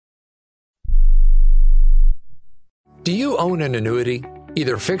Do you own an annuity,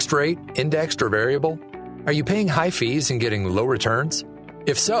 either fixed rate, indexed, or variable? Are you paying high fees and getting low returns?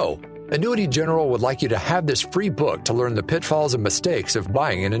 If so, Annuity General would like you to have this free book to learn the pitfalls and mistakes of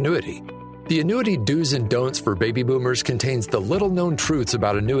buying an annuity. The Annuity Do's and Don'ts for Baby Boomers contains the little-known truths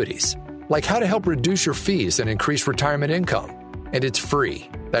about annuities, like how to help reduce your fees and increase retirement income. And it's free.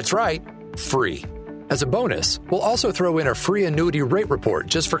 That's right, free. As a bonus, we'll also throw in a free annuity rate report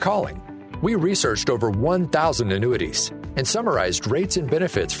just for calling. We researched over 1,000 annuities and summarized rates and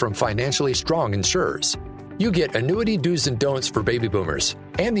benefits from financially strong insurers. You get Annuity Do's and Don'ts for Baby Boomers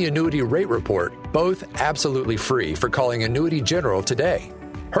and the Annuity Rate Report, both absolutely free for calling Annuity General today.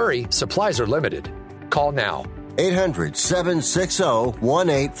 Hurry, supplies are limited. Call now.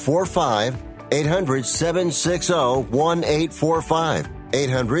 800-760-1845. 800-760-1845.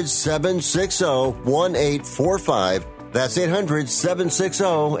 800-760-1845. That's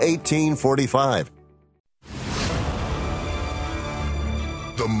 800-760-1845.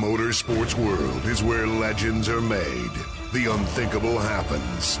 The motorsports world is where legends are made, the unthinkable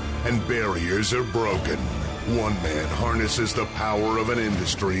happens, and barriers are broken. One man harnesses the power of an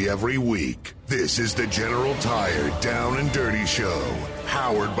industry every week. This is the General Tire Down and Dirty Show,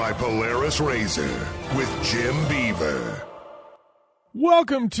 powered by Polaris RZR, with Jim Beaver.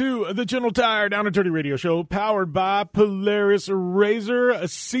 Welcome to the General Tire Down and Dirty Radio Show, powered by Polaris RZR,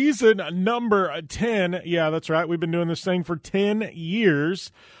 season number 10. Yeah, that's right. We've been doing this thing for 10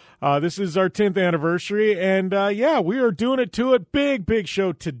 years. This is our 10th anniversary, and we are doing it to a big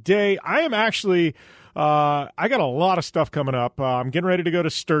show today. I am actually, I got a lot of stuff coming up. I'm getting ready to go to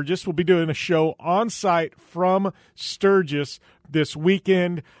Sturgis. We'll be doing a show on site from Sturgis this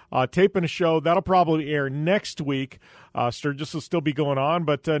weekend, taping a show. That'll probably air next week. Sturgis will still be going on,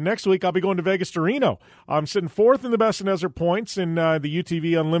 but next week I'll be going to Vegas to Reno. I'm sitting fourth in the Best in Desert points in the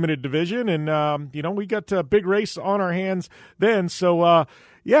UTV Unlimited division, and, we got a big race on our hands then, so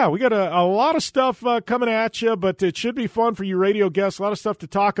we got a lot of stuff coming at you, but it should be fun for you radio guests, a lot of stuff to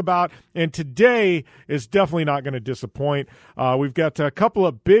talk about, and today is definitely not going to disappoint. We've got a couple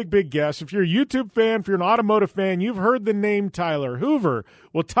of big guests. If you're a YouTube fan, if you're an automotive fan, you've heard the name Tyler Hoover.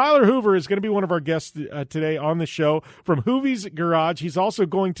 Well, Tyler Hoover is going to be one of our guests today on the show from Hoovy's Garage. He's also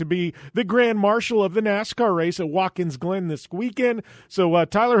going to be the Grand Marshal of the NASCAR race at Watkins Glen this weekend. So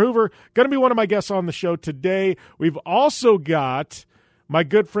Tyler Hoover, going to be one of my guests on the show today. We've also got my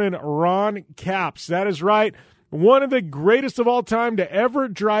good friend Ron Capps. That is right. One of the greatest of all time to ever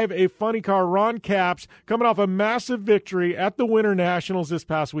drive a funny car, Ron Capps, coming off a massive victory at the Winter Nationals this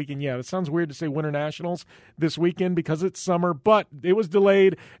past weekend. Yeah, it sounds weird to say Winter Nationals this weekend because it's summer, but it was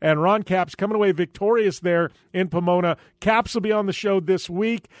delayed, and Ron Capps coming away victorious there in Pomona. Capps will be on the show this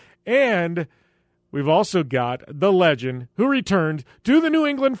week, and we've also got the legend who returned to the New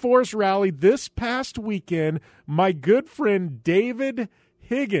England Forest Rally this past weekend, my good friend David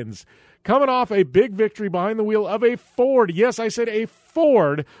Higgins, coming off a big victory behind the wheel of a Ford. Yes, I said a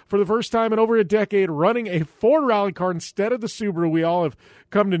Ford for the first time in over a decade, running a Ford rally car instead of the Subaru we all have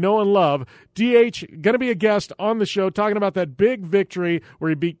come to know and love. DH going to be a guest on the show talking about that big victory where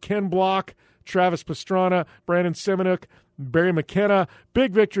he beat Ken Block, Travis Pastrana, Brandon Semenuk, Barry McKenna.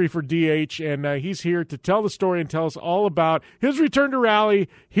 Big victory for DH, and he's here to tell the story and tell us all about his return to rally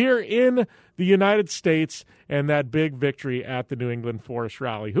here in the United States and that big victory at the New England Forest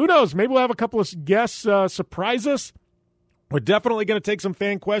Rally. Who knows? Maybe we'll have a couple of guests surprise us. We're definitely going to take some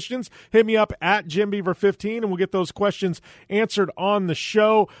fan questions. Hit me up at JimBeaver15, and we'll get those questions answered on the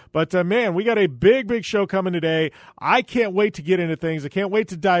show. But, man, we got a big show coming today. I can't wait to get into things. I can't wait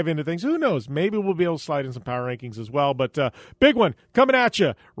to dive into things. Who knows? Maybe we'll be able to slide in some power rankings as well. But big one coming at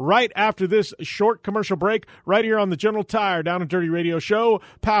you right after this short commercial break right here on the General Tire Down and Dirty Radio Show,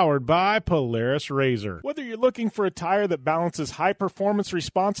 powered by Polaris RZR. Whether you're looking for a tire that balances high performance,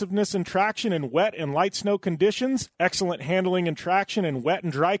 responsiveness, and traction in wet and light snow conditions, excellent handling and traction in wet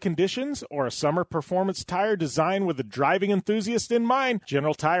and dry conditions, or a summer performance tire designed with the driving enthusiast in mind,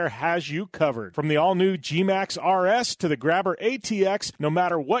 General Tire has you covered. From the all-new G-Max RS to the Grabber ATX, no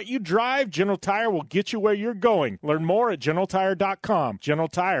matter what you drive, General Tire will get you where you're going. Learn more at GeneralTire.com. General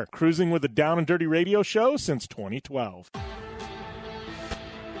Tire, cruising with the Down and Dirty Radio Show since 2012.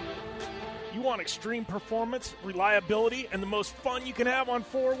 You want extreme performance, reliability, and the most fun you can have on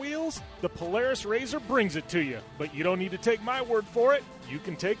four wheels? The Polaris RZR brings it to you. But you don't need to take my word for it. You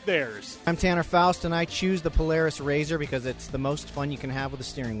can take theirs. I'm Tanner Faust, and I choose the Polaris RZR because it's the most fun you can have with a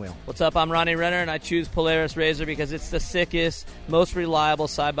steering wheel. What's up? I'm Ronnie Renner, and I choose Polaris RZR because it's the sickest, most reliable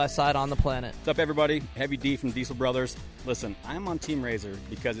side-by-side on the planet. What's up, everybody? Heavy D from Diesel Brothers. Listen, I'm on Team RZR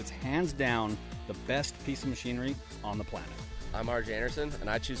because it's hands down the best piece of machinery on the planet. I'm RJ Anderson, and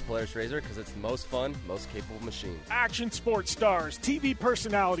I choose Polaris RZR because it's the most fun, most capable machine. Action sports stars, TV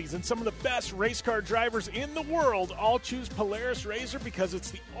personalities, and some of the best race car drivers in the world all choose Polaris RZR because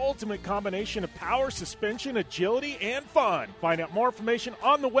it's the ultimate combination of power, suspension, agility, and fun. Find out more information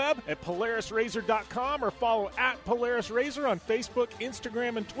on the web at PolarisRZR.com or follow at Polaris RZR on Facebook,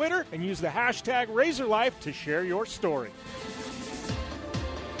 Instagram, and Twitter, and use the hashtag RazorLife to share your story.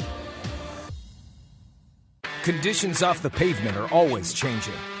 Conditions off the pavement are always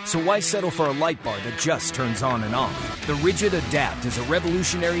changing, so why settle for a light bar that just turns on and off? The Rigid Adapt is a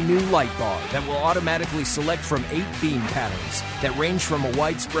revolutionary new light bar that will automatically select from 8 beam patterns that range from a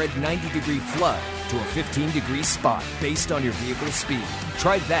widespread 90-degree flood to a 15-degree spot based on your vehicle's speed.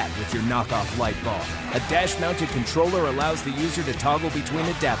 Try that with your knockoff light bar. A dash-mounted controller allows the user to toggle between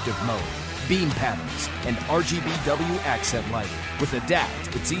adaptive mode, beam patterns, and RGBW accent lighting. With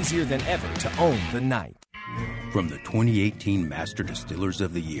Adapt, it's easier than ever to own the night. From the 2018 Master Distillers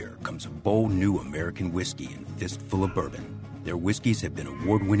of the Year comes a bold new American whiskey and fistful of bourbon. Their whiskeys have been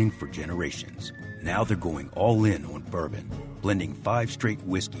award-winning for generations. Now they're going all in on bourbon, blending 5 straight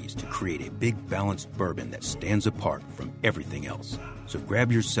whiskeys to create a big balanced bourbon that stands apart from everything else. So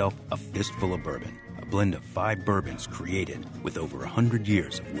grab yourself a fistful of bourbon, a blend of 5 bourbons created with over 100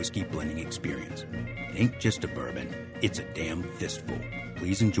 years of whiskey blending experience. It ain't just a bourbon, it's a damn fistful.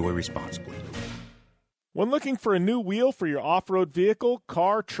 Please enjoy responsibly. When looking for a new wheel for your off-road vehicle,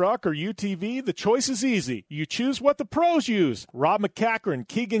 car, truck, or UTV, the choice is easy. You choose what the pros use. Rob McCachran,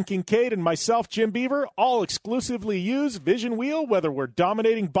 Keegan Kincaid, and myself, Jim Beaver, all exclusively use Vision Wheel, whether we're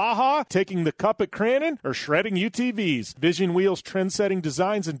dominating Baja, taking the cup at Crandon, or shredding UTVs. Vision Wheel's trend-setting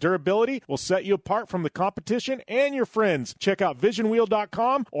designs and durability will set you apart from the competition and your friends. Check out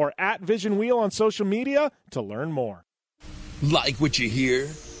visionwheel.com or at Vision Wheel on social media to learn more. Like what you hear?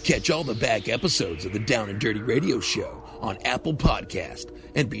 Catch all the back episodes of the Down and Dirty Radio Show on Apple Podcast,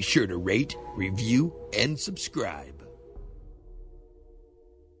 and be sure to rate, review, and subscribe.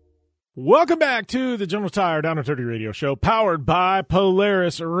 Welcome back to the General Tire Down and Dirty Radio Show, powered by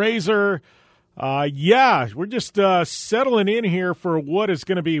Polaris RZR. We're just settling in here for what is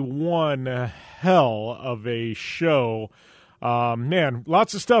going to be one hell of a show. Man,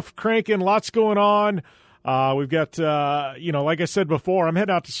 lots of stuff cranking, lots going on. We've got, like I said before, I'm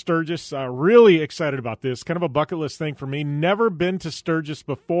heading out to Sturgis. Really excited about this. Kind of a bucket list thing for me. Never been to Sturgis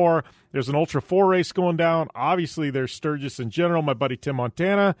before. There's an Ultra 4 race going down. Obviously, there's Sturgis in general. My buddy Tim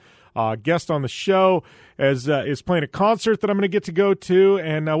Montana, guest on the show, is playing a concert that I'm going to get to go to.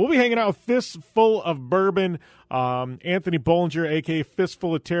 And we'll be hanging out with Fistful of Bourbon. Anthony Bollinger, a.k.a.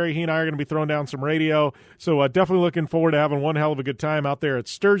 Fistful of Terry. He and I are going to be throwing down some radio. So definitely looking forward to having one hell of a good time out there at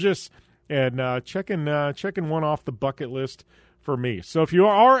Sturgis. And checking one off the bucket list for me. So if you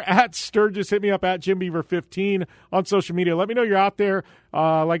are at Sturgis, hit me up at JimBeaver15 on social media. Let me know you're out there.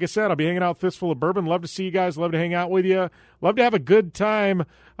 Like I said, I'll be hanging out with Fistful of Bourbon. Love to see you guys. Love to hang out with you. Love to have a good time,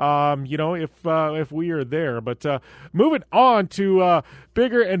 if we are there. But moving on to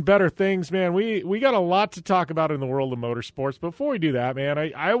bigger and better things, man, we got a lot to talk about in the world of motorsports. Before we do that, man,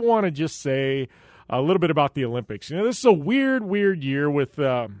 I want to just say a little bit about the Olympics. This is a weird year with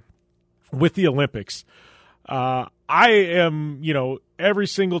the Olympics. I am, every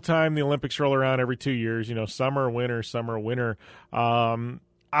single time the Olympics roll around every 2 years, summer, winter. I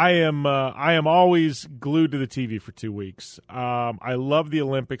am always glued to the TV for 2 weeks. I love the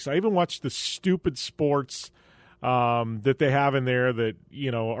Olympics. I even watch the stupid sports that they have in there that,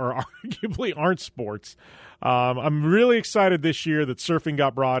 are arguably aren't sports. I'm really excited this year that surfing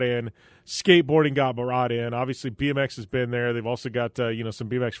got brought in, skateboarding got brought in. Obviously, BMX has been there. They've also got some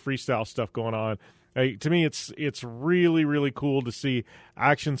BMX freestyle stuff going on. To me, it's really, really cool to see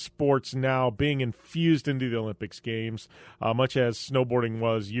action sports now being infused into the Olympics Games, much as snowboarding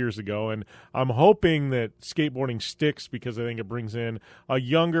was years ago. And I'm hoping that skateboarding sticks because I think it brings in a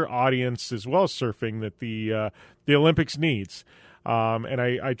younger audience as well as surfing that the Olympics needs. And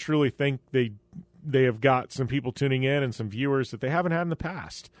I truly think they have got some people tuning in and some viewers that they haven't had in the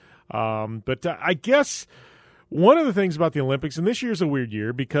past. But I guess one of the things about the Olympics, and this year's a weird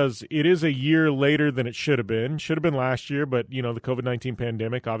year because it is a year later than it should have been. Should have been last year, but, the COVID-19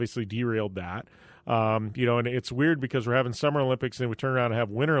 pandemic obviously derailed that. And it's weird because we're having Summer Olympics and we turn around and have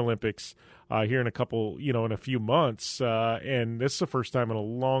Winter Olympics here in a few months. And this is the first time in a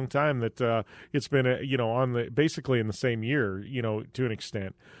long time that it's been, basically in the same year, to an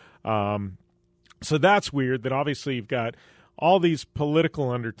extent. So that's weird that obviously you've got all these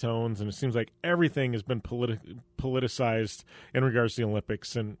political undertones, and it seems like everything has been politicized in regards to the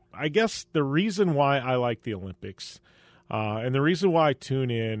Olympics. And I guess the reason why I like the Olympics and the reason why I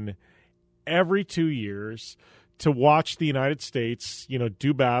tune in every 2 years to watch the United States,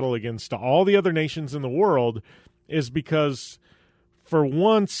 do battle against all the other nations in the world is because for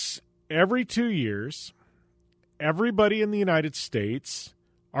once every 2 years, everybody in the United States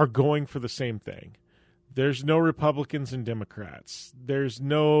are going for the same thing. There's no Republicans and Democrats. There's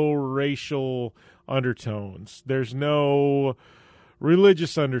no racial undertones. There's no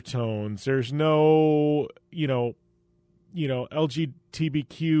religious undertones. There's no,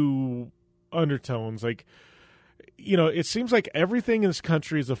 LGBTQ undertones. It seems like everything in this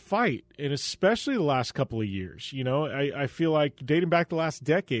country is a fight, and especially the last couple of years. I feel like dating back the last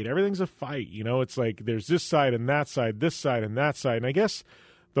decade, everything's a fight. It's like there's this side and that side, this side and that side. And I guess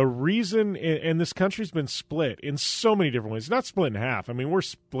the reason, and this country's been split in so many different ways. It's not split in half. I mean, we're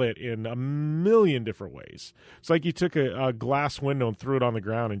split in a million different ways. It's like you took a glass window and threw it on the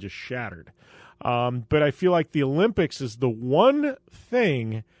ground and just shattered. But I feel like the Olympics is the one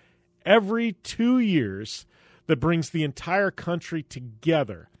thing every 2 years that brings the entire country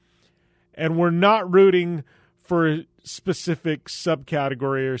together. And we're not rooting for a specific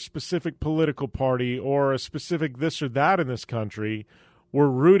subcategory or a specific political party or a specific this or that in this country. We're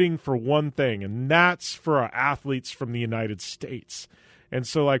rooting for one thing, and that's for our athletes from the United States. And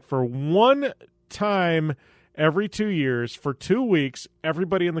so, for one time every 2 years, for 2 weeks,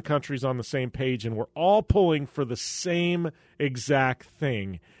 everybody in the country is on the same page, and we're all pulling for the same exact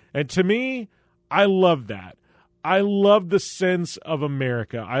thing. And to me, I love that. I love the sense of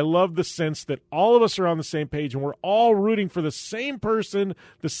America. I love the sense that all of us are on the same page, and we're all rooting for the same person,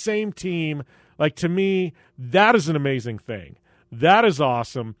 the same team. To me, that is an amazing thing. That is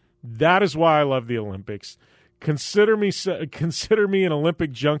awesome. That is why I love the Olympics. Consider me an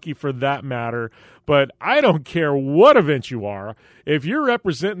Olympic junkie for that matter, but I don't care what event you are. If you're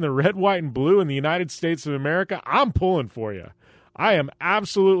representing the red, white, and blue in the United States of America, I'm pulling for you. I am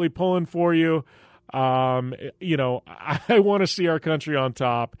absolutely pulling for you. I want to see our country on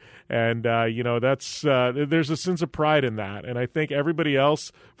top, and that's there's a sense of pride in that, and I think everybody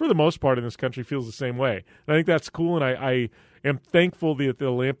else, for the most part in this country, feels the same way. And I think that's cool, and I am thankful that the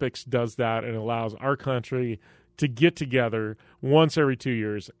Olympics does that and allows our country to get together once every 2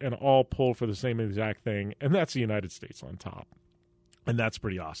 years and all pull for the same exact thing, and that's the United States on top, and that's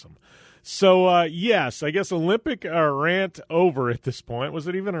pretty awesome. So, yes, I guess Olympic rant over at this point. Was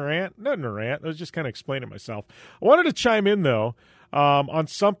it even a rant? Not a rant. I was just kind of explaining it myself. I wanted to chime in, though, on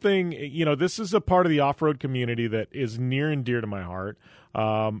something. This is a part of the off-road community that is near and dear to my heart.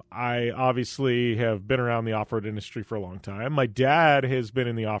 I obviously have been around the off-road industry for a long time. My dad has been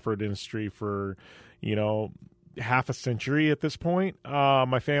in the off-road industry for, half a century at this point.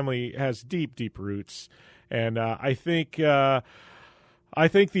 My family has deep, deep roots, and I think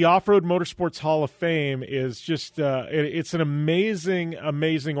the Off-Road Motorsports Hall of Fame is just it's an amazing,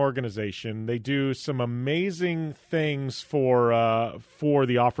 amazing organization. They do some amazing things for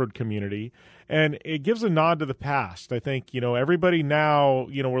the off-road community, and it gives a nod to the past. I think, everybody now,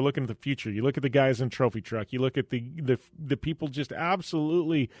 we're looking at the future. You look at the guys in Trophy Truck. You look at the people just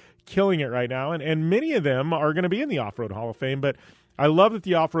absolutely killing it right now, and many of them are going to be in the Off-Road Hall of Fame, but I love that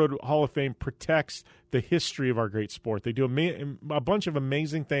the Off-Road Hall of Fame protects the history of our great sport. They do a bunch of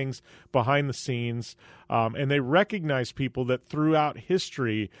amazing things behind the scenes, and they recognize people that throughout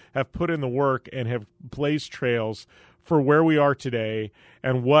history have put in the work and have blazed trails for where we are today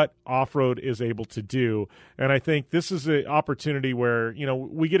and what off-road is able to do. And I think this is an opportunity where,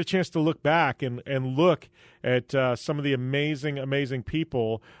 we get a chance to look back and look at some of the amazing, amazing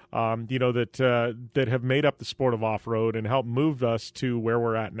people, that have made up the sport of off-road and helped move us to where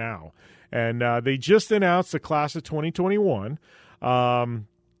we're at now. And they just announced the class of 2021. And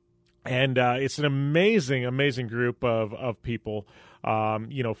it's an amazing, amazing group of people. 4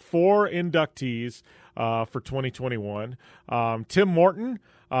 inductees for 2021. Tim Morton,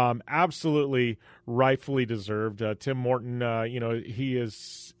 absolutely rightfully deserved. Tim Morton,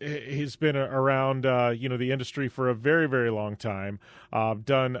 he's been around, the industry for a very, very long time.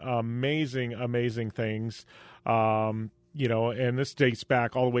 Done amazing, amazing things. And this dates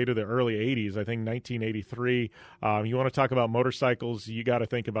back all the way to the early 80s, I think 1983. You want to talk about motorcycles, you got to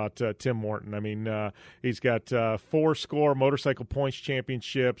think about Tim Morton. I mean, he's got 4 score motorcycle points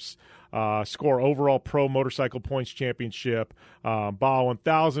championships, score overall pro motorcycle points championship, BA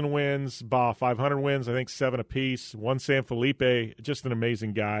 1000 wins, BA 500 wins, I think 7 apiece, 1 San Felipe, just an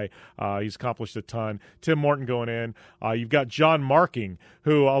amazing guy. He's accomplished a ton. Tim Morton going in. You've got John Marking,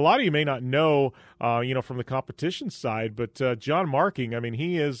 who a lot of you may not know, from the competition side, but John Marking, I mean,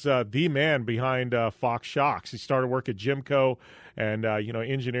 he is the man behind Fox Shocks. He started work at Jimco and,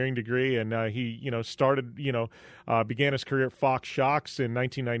 engineering degree, and he, started, began his career at Fox Shocks in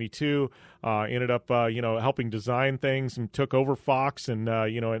 1992. to. Ended up, helping design things and took over Fox and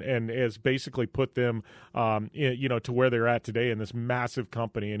has basically put them, to where they're at today in this massive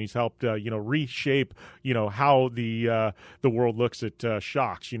company. And he's helped, reshape, how the world looks at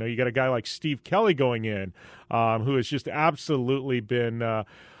shocks. You got a guy like Steve Kelly going in, who has just absolutely been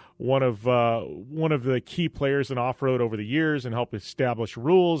one of the key players in off-road over the years and helped establish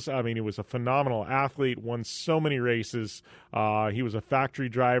rules. I mean, he was a phenomenal athlete, won so many races. He was a factory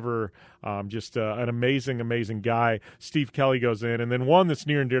driver, just an amazing guy. Steve Kelly goes in. And then one that's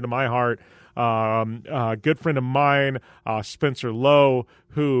near and dear to my heart, a good friend of mine, Spencer Lowe,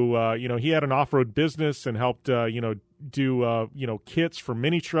 who, he had an off-road business and helped, do kits for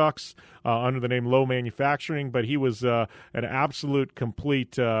mini trucks under the name Lowe Manufacturing, but he was an absolute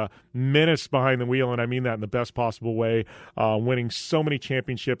complete menace behind the wheel, and I mean that in the best possible way, winning so many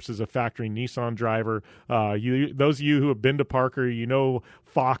championships as a factory Nissan driver. Those of you who have been to Parker,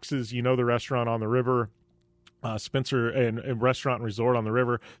 Fox's, the restaurant on the river. Spencer and Restaurant and Resort on the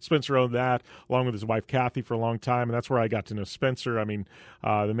river. Spencer owned that along with his wife Kathy for a long time, and that's where I got to know Spencer. I mean,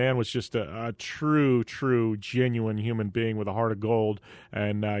 the man was just a true, genuine human being with a heart of gold,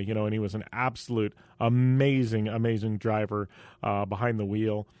 and and he was an absolute amazing driver behind the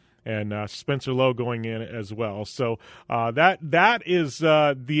wheel. And Spencer Lowe going in as well. So that is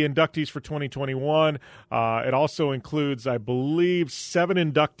the inductees for 2021. It also includes, I believe, 7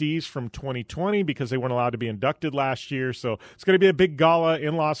 inductees from 2020 because they weren't allowed to be inducted last year. So it's going to be a big gala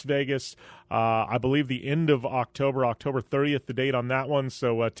in Las Vegas. I believe the end of October 30th, the date on that one.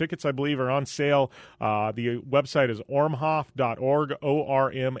 So tickets, I believe, are on sale. The website is ormhoff.org,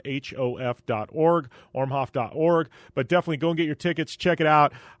 ormhof.org, ormhoff.org. But definitely go and get your tickets. Check it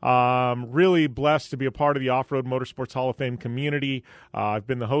out. Really blessed to be a part of the Off-Road Motorsports Hall of Fame community. I've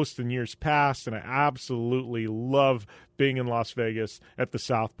been the host in years past, and I absolutely love being in Las Vegas at the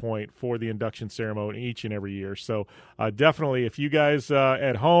South Point for the induction ceremony each and every year. So definitely, if you guys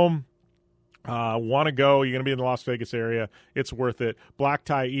at home want to go, you're going to be in the Las Vegas area, it's worth it. Black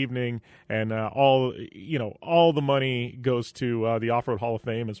tie evening, and all the money goes to the Off-Road Hall of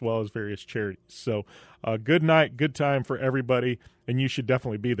Fame as well as various charities. So good night, good time for everybody, and you should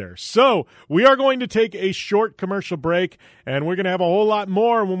definitely be there. So we are going to take a short commercial break, and we're going to have a whole lot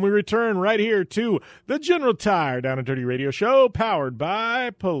more when we return right here to the General Tire Down and Dirty Radio Show, powered by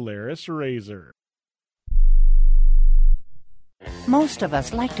Polaris RZR. Most of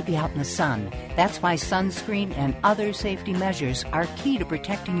us like to be out in the sun. That's why sunscreen and other safety measures are key to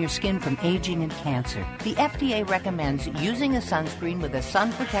protecting your skin from aging and cancer. The FDA recommends using a sunscreen with a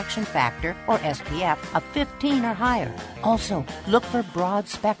sun protection factor, or SPF, of 15 or higher. Also, look for broad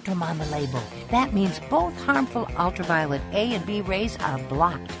spectrum on the label. That means both harmful ultraviolet A and B rays are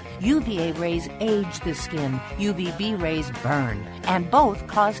blocked. UVA rays age the skin, UVB rays burn, and both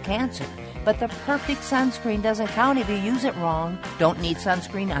cause cancer. But the perfect sunscreen doesn't count if you use it wrong. Don't need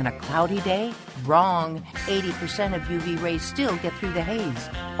sunscreen on a cloudy day? Wrong. 80% of UV rays still get through the haze.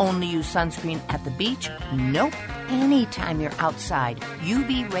 Only use sunscreen at the beach? Nope. Anytime you're outside,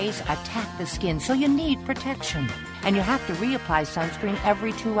 UV rays attack the skin, so you need protection. And you have to reapply sunscreen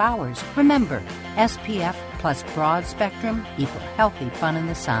every 2 hours. Remember, SPF plus broad spectrum equal healthy fun in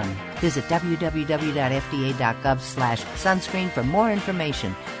the sun. Visit www.fda.gov/sunscreen for more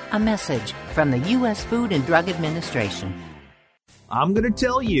information. A message from the U.S. Food and Drug Administration. I'm going to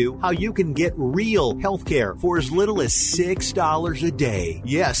tell you how you can get real health care for as little as $6 a day.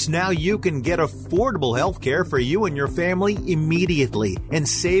 Yes, now you can get affordable health care for you and your family immediately and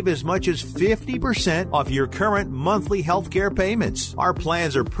save as much as 50% off your current monthly health care payments. Our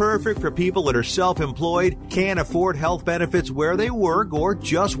plans are perfect for people that are self-employed, can't afford health benefits where they work, or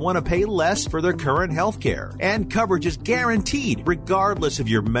just want to pay less for their current health care. And coverage is guaranteed regardless of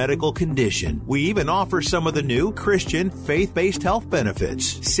your medical condition. We even offer some of the new Christian faith-based health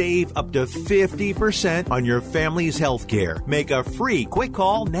benefits. Save up to 50% on your family's health care. Make a free quick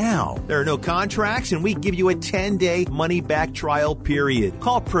call now. There are no contracts, and we give you a 10-day money-back trial period.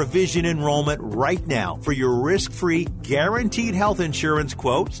 Call Provision Enrollment right now for your risk-free, guaranteed health insurance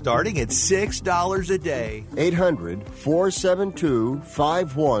quote starting at $6 a day.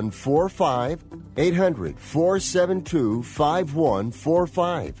 800-472-5145.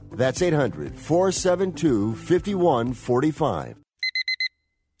 800-472-5145. That's 800-472-5145.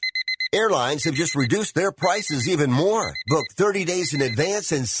 Airlines have just reduced their prices even more. Book 30 days in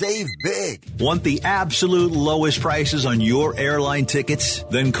advance and save big. Want the absolute lowest prices on your airline tickets?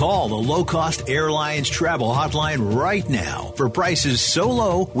 Then call the Low Cost Airlines Travel Hotline right now. For prices so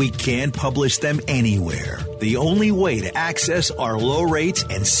low, we can't publish them anywhere. The only way to access our low rates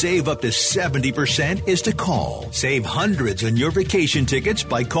and save up to 70% is to call. Save hundreds on your vacation tickets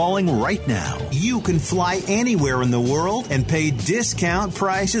by calling right now. You can fly anywhere in the world and pay discount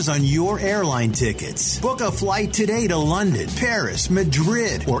prices on your airline tickets. Book a flight today to London, Paris,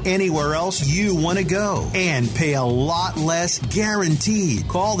 Madrid, or anywhere else you want to go. And pay a lot less guaranteed.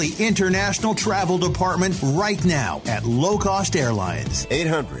 Call the International Travel Department right now at Low Cost Airlines.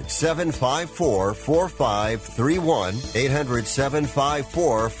 800-754-4531.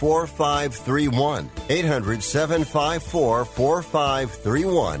 800-754-4531.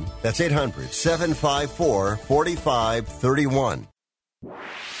 800-754-4531. That's 800-754-4531.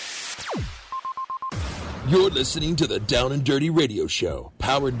 You're listening to the Down and Dirty Radio Show,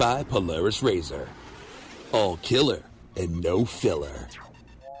 powered by Polaris Razor. All killer and no filler.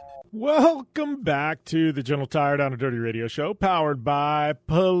 Welcome back to the General Tire Down and Dirty Radio Show, powered by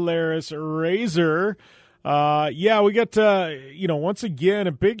Polaris Razor. We got, once again,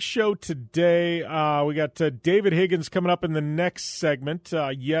 a big show today. We got David Higgins coming up in the next segment.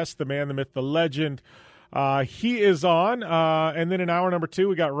 Yes, the man, the myth, the legend. He is on. And then in hour number 2,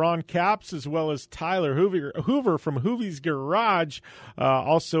 we got Ron Capps as well as Tyler Hoover from Hoovy's Garage.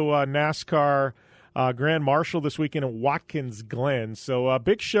 Also NASCAR Grand Marshal this weekend at Watkins Glen. So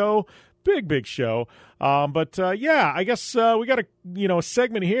big show, big show. I guess we got a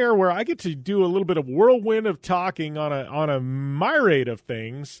segment here where I get to do a little bit of whirlwind of talking on a myriad of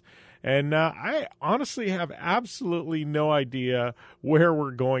things. And I honestly have absolutely no idea where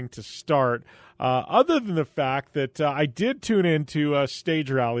we're going to start, other than the fact that I did tune into Stage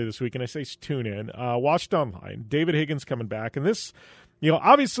Rally this week, and I say tune in, watched online. David Higgins coming back, and this,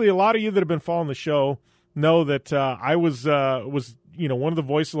 obviously a lot of you that have been following the show know that I was one of the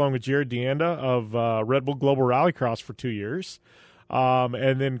voices along with Jared Deanda of Red Bull Global Rallycross for 2 years.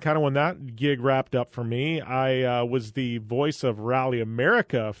 And then kind of when that gig wrapped up for me, I was the voice of Rally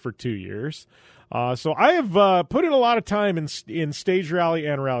America for 2 years. So I have put in a lot of time in stage rally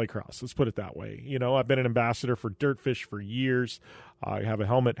and rallycross. Let's put it that way. I've been an ambassador for Dirtfish for years. I have a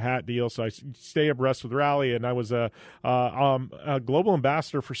helmet hat deal, so I stay abreast with rally. And I was a global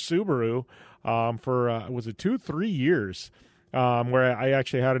ambassador for Subaru for 2-3 years. Where I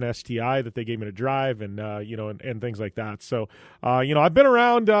actually had an STI that they gave me to drive and things like that. So, I've been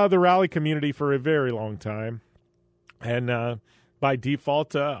around the rally community for a very long time. And by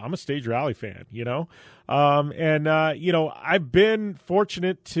default, I'm a stage rally fan, I've been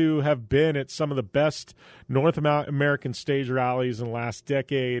fortunate to have been at some of the best North American stage rallies in the last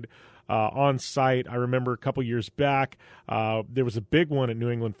decade. On site. I remember a couple years back, there was a big one at New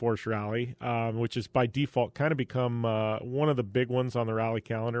England Forest Rally, which is by default kind of become one of the big ones on the rally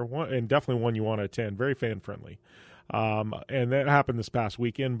calendar, and definitely one you want to attend. Very fan-friendly. And that happened this past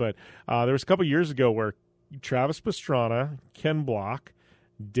weekend, but there was a couple years ago where Travis Pastrana, Ken Block,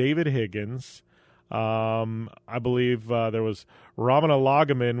 David Higgins, I believe there was Ramana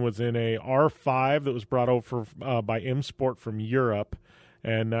Lagaman was in a R5 that was brought over by M Sport from Europe.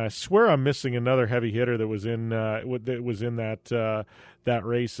 And I swear I'm missing another heavy hitter that was in that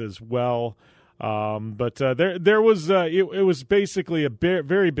race as well. But there was it was basically a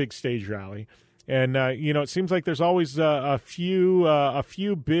very big stage rally, and it seems like there's always a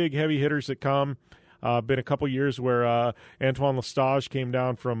few big heavy hitters that come. Been a couple years where Antoine Lestage came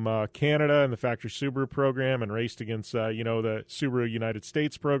down from Canada in the Factory Subaru program and raced against the Subaru United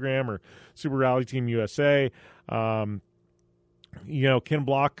States program or Subaru Rally Team USA. Ken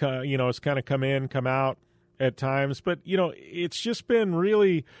Block, has kind of come out at times, but it's just been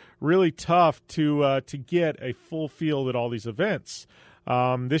really, really tough to get a full field at all these events.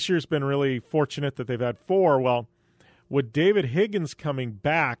 This year's been really fortunate that they've had 4. Well, with David Higgins coming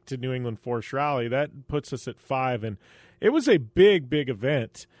back to New England Forest Rally, that puts us at 5, and it was a big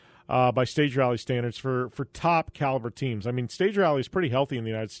event by stage rally standards for top caliber teams. I mean, stage rally is pretty healthy in the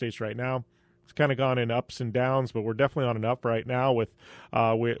United States right now. It's kind of gone in ups and downs, but we're definitely on an up right now with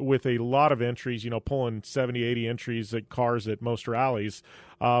a lot of entries, pulling 70, 80 entries at cars at most rallies.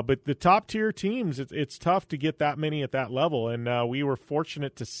 But the top tier teams, it's tough to get that many at that level. And we were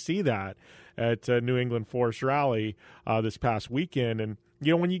fortunate to see that at New England Forest Rally this past weekend. And,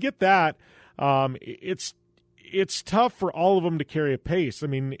 when you get that, it's tough for all of them to carry a pace. I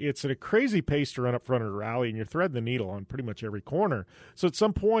mean, it's at a crazy pace to run up front of the rally, and you're threading the needle on pretty much every corner. So at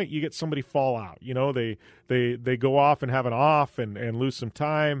some point, you get somebody fall out. They go off and have an off and lose some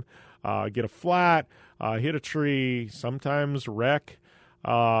time. get a flat, hit a tree, sometimes wreck.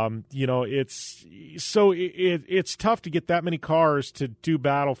 It's tough to get that many cars to do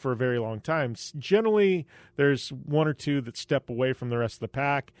battle for a very long time. Generally, there's one or two that step away from the rest of the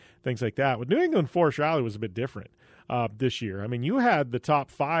pack, things like that. With New England Forest Rally was a bit different this year. I mean, you had the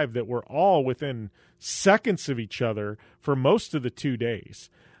top 5 that were all within seconds of each other for most of the 2 days.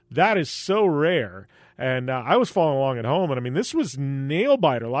 That is so rare. And I was following along at home, and I mean, this was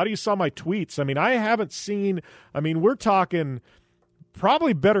nail-biter. A lot of you saw my tweets. I mean, we're talking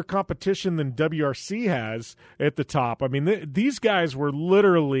probably better competition than WRC has at the top. I mean, these guys were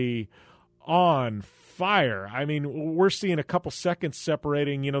literally on fire. I mean, we're seeing a couple seconds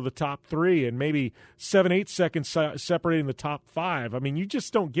separating, the top 3 and maybe 7-8 seconds separating the top 5. I mean, you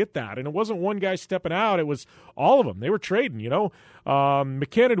just don't get that. And it wasn't one guy stepping out. It was all of them. They were trading,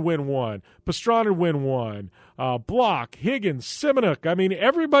 McKinnon would win one. Pastrana would win one. Block, Higgins, Semenuk. I mean,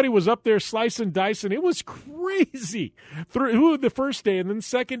 everybody was up there slicing, dicing. It was crazy through the first day. And then the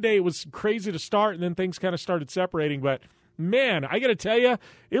second day, it was crazy to start, and then things kind of started separating. But man, I got to tell you,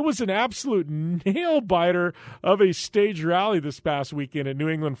 it was an absolute nail-biter of a stage rally this past weekend at New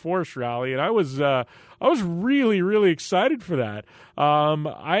England Forest Rally, and I was really, really excited for that.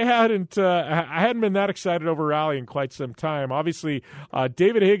 I hadn't been that excited over rally in quite some time. Obviously,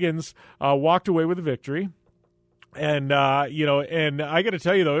 David Higgins walked away with a victory. And and I got to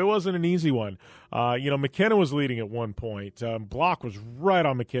tell you, though, it wasn't an easy one. McKenna was leading at one point. Block was right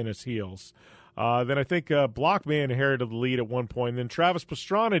on McKenna's heels. Then I think Block may inherited the lead at one point. And then Travis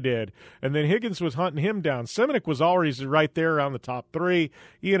Pastrana did. And then Higgins was hunting him down. Semenuk was already right there around the top 3.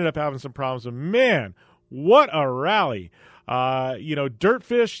 He ended up having some problems. And, man, what a rally.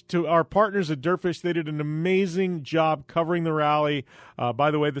 Dirtfish, to our partners at Dirtfish, they did an amazing job covering the rally.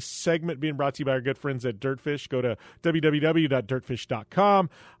 By the way, this segment being brought to you by our good friends at Dirtfish. Go to www.dirtfish.com.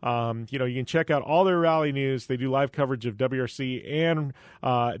 You can check out all their rally news. They do live coverage of WRC and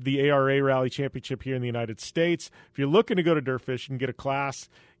the ARA Rally Championship here in the United States. If you're looking to go to Dirtfish and get a class,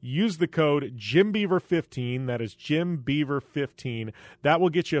 use the code JimBeaver15. That is JimBeaver15. That will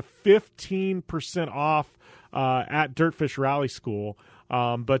get you 15% off at Dirtfish Rally School.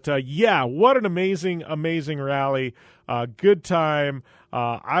 What an amazing, amazing rally. Good time.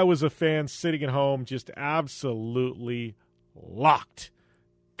 I was a fan sitting at home, just absolutely locked.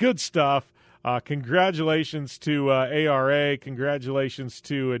 Good stuff. Congratulations to ARA. Congratulations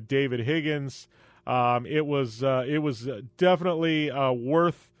to David Higgins. It was definitely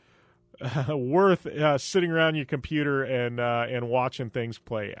worth sitting around your computer and watching things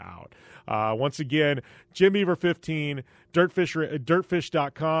play out. Once again, JimBeaver15,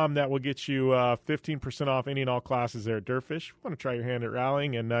 Dirtfish.com. That will get you 15% off any and all classes there at Dirtfish. Want to try your hand at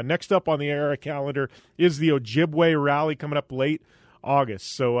rallying. And next up on the ARA calendar is the Ojibwe Rally coming up late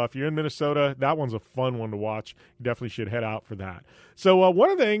August. So if you're in Minnesota, that one's a fun one to watch. You definitely should head out for that. So one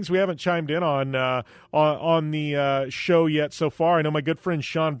of the things we haven't chimed in on the show yet so far, I know my good friend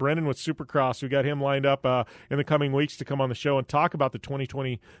Sean Brennan with Supercross, we got him lined up in the coming weeks to come on the show and talk about the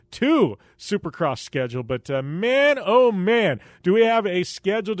 2022 Supercross schedule. But man, oh man, do we have a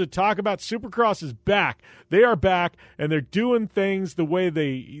schedule to talk about. Supercross is back. They are back, and they're doing things the way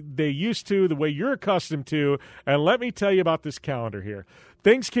they used to, the way you're accustomed to. And let me tell you about this calendar here.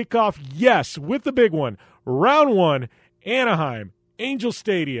 Things kick off, yes, with the big one. Round 1, Anaheim, Angel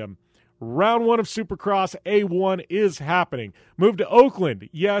Stadium. Round 1 of Supercross A1 is happening. Move to Oakland.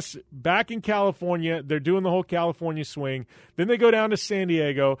 Yes, back in California. They're doing the whole California swing. Then they go down to San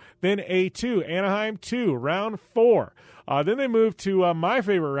Diego. Then A2, Anaheim 2, round 4. Then they move to my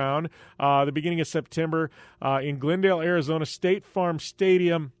favorite round, the beginning of September in Glendale, Arizona, State Farm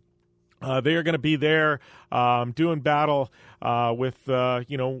Stadium. They are going to be there doing battle with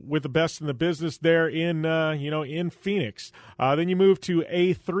the best in the business there in Phoenix. Then you move to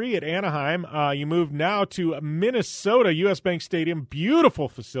A3 at Anaheim. You move now to Minnesota, U.S. Bank Stadium. Beautiful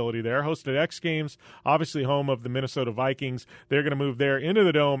facility there, hosted X Games, obviously home of the Minnesota Vikings. They're going to move there into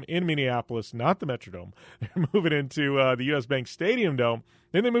the Dome in Minneapolis, not the Metrodome. They're moving into the U.S. Bank Stadium Dome.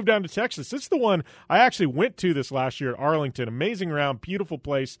 Then they moved down to Texas. This is the one I actually went to this last year at Arlington. Amazing round, beautiful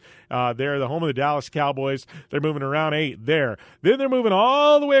place there, the home of the Dallas Cowboys. They're moving around 8 there. Then they're moving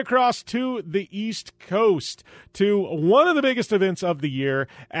all the way across to the East Coast to one of the biggest events of the year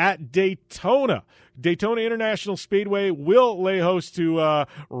at Daytona. Daytona International Speedway will lay host to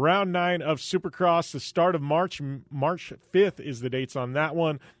round 9 of Supercross, the start of March. March 5th is the dates on that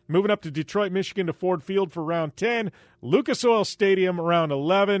one. Moving up to Detroit, Michigan to Ford Field for round 10. Lucas Oil Stadium round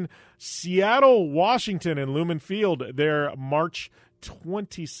 11. Seattle, Washington and Lumen Field there March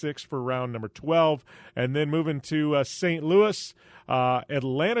 26th for round number 12. And then moving to St. Louis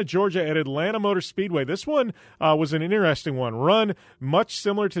Atlanta, Georgia at Atlanta Motor Speedway. This one was an interesting one. Run much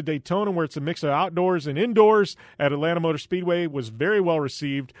similar to Daytona, where it's a mix of outdoors and indoors. At Atlanta Motor Speedway was very well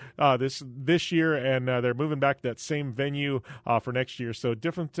received this year, and they're moving back to that same venue for next year. So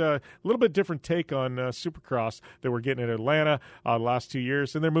different, a little bit different take on Supercross that we're getting at Atlanta the last 2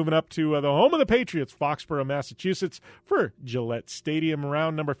 years. And they're moving up to the home of the Patriots, Foxborough, Massachusetts, for Gillette Stadium,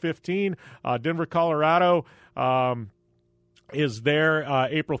 round number 15. Denver, Colorado is there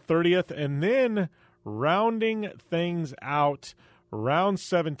April 30th. And then rounding things out, round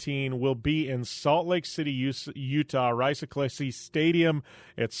 17 will be in Salt Lake City, Utah, Rice Ecclesi Stadium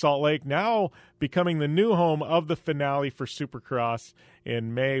at Salt Lake, now becoming the new home of the finale for Supercross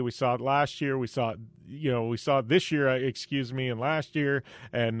in May. We saw it last year. We saw it this year, and last year.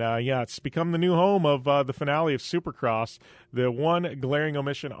 And, it's become the new home of the finale of Supercross. The one glaring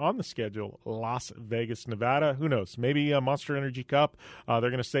omission on the schedule, Las Vegas, Nevada. Who knows? Maybe a Monster Energy Cup. They're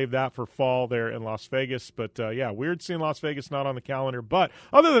going to save that for fall there in Las Vegas. But, weird seeing Las Vegas not on the calendar. But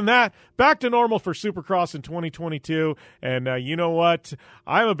other than that, back to normal for Supercross in 2022. And you know what?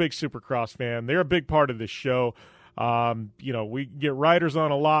 I'm a big Supercross fan. They're a big part of this show. We get riders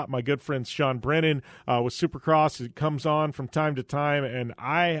on a lot. My good friend Sean Brennan with Supercross, it comes on from time to time, and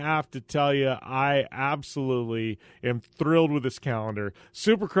I have to tell you, I absolutely am thrilled with this calendar.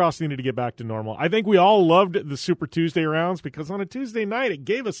 Supercross needed to get back to normal. I think we all loved the Super Tuesday rounds because on a Tuesday night, it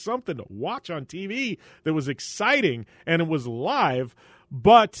gave us something to watch on TV that was exciting, and it was live,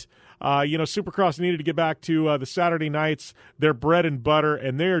 but Supercross needed to get back to the Saturday nights, their bread and butter,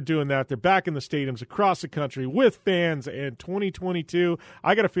 and they're doing that. They're back in the stadiums across the country with fans in 2022.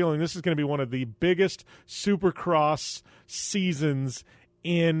 I got a feeling this is going to be one of the biggest Supercross seasons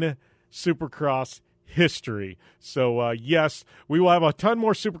in Supercross history. So, yes, we will have a ton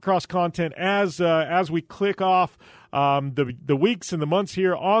more Supercross content as we click off the weeks and the months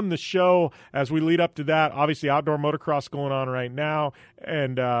here on the show as we lead up to that. Obviously, outdoor motocross going on right now,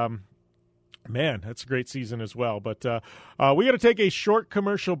 and man, that's a great season as well. But we got to take a short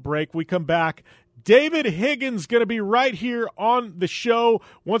commercial break. We come back. David Higgins going to be right here on the show.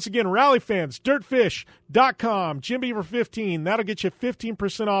 Once again, Rally fans, dirtfish.com, Jim Beaver 15. That'll get you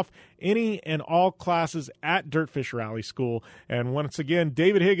 15% off any and all classes at Dirtfish Rally School. And once again,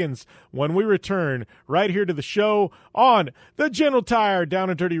 David Higgins, when we return right here to the show on the General Tire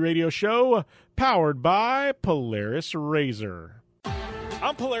Down and Dirty Radio Show, powered by Polaris RZR.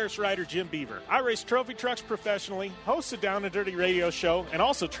 I'm Polaris rider Jim Beaver. I race trophy trucks professionally, host a Down and Dirty radio show, and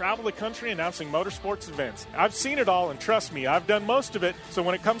also travel the country announcing motorsports events. I've seen it all, and trust me, I've done most of it, so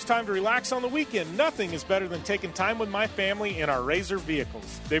when it comes time to relax on the weekend, nothing is better than taking time with my family in our RZR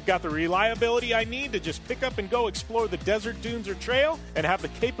vehicles. They've got the reliability I need to just pick up and go explore the desert, dunes, or trail, and have the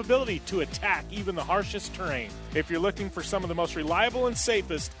capability to attack even the harshest terrain. If you're looking for some of the most reliable and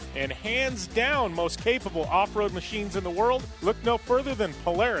safest, and hands down most capable off-road machines in the world, look no further than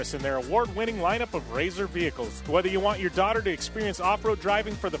Polaris and their award-winning lineup of RZR vehicles. Whether you want your daughter to experience off-road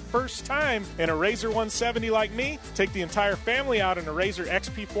driving for the first time in a RZR 170 like me, take the entire family out in a RZR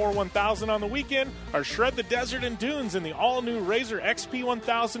XP4 1000 on the weekend, or shred the desert and dunes in the all-new RZR XP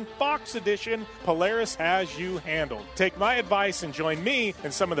 1000 Fox Edition, Polaris has you handled. Take my advice and join me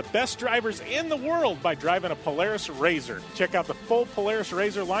and some of the best drivers in the world by driving a Polaris RZR. Check out the full Polaris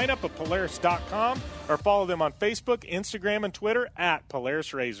RZR lineup at Polaris.com or follow them on Facebook, Instagram, and Twitter at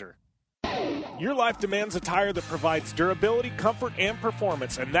Polaris RZR. Your life demands a tire that provides durability, comfort, and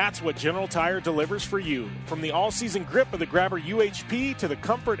performance, and that's what General Tire delivers for you. From the all-season grip of the Grabber UHP to the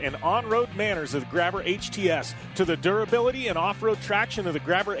comfort and on-road manners of the Grabber HTS to the durability and off-road traction of the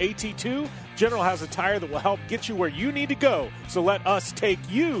Grabber AT2, General has a tire that will help get you where you need to go. So let us take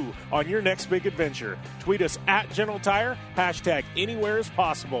you on your next big adventure. Tweet us at General Tire, hashtag anywhere is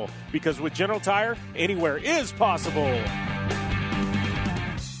possible, because with General Tire, anywhere is possible.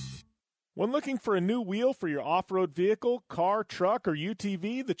 When looking for a new wheel for your off-road vehicle, car, truck, or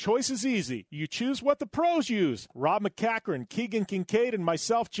UTV, the choice is easy. You choose what the pros use. Rob McCachran, Keegan Kincaid, and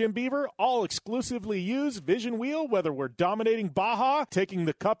myself, Jim Beaver, all exclusively use Vision Wheel, whether we're dominating Baja, taking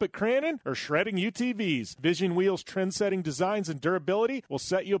the cup at Crandon, or shredding UTVs. Vision Wheel's trend-setting designs and durability will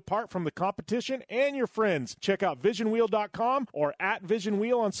set you apart from the competition and your friends. Check out VisionWheel.com or at Vision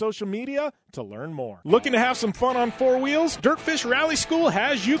Wheel on social media to learn more. Looking to have some fun on four wheels? Dirtfish Rally School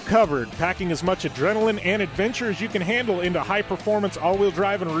has you covered. Pack Packing as much adrenaline and adventure as you can handle into high-performance all-wheel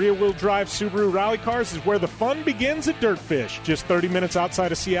drive and rear-wheel drive Subaru rally cars is where the fun begins at Dirtfish. Just 30 minutes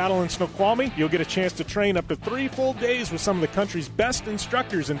outside of Seattle and Snoqualmie, you'll get a chance to train up to 3 full days with some of the country's best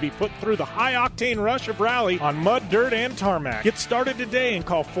instructors and be put through the high-octane rush of rally on mud, dirt, and tarmac. Get started today and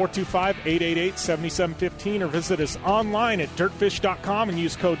call 425-888-7715 or visit us online at dirtfish.com and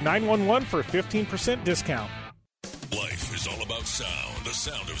use code 911 for a 15% discount. Life is all about sound. The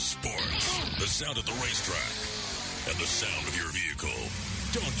sound of sports. The sound of the racetrack. And the sound of your vehicle.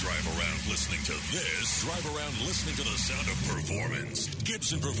 Don't drive around listening to this. Drive around listening to the sound of performance.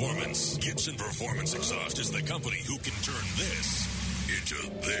 Gibson Performance. Gibson Performance Exhaust is the company who can turn this into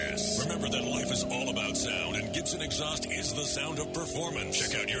this. Remember that life is all about sound, and Gibson Exhaust is the sound of performance.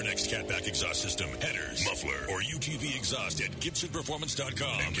 Check out your next catback exhaust system, headers, muffler, or UTV exhaust at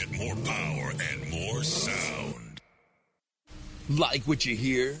GibsonPerformance.com and get more power and more sound. Like what you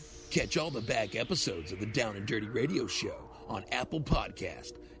hear? Catch all the back episodes of the Down and Dirty Radio Show on Apple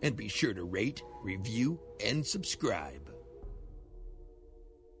Podcast, and be sure to rate, review, and subscribe.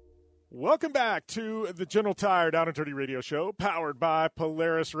 Welcome back to the General Tire Down and Dirty Radio Show, powered by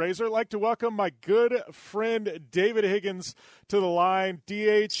Polaris Razor. I'd like to welcome my good friend David Higgins to the line.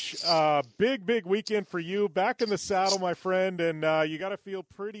 DH, big weekend for you. Back in the saddle, my friend, and you got to feel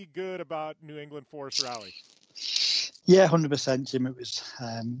pretty good about New England Forest Rally. Yeah, 100%, Jim. It was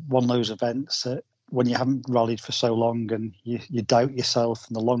one of those events that when you haven't rallied for so long and you doubt yourself,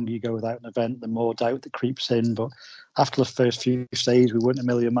 and the longer you go without an event, the more doubt that creeps in. But after the first few stages, we weren't a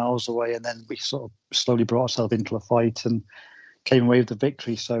million miles away, and then we sort of slowly brought ourselves into a fight and came away with the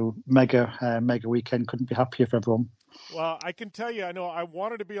victory. So mega weekend. Couldn't be happier for everyone. Well, I can tell you, I know I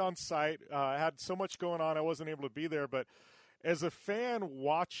wanted to be on site. I had so much going on, I wasn't able to be there, but as a fan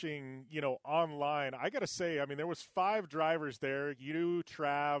watching, online, I got to say, I mean, there was 5 drivers there. You,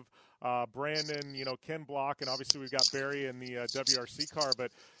 Trav, Brandon, Ken Block, and obviously we've got Barry in the WRC car.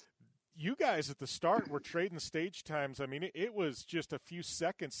 But you guys at the start were trading stage times. I mean, it was just a few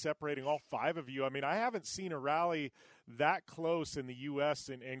seconds separating all 5 of you. I mean, I haven't seen a rally that close in the U.S.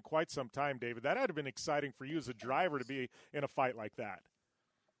 in quite some time, David. That had to have been exciting for you as a driver to be in a fight like that.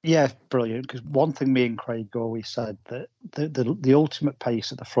 Yeah, brilliant. Because one thing me and Craig always said, that the ultimate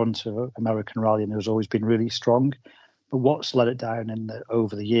pace at the front of American rallying has always been really strong. But what's let it down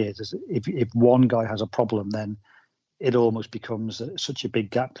over the years is if one guy has a problem, then it almost becomes such a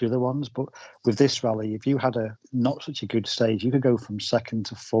big gap to the other ones. But with this rally, if you had a not such a good stage, you could go from 2nd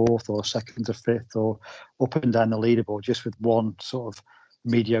to 4th or 2nd to 5th or up and down the leaderboard just with one sort of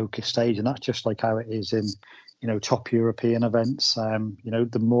mediocre stage. And that's just like how it is in top European events.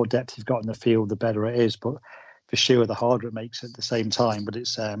 The more depth you've got in the field, the better it is. But for sure, the harder it makes it at the same time. But it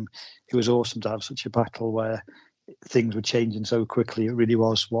was awesome to have such a battle where things were changing so quickly. It really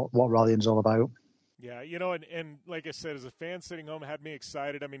was what rallying's all about. Yeah, and like I said, as a fan sitting home, it had me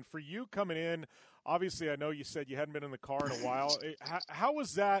excited. I mean, for you coming in, obviously, I know you said you hadn't been in the car in a while. How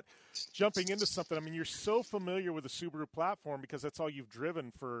was that jumping into something? I mean, you're so familiar with the Subaru platform because that's all you've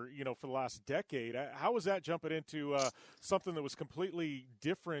driven for the last decade. How was that jumping into something that was completely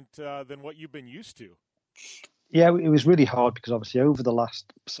different than what you've been used to? Yeah, it was really hard because obviously over the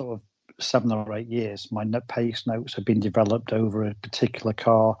last sort of 7 or 8 years, my pace notes have been developed over a particular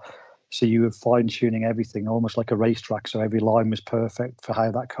car. So you were fine-tuning everything, almost like a racetrack. So every line was perfect for how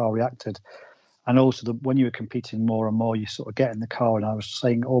that car reacted. And also, when you were competing more and more, you sort of get in the car, and I was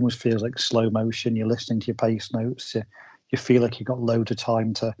saying, it almost feels like slow motion. You're listening to your pace notes. You feel like you've got loads of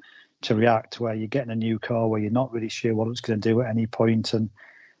time to react, where you're getting a new car where you're not really sure what it's going to do at any point. And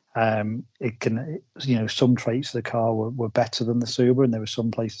it can, some traits of the car were better than the Subaru, and there were some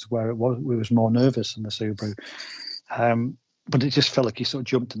places where we was more nervous than the Subaru. But it just felt like you sort of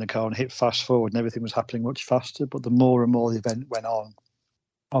jumped in the car and hit fast forward and everything was happening much faster. But the more and more the event went on,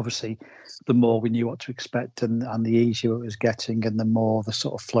 obviously, the more we knew what to expect and the easier it was getting, and the more the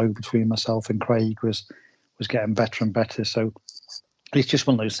sort of flow between myself and Craig was getting better and better. So it's just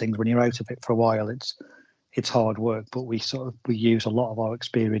one of those things, when you're out of it for a while, it's hard work, but we use a lot of our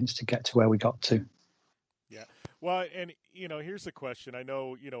experience to get to where we got to. Yeah. Well, and here's the question. I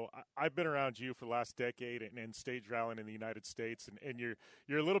know, I've been around you for the last decade and stage rallying in the United States, and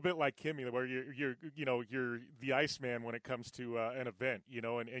you're a little bit like Kimmy, where you're the Iceman when it comes to an event,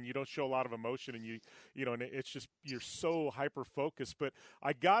 and you don't show a lot of emotion, and and it's just you're so hyper focused. But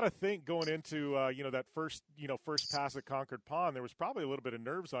I gotta think going into that first pass at Concord Pond, there was probably a little bit of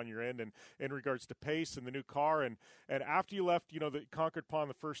nerves on your end, and in regards to pace and the new car, and after you left the Concord Pond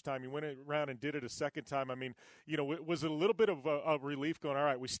the first time, you went around and did it a second time. I mean, was it a little bit of a relief going, all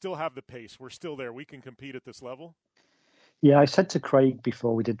right, we still have the pace, we're still there, we can compete at this level? Yeah, I said to Craig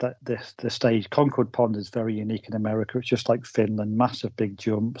before we did the stage, Concord Pond is very unique in America. It's just like Finland, massive big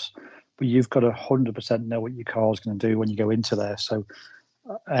jumps, but you've got to 100% know what your car's going to do when you go into there. So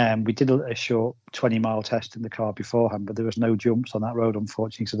we did a short 20-mile test in the car beforehand, but there was no jumps on that road,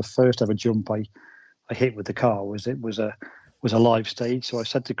 unfortunately. So the first ever jump I hit with the car was a live stage. So I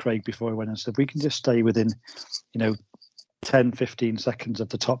said to Craig before I went, I said, we can just stay within, 10, 15 seconds of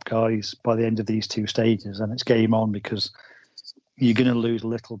the top guys by the end of these two stages, and it's game on, because you're going to lose a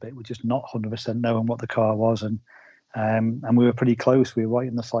little bit with just not 100% knowing what the car was. And we were pretty close. We were right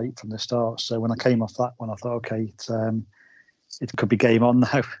in the fight from the start. So when I came off that one, I thought, okay, it could be game on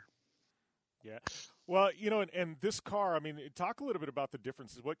now. Yeah. Well, and this car, I mean, talk a little bit about the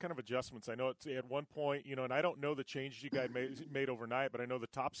differences. What kind of adjustments? I know it's at one point, and I don't know the changes you guys made overnight, but I know the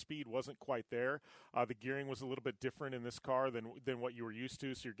top speed wasn't quite there. The gearing was a little bit different in this car than what you were used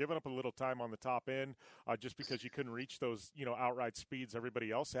to. So you're giving up a little time on the top end just because you couldn't reach those, outright speeds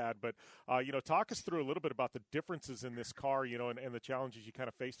everybody else had. But, talk us through a little bit about the differences in this car, and the challenges you kind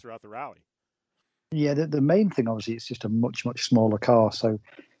of faced throughout the rally. Yeah, the main thing, obviously, it's just a much, much smaller car. So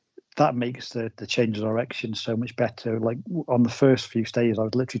that makes the change of direction so much better. Like on the first few stages, I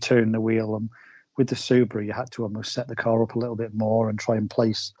was literally turning the wheel, and with the Subaru, you had to almost set the car up a little bit more and try and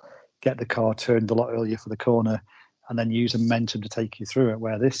get the car turned a lot earlier for the corner, and then use momentum to take you through it.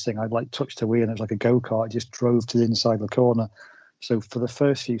 Where this thing, I'd like touched the wheel, and it was like a go-kart. It just drove to the inside of the corner. So for the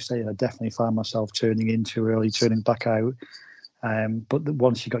first few stages, I definitely found myself turning in too early, turning back out. But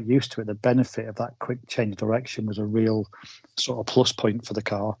once you got used to it, the benefit of that quick change of direction was a real sort of plus point for the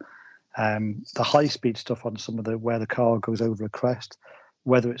car. The high-speed stuff on some of where the car goes over a crest,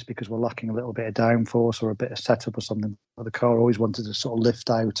 whether it's because we're lacking a little bit of downforce or a bit of setup or something, but the car always wanted to sort of lift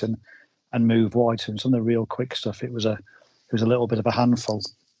out and move wide. So in some of the real quick stuff, it was a little bit of a handful.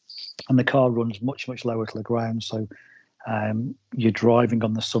 And the car runs much, much lower to the ground, so you're driving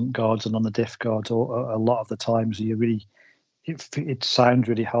on the sump guards and on the diff guards a lot of the times. So it sounds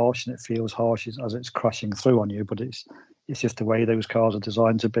really harsh and it feels harsh as it's crashing through on you, but it's just the way those cars are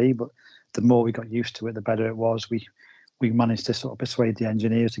designed to be. But the more we got used to it, the better it was. We managed to sort of persuade the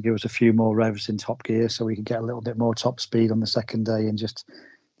engineers to give us a few more revs in top gear so we could get a little bit more top speed on the second day and just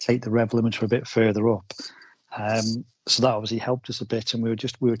take the rev limiter a bit further up. So that obviously helped us a bit, and we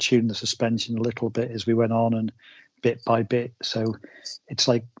were tuning the suspension a little bit as we went on and bit by bit. So it's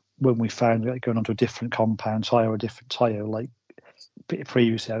like when we found going onto a different compound tyre or a different tyre, like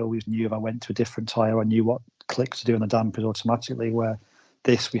previously I always knew if I went to a different tyre, I knew what clicks to do on the dampers automatically, where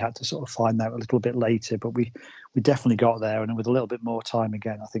this we had to sort of find out a little bit later. But we definitely got there, and with a little bit more time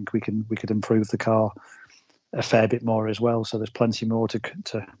again, I think we could improve the car a fair bit more as well. So there's plenty more to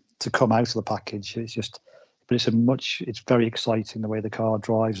come out of the package. It's very exciting the way the car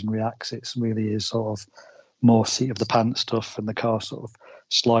drives and reacts. It really is sort of more seat of the pants stuff, and the car sort of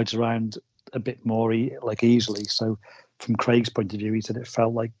slides around a bit more easily. So from Craig's point of view, he said it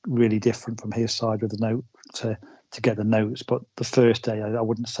felt like really different from his side with the note to get the notes. But the first day, I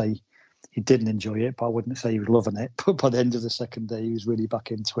wouldn't say he didn't enjoy it, but I wouldn't say he was loving it. But by the end of the second day, he was really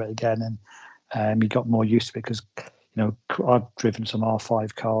back into it again, and he got more used to it because, I've driven some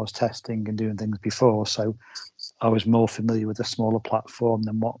R5 cars testing and doing things before, so I was more familiar with a smaller platform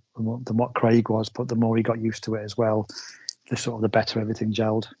than what Craig was. But the more he got used to it as well, the better everything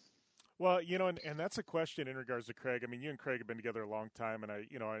gelled. Well, and that's a question in regards to Craig. I mean, you and Craig have been together a long time, and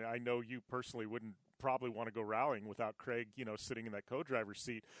I know you personally wouldn't probably want to go rallying without Craig, sitting in that co-driver's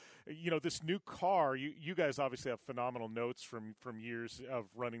seat. This new car, you guys obviously have phenomenal notes from years of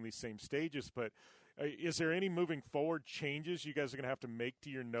running these same stages, but is there any moving forward changes you guys are going to have to make to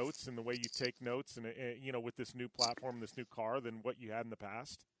your notes and the way you take notes and with this new platform, this new car, than what you had in the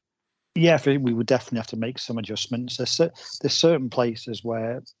past? Yeah, we would definitely have to make some adjustments. There's certain places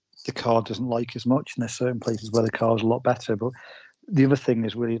where the car doesn't like as much, and there's certain places where the car's a lot better. But the other thing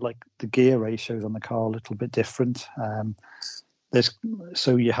is really like the gear ratios on the car are a little bit different.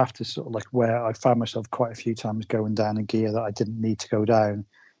 So you have to sort of where I found myself quite a few times going down a gear that I didn't need to go down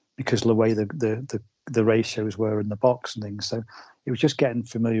because of the way the ratios were in the box and things. So it was just getting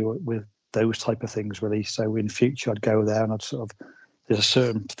familiar with those type of things really. So in future I'd go there and I'd there's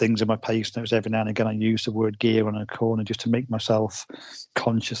certain things in my pace notes every now and again I use the word gear on a corner just to make myself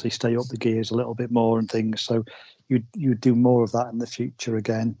consciously stay up the gears a little bit more and things. So you do more of that in the future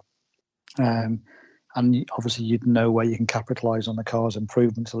again. And obviously you'd know where you can capitalise on the car's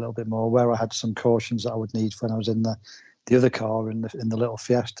improvements a little bit more. Where I had some cautions that I would need when I was in the other car in the little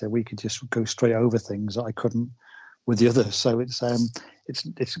Fiesta, we could just go straight over things that I couldn't with the others. So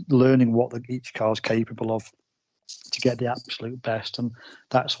it's learning what each car's capable of to get the absolute best. And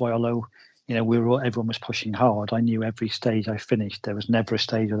that's why, although everyone was pushing hard. I knew every stage I finished. There was never a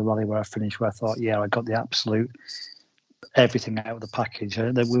stage of the rally where I finished where I thought, I got the absolute everything out of the package.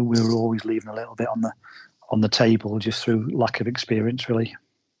 That we were always leaving a little bit on the table just through lack of experience, really.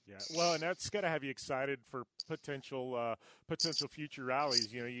 Yeah, well, and that's got to have you excited for potential future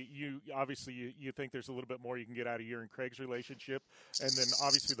rallies. You obviously you think there's a little bit more you can get out of your and Craig's relationship, and then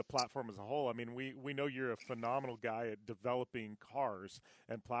obviously the platform as a whole. I mean, we know you're a phenomenal guy at developing cars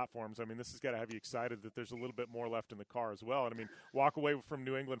and platforms. I mean, this has got to have you excited that there's a little bit more left in the car as well. And I mean, walk away from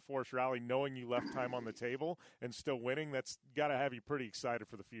New England Forest Rally knowing you left time on the table and still winning. That's got to have you pretty excited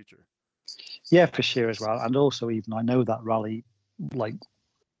for the future. Yeah, for sure as well. And also, even I know that rally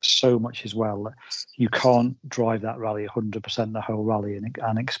so much as well. You can't drive that rally 100% the whole rally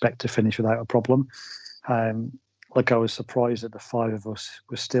and expect to finish without a problem. I was surprised that the five of us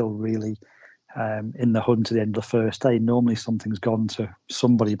were still really in the hunt at the end of the first day. Normally something's gone to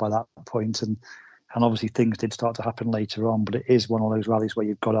somebody by that point, and obviously things did start to happen later on, but it is one of those rallies where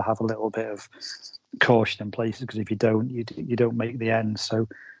you've got to have a little bit of caution in places, because if you don't, you don't make the end. So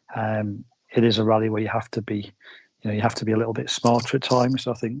it is a rally where you have to be a little bit smarter at times.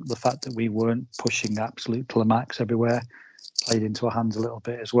 So I think the fact that we weren't pushing absolute to the max everywhere played into our hands a little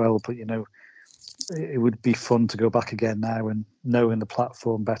bit as well. But, it would be fun to go back again now and knowing the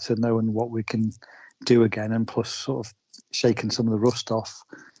platform better, knowing what we can do again, and plus sort of shaking some of the rust off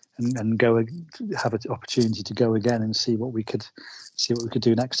and go have an opportunity to go again and see what we could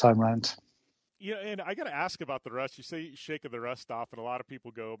do next time round. Yeah, and I got to ask about the rust. You say shaking the rust off, and a lot of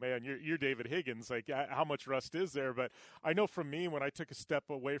people go, man, you're David Higgins. Like, how much rust is there? But I know from me, when I took a step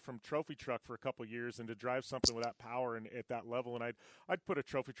away from trophy truck for a couple of years and to drive something with that power and at that level, and I'd put a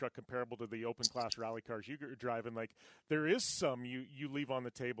trophy truck comparable to the open class rally cars you're driving. Like, there is some you leave on the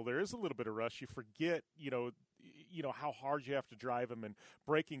table. There is a little bit of rust. You forget, how hard you have to drive them and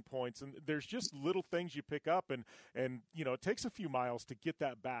braking points, and there's just little things you pick up, and it takes a few miles to get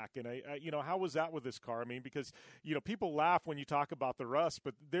that back. And I how was that with this car? I mean, because people laugh when you talk about the rust,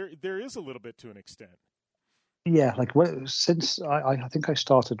 but there is a little bit to an extent. Yeah, since I think I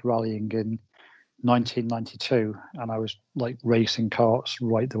started rallying in 1992, and I was racing karts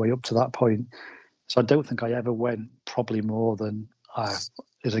right the way up to that point. So I don't think I ever went probably more than as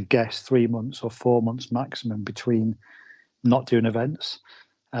a guess 3 months or 4 months maximum between not doing events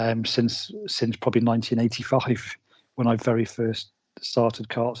since probably 1985 when I very first started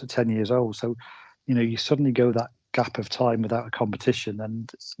karts at 10 years old. So you suddenly go that gap of time without a competition,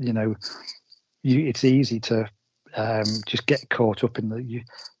 and it's easy to just get caught up in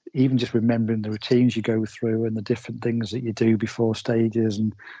even just remembering the routines you go through and the different things that you do before stages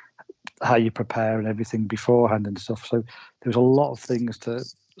and how you prepare and everything beforehand and stuff. So there's a lot of things to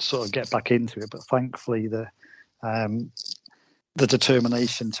sort of get back into it, but thankfully the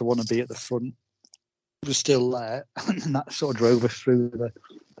determination to want to be at the front was still there, and that sort of drove us through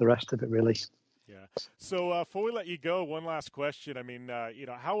the rest of it, really. Yeah. So before we let you go, one last question. I mean,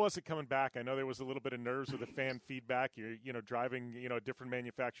 how was it coming back? I know there was a little bit of nerves with the fan feedback. You're driving, a different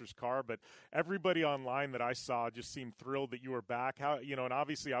manufacturer's car, but everybody online that I saw just seemed thrilled that you were back. How, and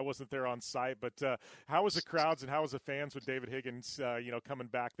obviously I wasn't there on site, but how was the crowds and how was the fans with David Higgins, coming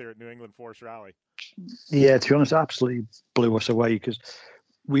back there at New England Forest Rally? Yeah, to be honest, it absolutely blew us away, because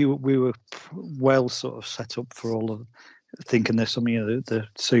we were well sort of set up for all of thinking there's something the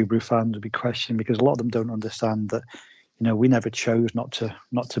Subaru fans would be questioning, because a lot of them don't understand that we never chose not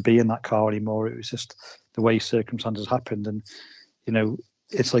to be in that car anymore. It was just the way circumstances happened, and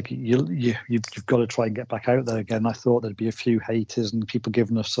it's like you've got to try and get back out there again. I thought there'd be a few haters and people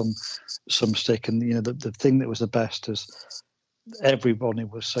giving us some stick, and the thing that was the best is everybody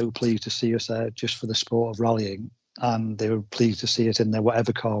was so pleased to see us there just for the sport of rallying, and they were pleased to see us in there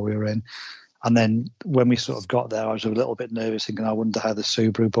whatever car we were in. And then when we sort of got there, I was a little bit nervous, thinking, I wonder how the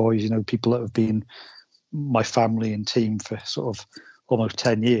Subaru boys, people that have been my family and team for sort of almost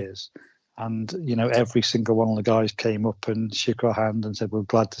 10 years. And, every single one of the guys came up and shook our hand and said, we're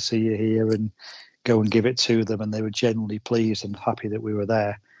glad to see you here, and go and give it to them. And they were genuinely pleased and happy that we were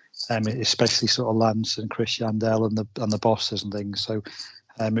there, especially sort of Lance and Chris Yandel and the bosses and things. So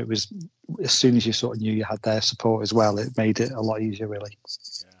it was, as soon as you sort of knew you had their support as well, it made it a lot easier, really.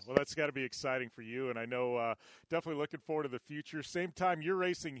 Yeah. Well, that's got to be exciting for you, and I know definitely looking forward to the future. Same time you're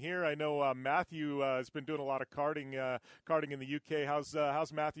racing here, I know Matthew has been doing a lot of karting in the UK.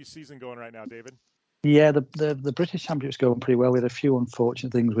 How's Matthew's season going right now, David? Yeah, the British Championship's going pretty well. We had a few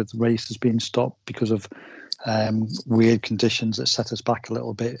unfortunate things with races being stopped because of weird conditions that set us back a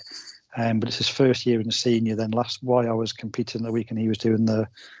little bit. But it's his first year in the senior. Then I was competing the weekend, he was doing the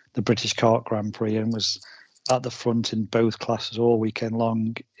British Kart Grand Prix and was at the front in both classes all weekend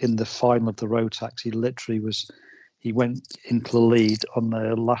long. In the final of the Rotax, he went into the lead on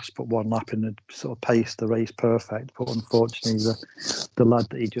the last but one lap and had sort of paced the race perfect. But unfortunately, the lad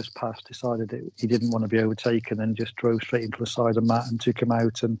that he just passed decided he didn't want to be overtaken and just drove straight into the side of Matt and took him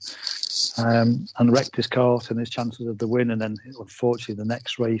out and wrecked his kart and his chances of the win. And then, unfortunately, the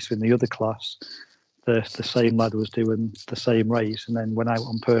next race in the other class, the same lad was doing the same race and then went out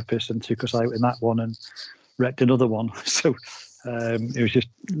on purpose and took us out in that one and wrecked another one. So it was just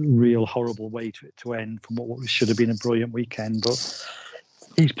a real horrible way to end from what should have been a brilliant weekend. But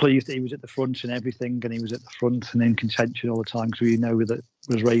he's pleased that he was at the front and everything, and he was at the front and in contention all the time, because we know that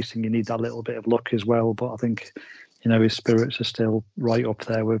with racing you need that little bit of luck as well. But I think, his spirits are still right up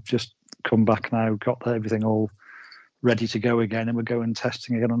there. We've just come back now, got everything all ready to go again, and we're going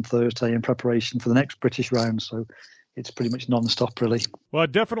testing again on Thursday in preparation for the next British round. So it's pretty much non-stop, really. Well,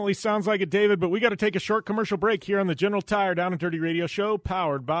 it definitely sounds like it, David, but we got to take a short commercial break here on the General Tire Down and Dirty Radio Show,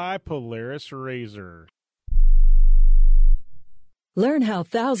 powered by Polaris Razor. Learn how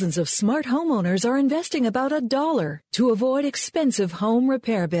thousands of smart homeowners are investing about $1 to avoid expensive home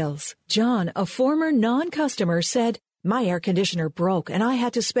repair bills. John, a former non-customer, said, "My air conditioner broke and I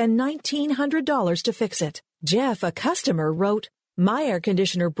had to spend $1,900 to fix it." Jeff, a customer, wrote, "My air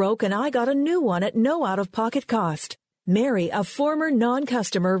conditioner broke and I got a new one at no out-of-pocket cost." Mary, a former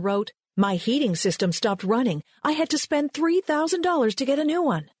non-customer, wrote, "My heating system stopped running. I had to spend $3,000 to get a new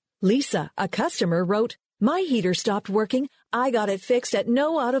one." Lisa, a customer, wrote, "My heater stopped working. I got it fixed at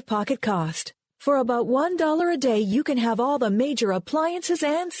no out-of-pocket cost." For about $1 a day, you can have all the major appliances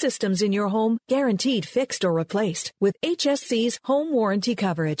and systems in your home guaranteed fixed or replaced with HSC's home warranty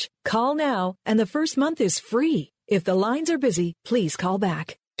coverage. Call now, and the first month is free. If the lines are busy, please call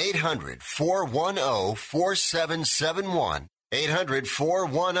back. 800-410-4771.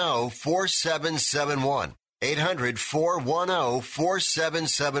 800-410-4771.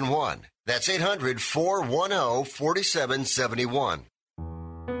 800-410-4771. That's 800-410-4771.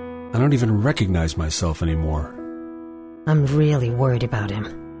 I don't even recognize myself anymore. I'm really worried about him.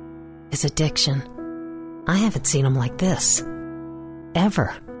 His addiction. I haven't seen him like this.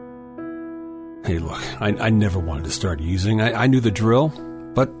 Ever. Hey, look, I never wanted to start using. I knew the drill,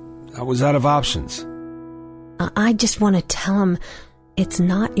 but I was out of options. I just want to tell him it's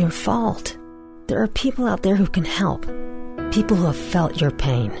not your fault. There are people out there who can help. People who have felt your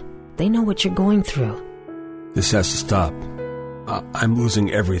pain. They know what you're going through. This has to stop. I'm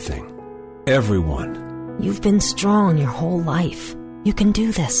losing everything. Everyone. You've been strong your whole life. You can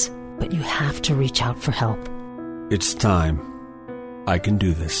do this, but you have to reach out for help. It's time. I can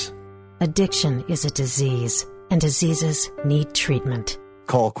do this. Addiction is a disease, and diseases need treatment.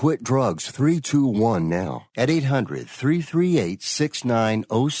 Call Quit Drugs 321 now at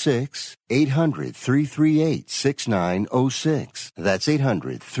 800-338-6906. 800-338-6906. That's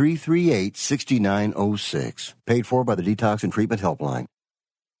 800-338-6906. Paid for by the Detox and Treatment Helpline.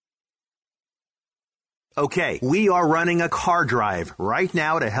 Okay, we are running a car drive right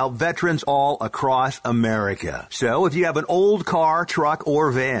now to help veterans all across America. So if you have an old car, truck,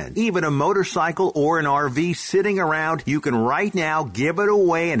 or van, even a motorcycle or an RV sitting around, you can right now give it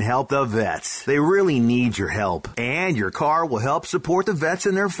away and help the vets. They really need your help. And your car will help support the vets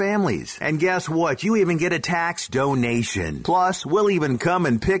and their families. And guess what? You even get a tax donation. Plus, we'll even come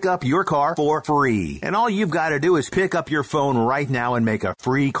and pick up your car for free. And all you've got to do is pick up your phone right now and make a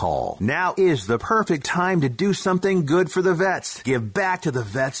free call. Now is the perfect time to do something good for the vets. Give back to the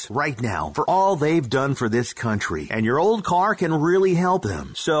vets right now for all they've done for this country. And your old car can really help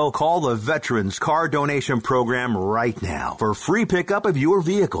them. So call the Veterans Car Donation Program right now for free pickup of your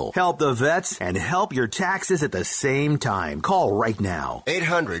vehicle. Help the vets and help your taxes at the same time. Call right now.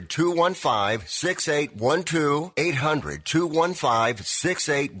 800-215-6812.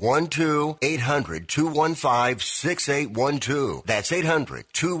 800-215-6812. 800-215-6812. That's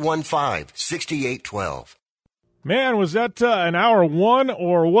 800-215-6812. Man, was that an hour one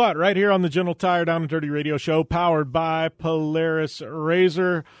or what? Right here on the General Tire Down and Dirty Radio Show, powered by Polaris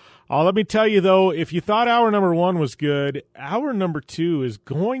Razor. Let me tell you, though, if you thought hour number one was good, hour number two is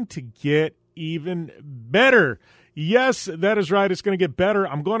going to get even better. Yes, that is right. It's going to get better.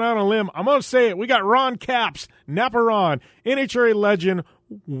 I'm going out on a limb. I'm going to say it. We got Ron Capps, Napa Ron, NHRA legend,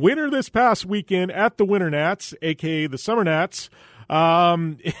 winner this past weekend at the Winter Nats, a.k.a. the Summer Nats.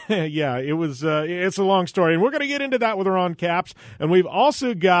 Yeah, it was. It's a long story, and we're going to get into that with Ron Capps. And we've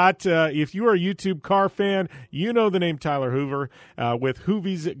also got, if you are a YouTube car fan, you know the name Tyler Hoover with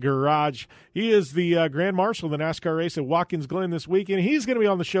Hoovy's Garage. He is the Grand Marshal of the NASCAR race at Watkins Glen this weekend. He's going to be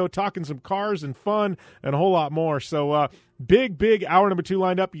on the show talking some cars and fun and a whole lot more. So big hour number 2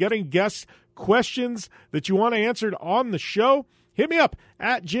 lined up. You got any guest questions that you want answered on the show? Hit me up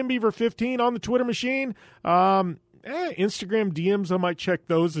at JimBeaver15 on the Twitter machine. Instagram DMs, I might check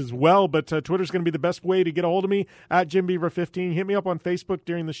those as well, but Twitter's going to be the best way to get a hold of me at JimBeaver15. Hit me up on Facebook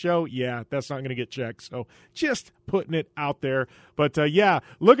during the show. Yeah, that's not going to get checked, so just putting it out there. But, yeah,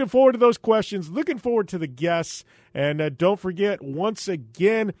 looking forward to those questions, looking forward to the guests, and don't forget, once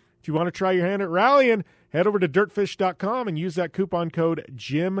again, if you want to try your hand at rallying, head over to dirtfish.com and use that coupon code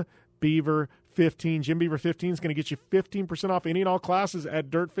JimBeaver15. JimBeaver15 is going to get you 15% off any and all classes at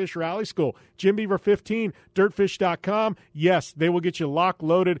Dirtfish Rally School. JimBeaver15, dirtfish.com. Yes, they will get you locked,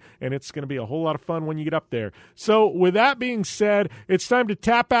 loaded, and it's going to be a whole lot of fun when you get up there. So with that being said, it's time to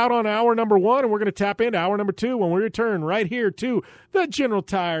tap out on hour number 1, and we're going to tap into hour number 2 when we return right here to the General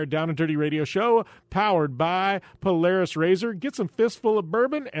Tire Down and Dirty Radio Show, powered by Polaris Razor. Get some fistful of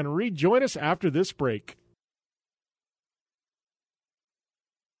bourbon and rejoin us after this break.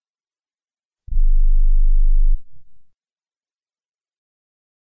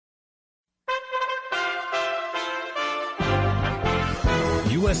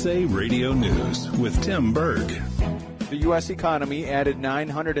 USA Radio News with Tim Berg. The U.S. economy added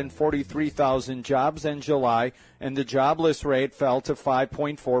 943,000 jobs in July, and the jobless rate fell to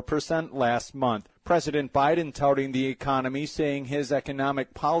 5.4% last month. President Biden touting the economy, saying his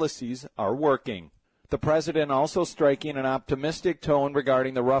economic policies are working. The president also striking an optimistic tone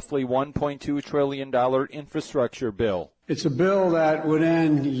regarding the roughly $1.2 trillion infrastructure bill. It's a bill that would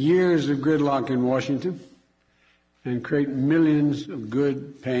end years of gridlock in Washington and create millions of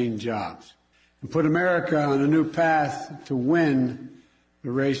good-paying jobs, and put America on a new path to win the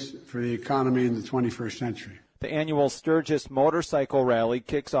race for the economy in the 21st century. The annual Sturgis Motorcycle Rally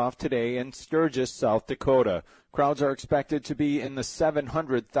kicks off today in Sturgis, South Dakota. Crowds are expected to be in the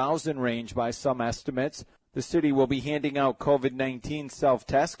 700,000 range by some estimates. The city will be handing out COVID-19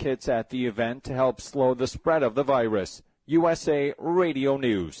 self-test kits at the event to help slow the spread of the virus. USA Radio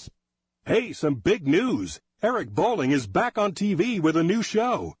News. Hey, some big news. Eric Bolling is back on TV with a new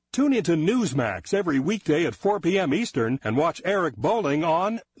show. Tune into Newsmax every weekday at 4 p.m. Eastern and watch Eric Bolling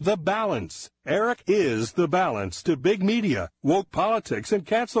on The Balance. Eric is the balance to big media, woke politics, and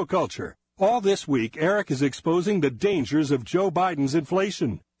cancel culture. All this week, Eric is exposing the dangers of Joe Biden's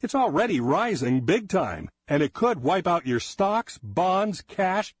inflation. It's already rising big time, and it could wipe out your stocks, bonds,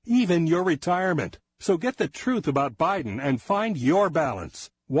 cash, even your retirement. So get the truth about Biden and find your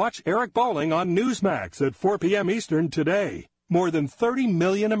balance. Watch Eric Bolling on Newsmax at 4 p.m. Eastern today. More than 30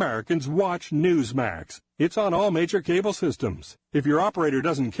 million Americans watch Newsmax. It's on all major cable systems. If your operator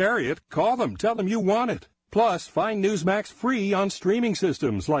doesn't carry it, call them. Tell them you want it. Plus, find Newsmax free on streaming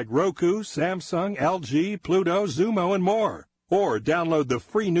systems like Roku, Samsung, LG, Pluto, Xumo, and more. Or download the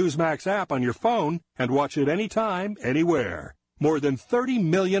free Newsmax app on your phone and watch it anytime, anywhere. More than 30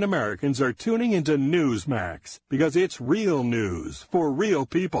 million Americans are tuning into Newsmax because it's real news for real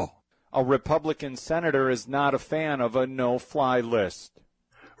people. A Republican senator is not a fan of a no-fly list.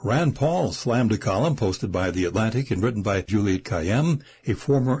 Rand Paul slammed a column posted by The Atlantic and written by Juliette Kayyem, a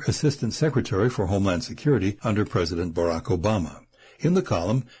former Assistant Secretary for Homeland Security under President Barack Obama. In the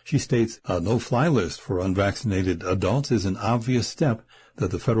column, she states a no-fly list for unvaccinated adults is an obvious step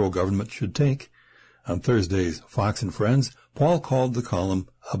that the federal government should take. On Thursday's Fox and Friends, Paul called the column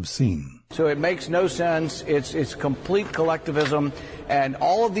obscene. So it makes no sense. It's complete collectivism. And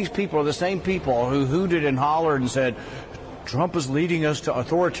all of these people are the same people who hooted and hollered and said, Trump is leading us to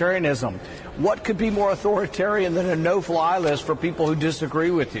authoritarianism. What could be more authoritarian than a no-fly list for people who disagree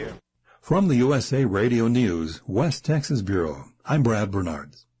with you? From the USA Radio News, West Texas Bureau, I'm Brad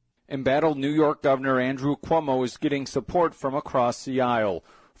Bernards. Embattled New York Governor Andrew Cuomo is getting support from across the aisle.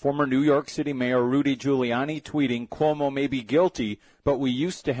 Former New York City Mayor Rudy Giuliani tweeting, Cuomo may be guilty, but we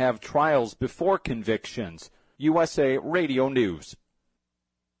used to have trials before convictions. USA Radio News.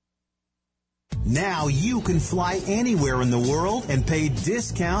 Now you can fly anywhere in the world and pay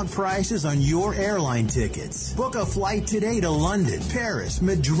discount prices on your airline tickets. Book a flight today to London, Paris,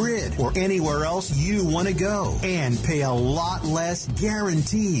 Madrid, or anywhere else you want to go. And pay a lot less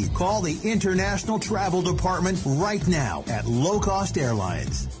guaranteed. Call the International Travel Department right now at Low Cost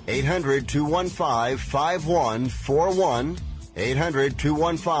Airlines. 800-215-5141.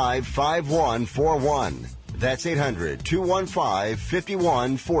 800-215-5141. That's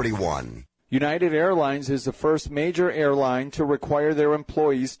 800-215-5141. United Airlines is the first major airline to require their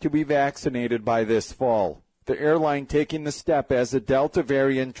employees to be vaccinated by this fall. The airline taking the step as the Delta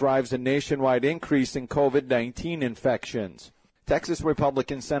variant drives a nationwide increase in COVID-19 infections. Texas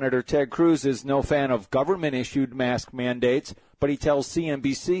Republican Senator Ted Cruz is no fan of government-issued mask mandates, but he tells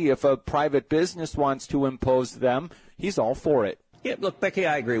CNBC if a private business wants to impose them, he's all for it. Yeah, look, Becky,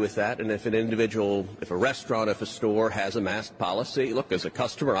 I agree with that. And if an individual, if a restaurant, if a store has a mask policy, look, as a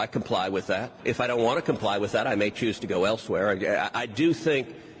customer, I comply with that. If I don't want to comply with that, I may choose to go elsewhere. I do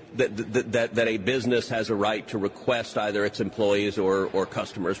think that a business has a right to request either its employees or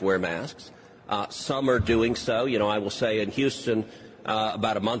customers wear masks. Some are doing so. You know, I will say in Houston,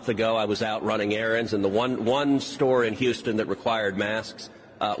 about a month ago, I was out running errands, and the one store in Houston that required masks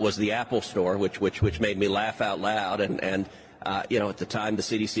was the Apple store, which made me laugh out loud. And you know, at the time, the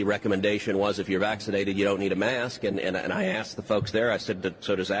CDC recommendation was if you're vaccinated, you don't need a mask. And I asked the folks there, I said,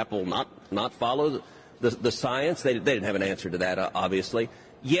 so does Apple not follow the science? They didn't have an answer to that, obviously.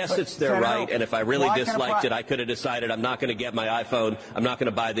 Yes, it's their right, and if I really disliked it, I could have decided I'm not going to get my iPhone, I'm not going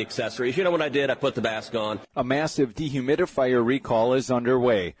to buy the accessories. You know what I did? I put the mask on. A massive dehumidifier recall is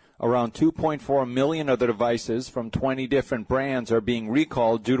underway. Around 2.4 million of the devices from 20 different brands are being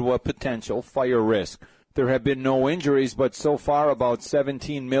recalled due to a potential fire risk. There have been no injuries, but so far about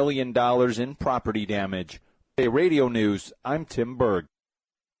 $17 million in property damage. Hey, Radio News, I'm Tim Berg.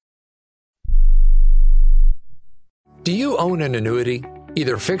 Do you own an annuity,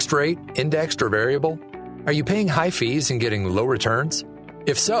 either fixed rate, indexed, or variable? Are you paying high fees and getting low returns?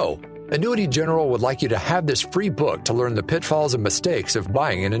 If so, Annuity General would like you to have this free book to learn the pitfalls and mistakes of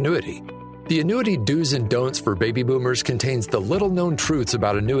buying an annuity. The Annuity Do's and Don'ts for Baby Boomers contains the little-known truths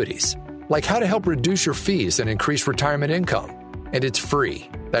about annuities, like how to help reduce your fees and increase retirement income. And it's free.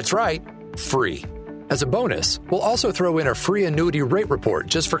 That's right, free. As a bonus, we'll also throw in a free annuity rate report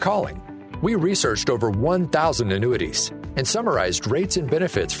just for calling. We researched over 1,000 annuities and summarized rates and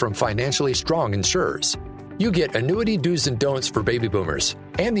benefits from financially strong insurers. You get Annuity Do's and Don'ts for Baby Boomers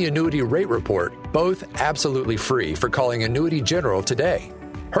and the Annuity Rate Report, both absolutely free for calling Annuity General today.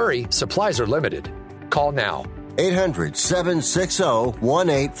 Hurry, supplies are limited. Call now.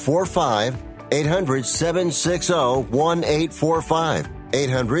 800-760-1845. 800-760-1845.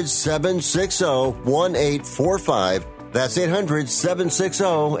 800-760-1845. That's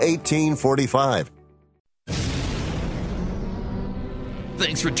 800-760-1845.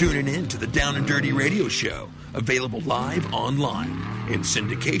 Thanks for tuning in to the Down and Dirty Radio Show, available live online in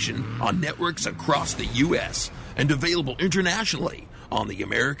syndication on networks across the U.S. and available internationally on the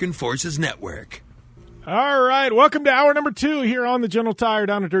American Forces Network. All right, welcome to hour number 2 here on the General Tire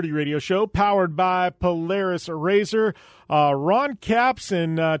Down and Dirty Radio Show, powered by Polaris Razor. Ron Capps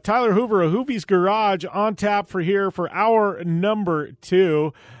and Tyler Hoover of Hoovy's Garage on tap for hour number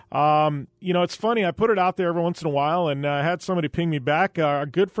 2. You know, it's funny, I put it out there every once in a while, and I had somebody ping me back. Our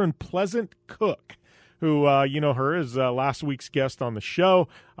good friend Pleasant Cook, who, you know her, is last week's guest on the show.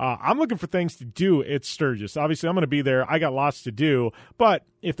 I'm looking for things to do at Sturgis. Obviously, I'm going to be there. I got lots to do. But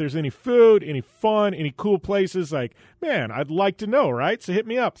if there's any food, any fun, any cool places, like, man, I'd like to know, right? So hit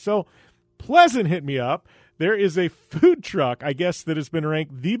me up. So Pleasant hit me up. There is a food truck, I guess, that has been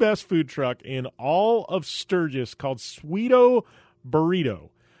ranked the best food truck in all of Sturgis called Sweeto Burrito.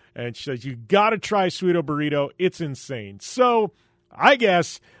 And she says, you got to try Sweeto Burrito. It's insane. So I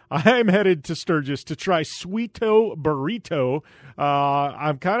guess I'm headed to Sturgis to try Sweeto Burrito.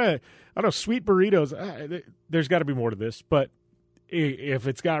 I'm kind of, I don't know, sweet burritos. There's got to be more to this. But if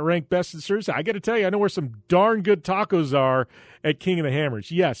it's got ranked best in Sturgis, I got to tell you, I know where some darn good tacos are at King of the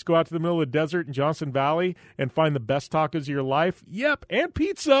Hammers. Yes, go out to the middle of the desert in Johnson Valley and find the best tacos of your life. Yep, and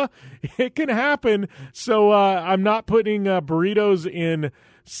pizza. It can happen. So I'm not putting burritos in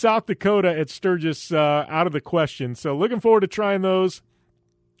South Dakota at Sturgis out of the question. So looking forward to trying those.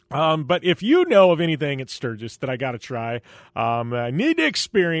 But if you know of anything at Sturgis that I got to try, I need to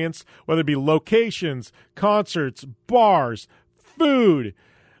experience, whether it be locations, concerts, bars, food,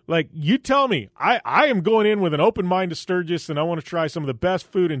 like, you tell me. I am going in with an open mind to Sturgis, and I want to try some of the best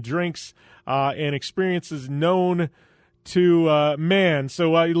food and drinks and experiences known to man.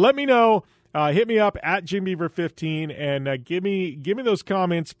 So let me know. Hit me up at JimBeaver15 and give me those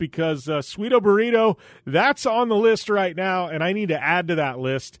comments, because Sweeto Burrito, that's on the list right now, and I need to add to that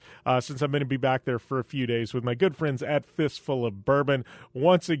list since I'm going to be back there for a few days with my good friends at Fistful of Bourbon.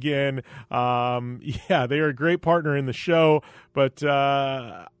 Once again, yeah, they are a great partner in the show, but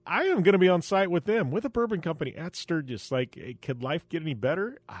I am going to be on site with them, with a bourbon company at Sturgis. Like, could life get any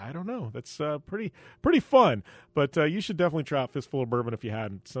better? I don't know. That's pretty fun. But you should definitely try out Fistful of Bourbon if you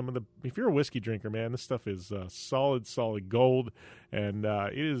hadn't. If you're a whiskey drinker, man, this stuff is solid gold, and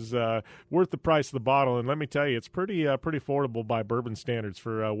it is worth the price of the bottle. And let me tell you, it's pretty affordable by bourbon standards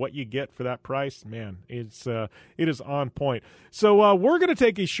for what you get for that price. Man, it is on point. So we're going to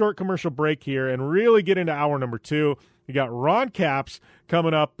take a short commercial break here and really get into hour number 2. We got Ron Capps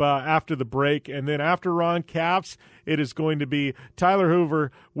coming up after the break, and then after Ron Capps, it is going to be Tyler Hoover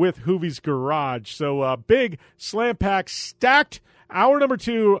with Hoovy's Garage. So big slam pack stacked hour number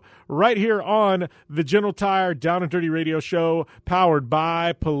 2 right here on the General Tire Down and Dirty Radio Show, powered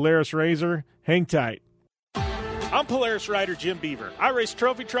by Polaris Razor. Hang tight. I'm Polaris rider Jim Beaver. I race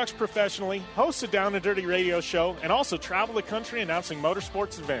trophy trucks professionally, host a Down and Dirty radio show, and also travel the country announcing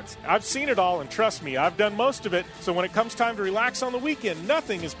motorsports events. I've seen it all, and trust me, I've done most of it, so when it comes time to relax on the weekend,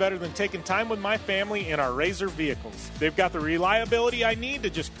 nothing is better than taking time with my family in our Razor vehicles. They've got the reliability I need to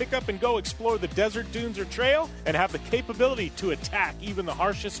just pick up and go explore the desert, dunes, or trail, and have the capability to attack even the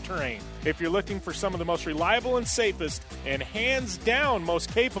harshest terrain. If you're looking for some of the most reliable and safest, and hands down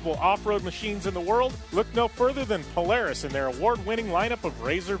most capable off-road machines in the world, look no further than Polaris and their award-winning lineup of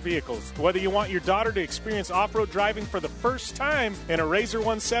Razor vehicles. Whether you want your daughter to experience off-road driving for the first time in a Razor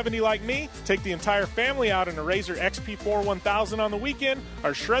 170 like me, take the entire family out in a Razor XP4 1000 on the weekend,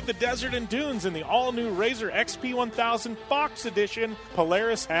 or shred the desert and dunes in the all-new Razor XP 1000 Fox Edition,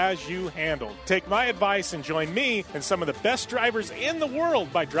 Polaris has you handled. Take my advice and join me and some of the best drivers in the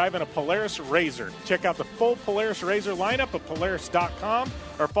world by driving a Polaris Razor. Check out the full Polaris Razor lineup at Polaris.com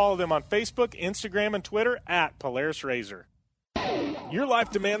or follow them on Facebook, Instagram, and Twitter at Polaris Razor. Your life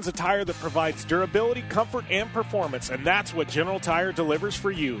demands a tire that provides durability, comfort, and performance, and that's what General Tire delivers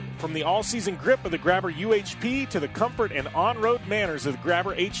for you. From the all-season grip of the Grabber UHP to the comfort and on-road manners of the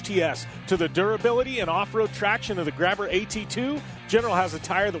Grabber HTS to the durability and off-road traction of the Grabber AT2, General has a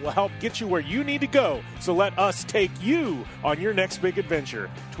tire that will help get you where you need to go. So let us take you on your next big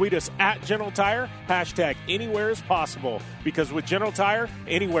adventure. Tweet us at General Tire, hashtag anywhere is possible, because with General Tire,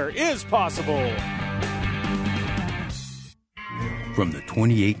 anywhere is possible. From the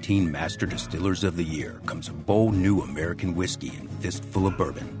 2018 Master Distillers of the Year comes a bold new American whiskey and Fistful of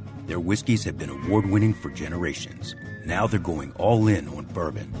Bourbon. Their whiskeys have been award-winning for generations. Now they're going all in on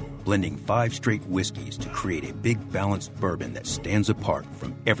bourbon, blending 5 straight whiskeys to create a big balanced bourbon that stands apart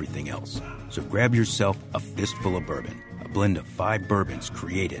from everything else. So grab yourself a Fistful of Bourbon, a blend of 5 bourbons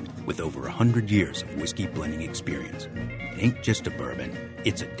created with over 100 years of whiskey blending experience. It ain't just a bourbon,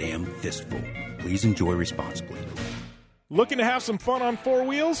 it's a damn fistful. Please enjoy responsibly. Looking to have some fun on 4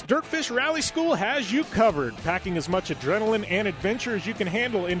 wheels? Dirtfish Rally School has you covered. Packing as much adrenaline and adventure as you can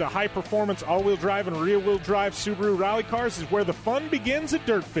handle into high-performance all-wheel drive and rear-wheel drive Subaru rally cars is where the fun begins at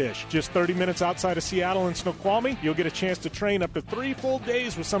Dirtfish. Just 30 minutes outside of Seattle in Snoqualmie, you'll get a chance to train up to 3 full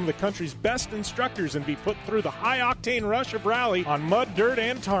days with some of the country's best instructors and be put through the high-octane rush of rally on mud, dirt,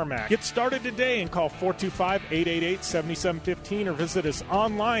 and tarmac. Get started today and call 425-888-7715 or visit us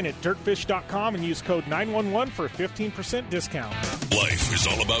online at dirtfish.com and use code 911 for a 15% discount. Life is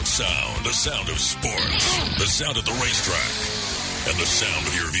all about sound, the sound of sports, the sound of the racetrack, and the sound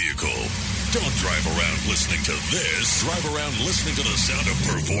of your vehicle. Don't drive around listening to this. Drive around listening to the sound of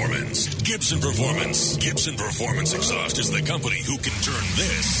performance. Gibson Performance. Gibson Performance Exhaust is the company who can turn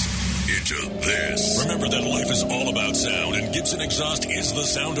this into this. Remember that life is all about sound, and Gibson Exhaust is the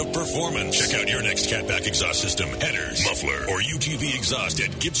sound of performance. Check out your next catback exhaust system, headers, muffler, or UTV exhaust at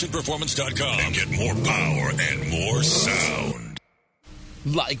GibsonPerformance.com and get more power and more sound.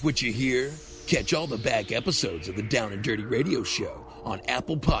 Like what you hear? Catch all the back episodes of the Down and Dirty Radio Show on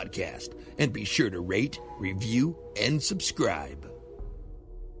Apple Podcast, and be sure to rate, review, and subscribe.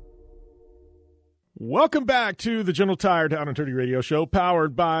 Welcome back to the General Tire Down and Dirty Radio Show,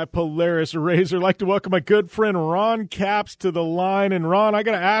 powered by Polaris Razor. I'd like to welcome my good friend Ron Capps to the line. And Ron, I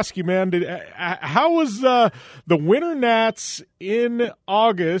got to ask you, man, how was the Winter Nats in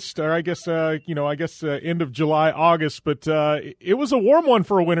August, or I guess end of July, August? But it was a warm one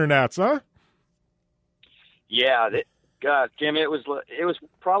for a Winter Nats, huh? Yeah, God, Jim, it was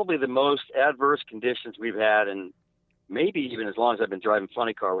probably the most adverse conditions we've had, and maybe even as long as I've been driving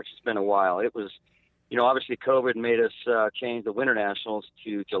funny car, which has been a while. It was. Obviously COVID made us change the Winter Nationals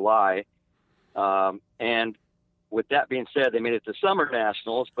to July. And with that being said, they made it to Summer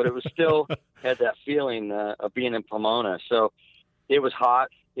Nationals, but it was still had that feeling of being in Pomona. So it was hot.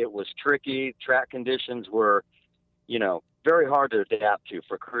 It was tricky. Track conditions were, very hard to adapt to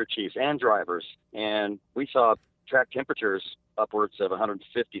for crew chiefs and drivers. And we saw track temperatures upwards of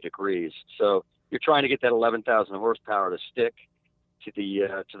 150 degrees. So you're trying to get that 11,000 horsepower to stick to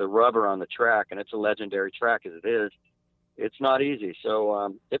the rubber on the track, and it's a legendary track as it is. It's not easy.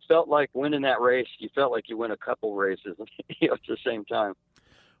 So it felt like winning that race. You felt like you win a couple races at the same time.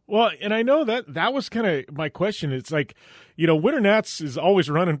 Well, and I know that was kind of my question. It's like, Winter Nats is always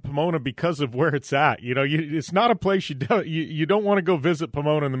running Pomona because of where it's at. It's not a place you don't want to go visit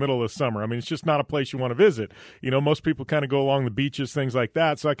Pomona in the middle of the summer. I mean, it's just not a place you want to visit. Most people kind of go along the beaches, things like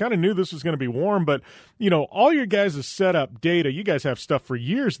that. So I kind of knew this was going to be warm, but all your guys' setup data, you guys have stuff for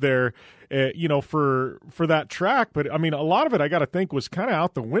years there, for that track. But I mean, a lot of it I got to think was kind of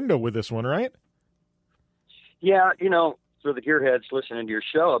out the window with this one, right? Yeah, for the gearheads listening to your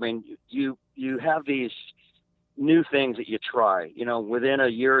show, I mean, you have these new things that you try. Within a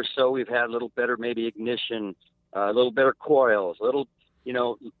year or so, we've had a little better maybe ignition, a little better coils,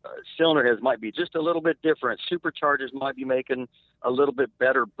 cylinder heads might be just a little bit different. Superchargers might be making a little bit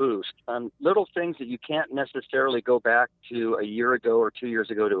better boost. Little things that you can't necessarily go back to a year ago or 2 years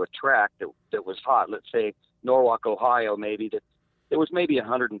ago to a track that was hot. Let's say Norwalk, Ohio, maybe that was maybe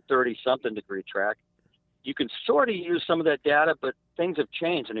 130-something degree track. You can sort of use some of that data, but things have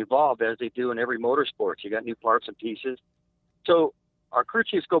changed and evolved as they do in every motorsport. You got new parts and pieces. So our crew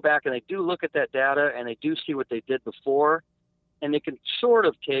chiefs go back and they do look at that data and they do see what they did before, and they can sort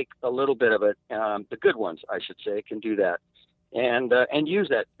of take a little bit of it. The good ones, I should say, can do that and use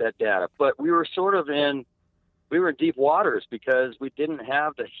that data. But we were in deep waters because we didn't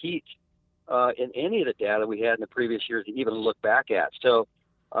have the heat in any of the data we had in the previous years to even look back at. So,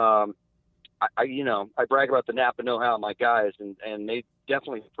 I brag about the Napa know-how of my guys, and they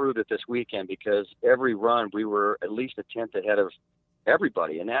definitely proved it this weekend because every run we were at least a tenth ahead of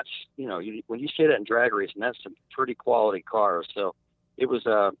everybody. And that's, when you say that in drag racing, that's some pretty quality cars. So it was,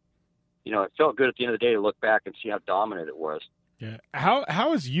 it felt good at the end of the day to look back and see how dominant it was. Yeah.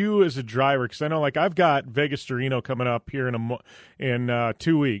 How is you as a driver? Because I know, I've got Vegas to Reno coming up here in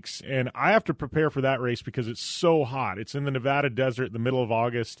 2 weeks, and I have to prepare for that race because it's so hot. It's in the Nevada desert in the middle of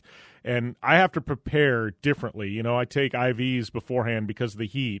August, and I have to prepare differently. I take IVs beforehand because of the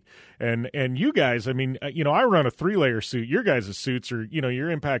heat. And you guys, I mean, I run a 3-layer suit. Your guys' suits are, your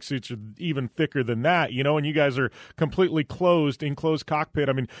impact suits are even thicker than that, and you guys are completely enclosed cockpit.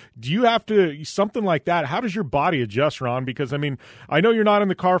 I mean, do you have to, something like that, how does your body adjust, Ron? Because, I mean, I know you're not in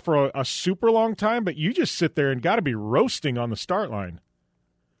the car for a super long time, but you just sit there and got to be roasting on the start line.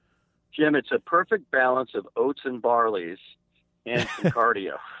 Jim, it's a perfect balance of oats and barleys and some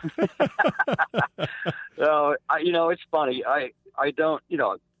cardio. So, it's funny. I don't,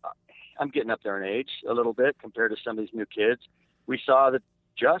 I'm getting up there in age a little bit compared to some of these new kids. We saw that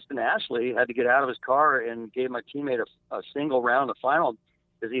Justin Ashley had to get out of his car and gave my teammate a single round of final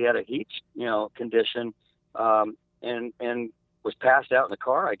because he had a heat, condition, and was passed out in the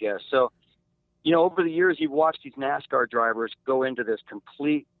car, I guess. So, over the years, you've watched these NASCAR drivers go into this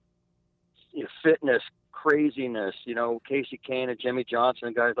complete fitness craziness, Casey Kane and Jimmy Johnson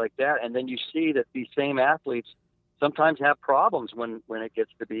and guys like that. And then you see that these same athletes sometimes have problems when it gets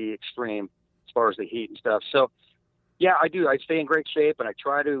to be extreme as far as the heat and stuff. So, yeah, I do. I stay in great shape, and I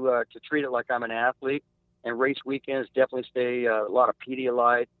try to treat it like I'm an athlete. And race weekends definitely stay a lot of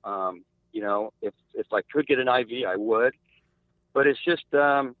Pedialyte. If I could get an IV, I would. But it's just,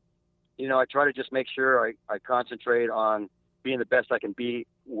 I try to just make sure I concentrate on being the best I can be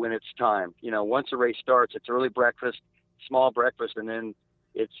when it's time. Once the race starts, it's early breakfast, small breakfast, and then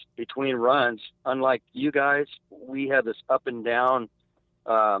it's between runs. Unlike you guys, we have this up and down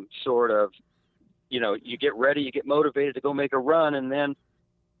sort of, you get ready, you get motivated to go make a run, and then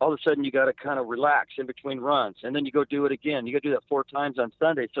all of a sudden you got to kind of relax in between runs, and then you go do it again. You got to do that 4 times on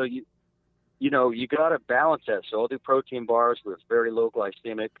Sunday. So you got to balance that. So I'll do protein bars with very low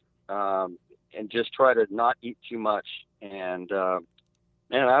glycemic, and just try to not eat too much. And,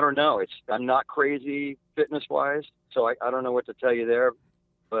 man, I don't know. I'm not crazy fitness wise, so I don't know what to tell you there,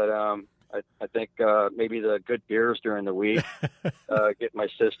 but, I think maybe the good beers during the week get my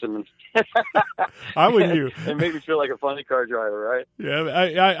system I'm with you. And make me feel like a funny car driver, right?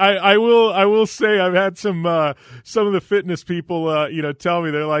 Yeah, I will say I've had some of the fitness people tell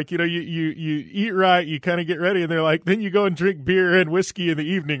me, they're like, you eat right, you kind of get ready, and they're like, then you go and drink beer and whiskey in the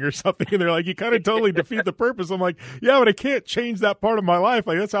evening or something, and they're like, you kind of totally defeat the purpose. I'm like, yeah, but I can't change that part of my life.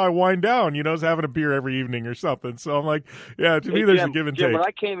 Like, that's how I wind down, is having a beer every evening or something. So I'm like, yeah, to me there's a give and take.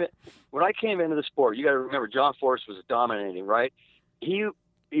 When I came into the sport, you got to remember, John Force was dominating, right? He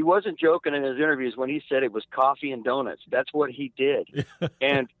wasn't joking in his interviews when he said it was coffee and donuts. That's what he did.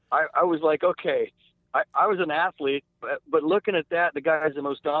 And I was like, okay, I was an athlete, but looking at that, the guy's the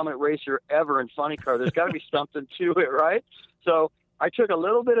most dominant racer ever in funny car. There's got to be something to it, right? So I took a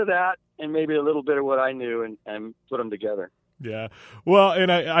little bit of that and maybe a little bit of what I knew and put them together. Yeah. Well,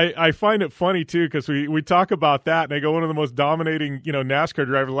 and I find it funny, too, because we talk about that, and I go, one of the most dominating, NASCAR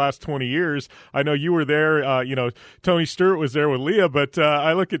driver the last 20 years. I know you were there, Tony Stewart was there with Leah, but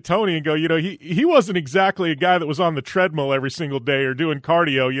I look at Tony and go, he wasn't exactly a guy that was on the treadmill every single day or doing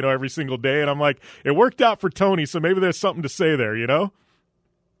cardio, every single day. And I'm like, it worked out for Tony, so maybe there's something to say there,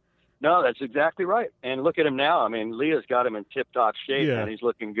 No, that's exactly right. And look at him now. I mean, Leah's got him in tip-top shape, and he's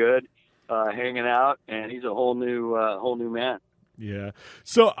looking good. Hanging out, and he's a whole new man. Yeah.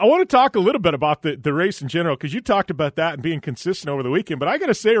 So I want to talk a little bit about the race in general, because you talked about that and being consistent over the weekend. But I got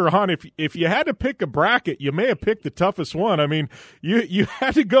to say, Ron, if you had to pick a bracket, you may have picked the toughest one. I mean, you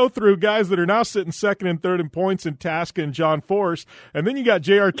had to go through guys that are now sitting second and third in points in Tasca and John Force, and then you got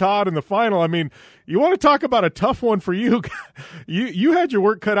J.R. Todd in the final. I mean, you want to talk about a tough one for you. You had your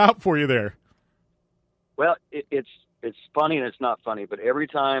work cut out for you there. Well, it's funny and it's not funny, but every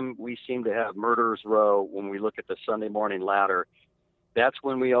time we seem to have murderer's row when we look at the Sunday morning ladder, that's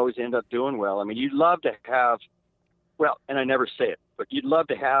when we always end up doing well. I mean, you'd love to have, and I never say it, but you'd love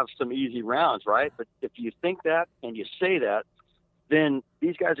to have some easy rounds, right? But if you think that and you say that, then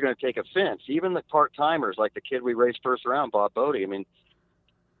these guys are going to take offense. Even the part-timers, like the kid we raced first round, Bob Bodie, I mean,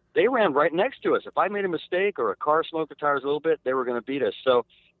 they ran right next to us. If I made a mistake or a car smoked the tires a little bit, they were going to beat us. So,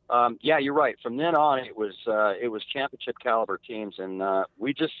 yeah, you're right. From then on, it was championship caliber teams, and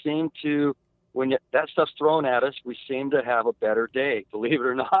we just seemed to, when that stuff's thrown at us, we seem to have a better day, believe it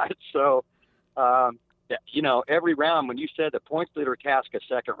or not. So, every round, when you said the points leader Tasca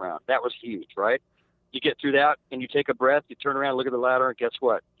second round, that was huge, right? You get through that, and you take a breath, you turn around, look at the ladder, and guess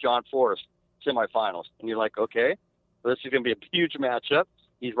what? John Forrest, semifinals, and you're like, okay, well, this is going to be a huge matchup.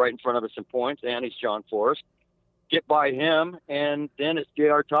 He's right in front of us in points, and he's John Forrest. Get by him, and then it's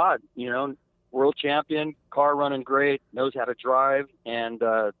J.R. Todd, world champion, car running great, knows how to drive, and,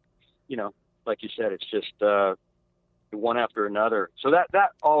 like you said, it's just one after another. So that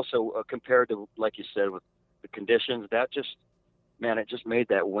also, compared to, like you said, with the conditions, that just, man, it just made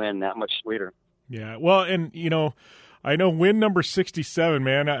that win that much sweeter. Yeah, well, and, I know win number 67,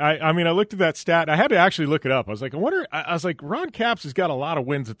 man. I mean, I looked at that stat. I had to actually look it up. I was like, Ron Capps has got a lot of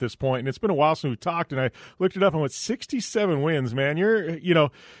wins at this point, and it's been a while since we talked, and I looked it up and went 67 wins, man. You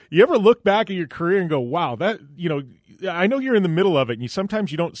ever look back at your career and go, wow, that, I know you're in the middle of it, and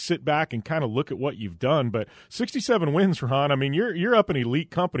sometimes you don't sit back and kind of look at what you've done, but 67 wins, Ron. I mean, you're up in elite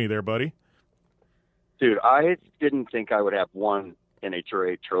company there, buddy. Dude, I didn't think I would have one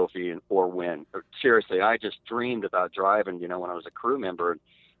NHRA trophy or win. Seriously, I just dreamed about driving, when I was a crew member. And,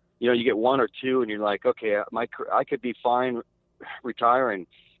 you get one or two and you're like, okay, I could be fine retiring.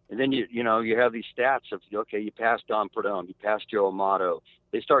 And then you have these stats of, okay, you passed Don Prudhomme, you passed Joe Amato.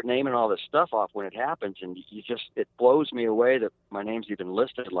 They start naming all this stuff off when it happens, and it blows me away that my name's even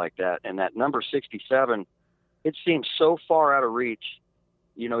listed like that. And that number 67, it seems so far out of reach.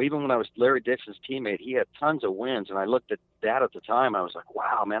 Even when I was Larry Dixon's teammate, he had tons of wins, and I looked at that at the time. I was like,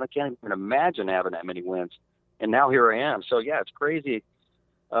 wow, man, I can't even imagine having that many wins. And now here I am. So, yeah, it's crazy.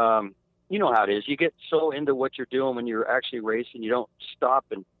 You know how it is. You get so into what you're doing when you're actually racing, you don't stop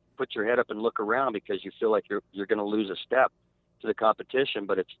and put your head up and look around because you feel like you're going to lose a step to the competition.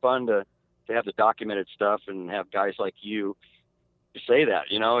 But it's fun to have the documented stuff and have guys like you say that,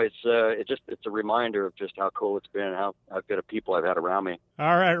 it's a reminder of just how cool it's been and how good of people I've had around me.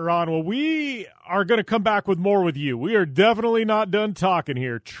 All right, Ron. Well, we are going to come back with more with you. We are definitely not done talking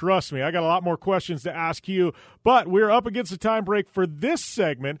here. Trust me. I got a lot more questions to ask you, but we're up against the time break for this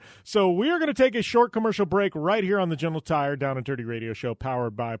segment. So we are going to take a short commercial break right here on the General Tire Down and Dirty Radio Show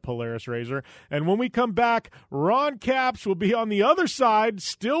powered by Polaris RZR. And when we come back, Ron Capps will be on the other side,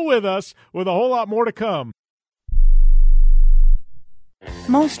 still with us, with a whole lot more to come.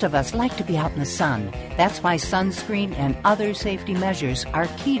 Most of us like to be out in the sun. That's why sunscreen and other safety measures are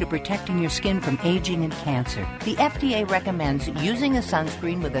key to protecting your skin from aging and cancer. The FDA recommends using a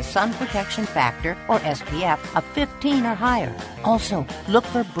sunscreen with a sun protection factor, or SPF, of 15 or higher. Also, look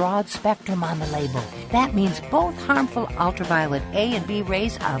for broad spectrum on the label. That means both harmful ultraviolet A and B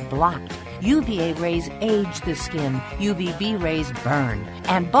rays are blocked. UVA rays age the skin, UVB rays burn,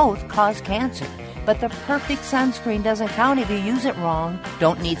 and both cause cancer. But the perfect sunscreen doesn't count if you use it wrong.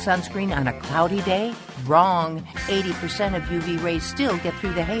 Don't need sunscreen on a cloudy day? Wrong. 80% of UV rays still get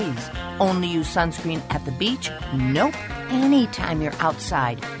through the haze. Only use sunscreen at the beach? Nope. Anytime you're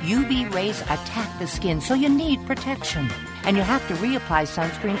outside, UV rays attack the skin, so you need protection. And you have to reapply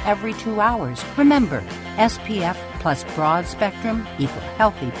sunscreen every 2 hours. Remember, SPF plus broad spectrum equal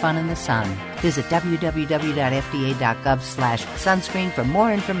healthy fun in the sun. Visit www.fda.gov/sunscreen for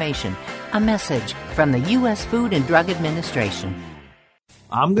more information. A message from the U.S. Food and Drug Administration.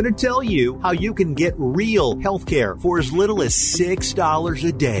 I'm going to tell you how you can get real health care for as little as $6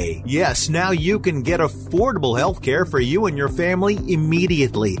 a day. Yes, now you can get affordable health care for you and your family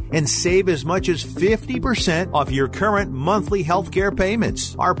immediately and save as much as 50% off your current monthly health care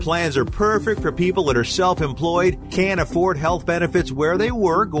payments. Our plans are perfect for people that are self-employed, can't afford health benefits where they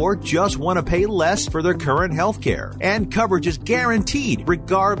work, or just want to pay less for their current health care. And coverage is guaranteed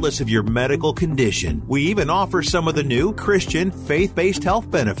regardless of your medical condition. We even offer some of the new Christian faith-based health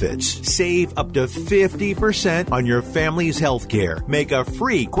benefits. Save up to 50% on your family's health care. Make a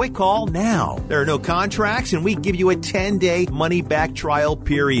free quick call now. There are no contracts, and we give you a 10-day money-back trial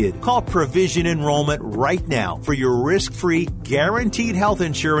period. Call Provision Enrollment right now for your risk-free, guaranteed health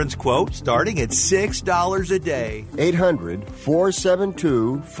insurance quote starting at $6 a day.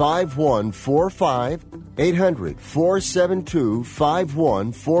 800-472-5145.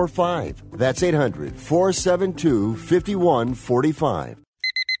 800-472-5145. That's 800-472-5145.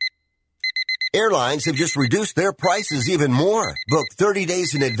 Airlines have just reduced their prices even more. Book 30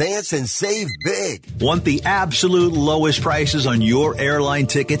 days in advance and save big. Want the absolute lowest prices on your airline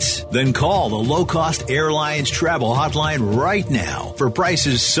tickets? Then call the Low Cost Airlines Travel Hotline right now. For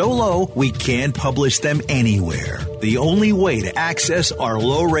prices so low, we can't publish them anywhere. The only way to access our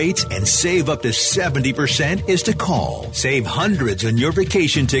low rates and save up to 70% is to call. Save hundreds on your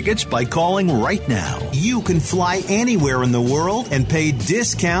vacation tickets by calling right now. You can fly anywhere in the world and pay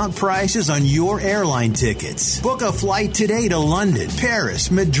discount prices on your airline tickets. Book a flight today to London, Paris,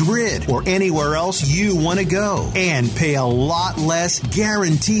 Madrid, or anywhere else you want to go. And pay a lot less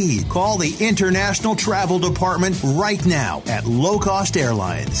guaranteed. Call the International Travel Department right now at Low Cost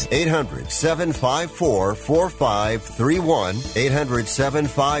Airlines. 800-754-4531.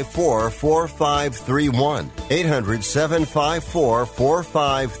 800-754-4531.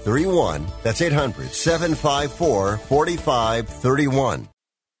 800-754-4531. That's 800-754-4531.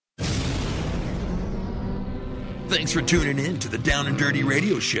 Thanks for tuning in to the Down and Dirty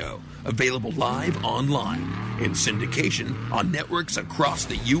Radio Show, available live online, in syndication on networks across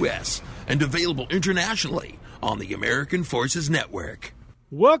the U.S., and available internationally on the American Forces Network.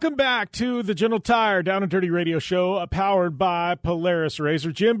 Welcome back to the General Tire Down and Dirty Radio Show, powered by Polaris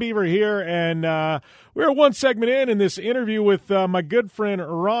Razor. Jim Beaver here, and we're one segment in this interview with my good friend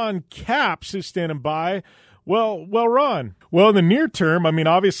Ron Capps, who's standing by. Well, Ron. Well, in the near term, I mean,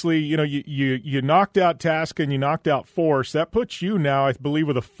 obviously, you know, you knocked out Tasca and you knocked out Force. That puts you now, I believe,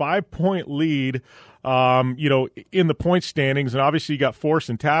 with a 5-point lead, you know, in the point standings. And obviously you got Force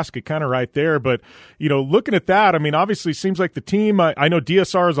and Tasca kind of right there. But, you know, looking at that, I mean, obviously seems like the team, I know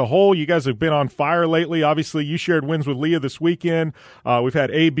DSR as a whole, you guys have been on fire lately. Obviously you shared wins with Leah this weekend. We've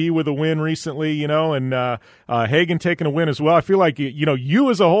had AB with a win recently, you know, and Hagen taking a win as well. I feel like, you know, you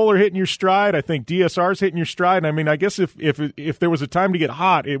as a whole are hitting your stride. I think DSR's hitting your stride. And I mean, I guess if there was a time to get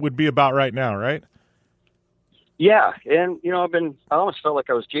hot, it would be about right now, right? Yeah, and, you know, I almost felt like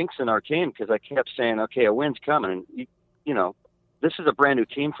I was jinxing our team because I kept saying, okay, a win's coming. You know, this is a brand new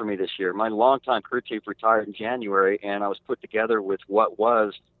team for me this year. My longtime crew chief retired in January, and I was put together with what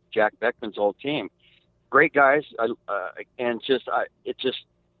was Jack Beckman's old team. Great guys, and it just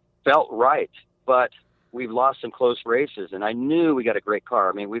felt right. But we've lost some close races, and I knew we got a great car.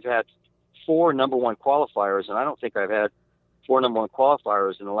 I mean, we've had 4 number one qualifiers, and I don't think I've had 4 number one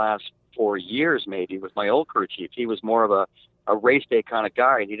qualifiers in the last 4 years, maybe, with my old crew chief. He was more of a race day kind of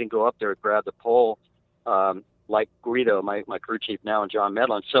guy, and he didn't go up there and grab the pole like Guido, my crew chief now, and John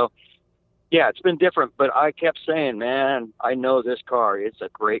Medlin. So, yeah, it's been different, but I kept saying, man, I know this car. It's a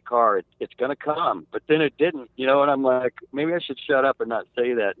great car. It's going to come. But then it didn't, you know, and I'm like, maybe I should shut up and not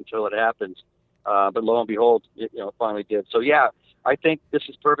say that until it happens. But lo and behold, it finally did. So, yeah, I think this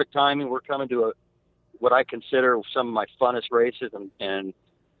is perfect timing. We're coming to what I consider some of my funnest races, and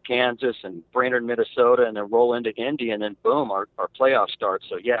Kansas and Brainerd, Minnesota, and then roll into Indy, and then boom, our playoff starts.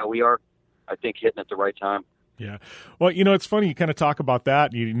 So yeah, we are, I think, hitting at the right time. Yeah. Well, you know, it's funny you kind of talk about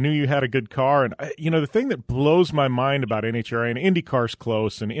that. You knew you had a good car. And, you know, the thing that blows my mind about NHRA, and IndyCar's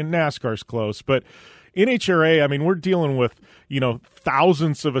close and NASCAR's close, but NHRA, I mean, we're dealing with, you know,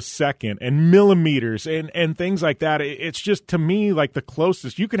 thousandths of a second and millimeters and things like that. It's just, to me, like the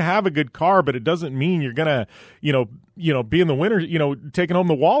closest. You can have a good car, but it doesn't mean you're going to, you know, be in the winner, you know, taking home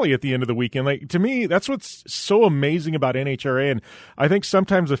the Wally at the end of the weekend. Like, to me, that's what's so amazing about NHRA. And I think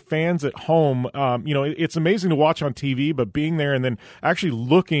sometimes the fans at home, you know, it's amazing to watch on TV, but being there and then actually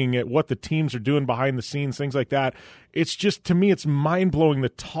looking at what the teams are doing behind the scenes, things like that, it's just, to me, it's mind-blowing, the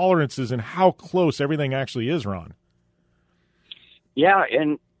tolerances and how close everything actually is, Ron. Yeah,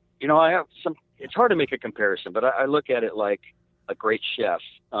 and, you know, it's hard to make a comparison, but I look at it like a great chef.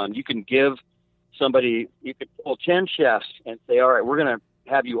 You can give somebody, you could pull 10 chefs and say, all right, we're going to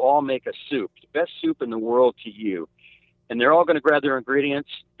have you all make a soup, the best soup in the world to you. And they're all going to grab their ingredients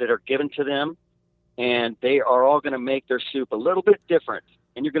that are given to them, and they are all going to make their soup a little bit different.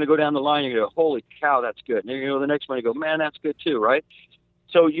 And you're going to go down the line and you go, holy cow, that's good. And then you go the next one, you go, man, that's good too, right?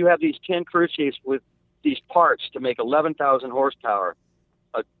 So you have these 10 crew chiefs with these parts to make 11,000 horsepower,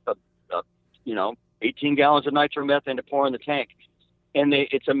 18 gallons of nitromethane to pour in the tank. And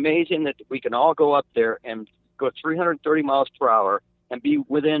it's amazing that we can all go up there and go 330 miles per hour and be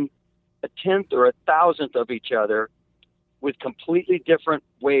within a tenth or a thousandth of each other with completely different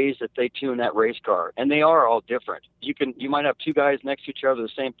ways that they tune that race car. And they are all different. You might have two guys next to each other, the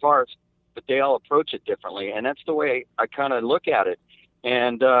same parts, but they all approach it differently. And that's the way I kind of look at it.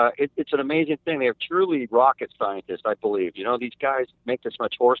 And it's an amazing thing. They're truly rocket scientists, I believe. These guys make this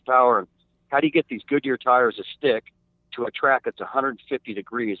much horsepower. And how do you get these Goodyear tires to stick to a track that's 150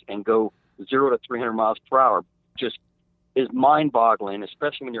 degrees and go 0 to 300 miles per hour? Just is mind-boggling,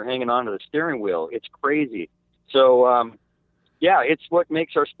 especially when you're hanging on to the steering wheel. It's crazy. So, it's what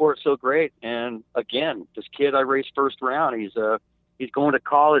makes our sport so great. And again, this kid I raced first round, he's going to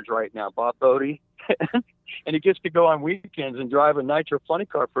college right now, Bob Bodie, and he gets to go on weekends and drive a nitro funny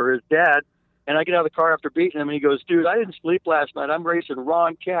car for his dad. And I get out of the car after beating him, and he goes, "Dude, I didn't sleep last night. I'm racing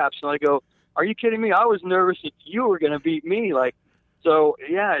Ron Capps." And I go, "Are you kidding me? I was nervous that you were going to beat me."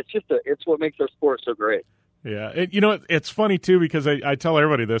 It's what makes our sport so great. Yeah. It's funny, too, because I tell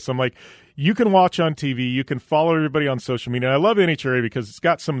everybody this. I'm like, you can watch on TV, you can follow everybody on social media. And I love NHRA because it's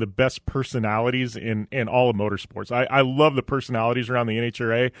got some of the best personalities in all of motorsports. I love the personalities around the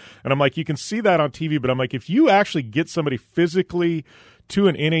NHRA. And I'm like, you can see that on TV, but I'm like, if you actually get somebody physically to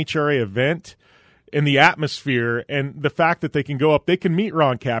an NHRA event, and the atmosphere and the fact that they can go up, they can meet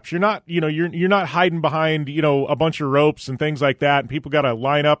Ron Capps. You're not, you're not hiding behind, a bunch of ropes and things like that. And people got to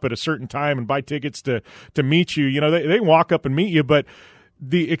line up at a certain time and buy tickets to meet you. They walk up and meet you, but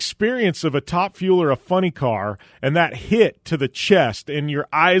the experience of a Top Fuel or a funny car and that hit to the chest and your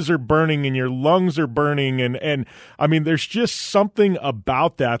eyes are burning and your lungs are burning. And I mean, there's just something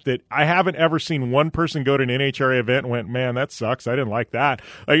about that I haven't ever seen one person go to an NHRA event and went, man, that sucks. I didn't like that.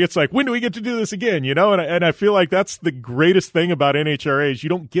 Like, it's like, when do we get to do this again? And I feel like that's the greatest thing about NHRA is you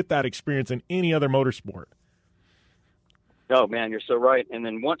don't get that experience in any other motorsport. No, man, you're so right. And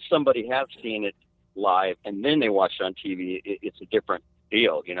then once somebody has seen it live and then they watch it on TV, it's a different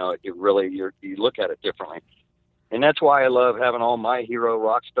deal. You look at it differently. And that's why I love having all my hero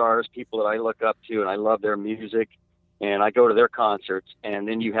rock stars, people that I look up to, and I love their music, and I go to their concerts, and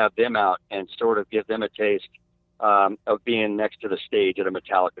then you have them out and sort of give them a taste of being next to the stage at a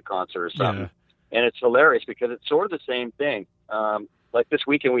Metallica concert or something. Yeah. And it's hilarious because it's sort of the same thing. Like this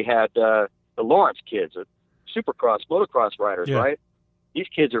weekend we had the Lawrence kids, supercross, motocross riders, right? These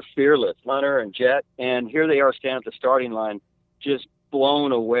kids are fearless, Hunter and Jet, and here they are standing at the starting line just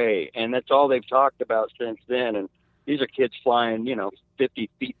blown away, and that's all they've talked about since then. And these are kids flying 50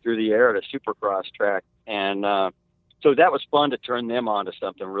 feet through the air at a supercross track, and so that was fun to turn them on to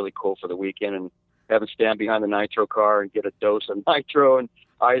something really cool for the weekend and have them stand behind the nitro car and get a dose of nitro and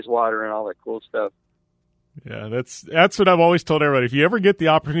ice water and all that cool stuff. Yeah, that's what I've always told everybody. If you ever get the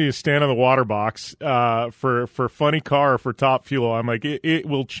opportunity to stand on the water box for funny car or for Top Fuel, I'm like, it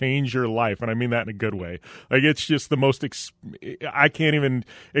will change your life, and I mean that in a good way. Like, it's just the most. I can't even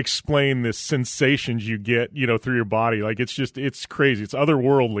explain the sensations you get, through your body. Like, it's crazy. It's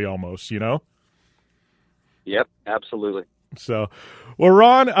otherworldly almost, Yep, absolutely. So, well,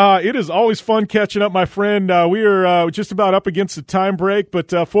 Ron, it is always fun catching up, my friend. We are just about up against the time break, but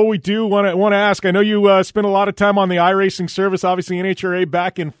before we do, want to ask, I know you spend a lot of time on the iRacing service, obviously NHRA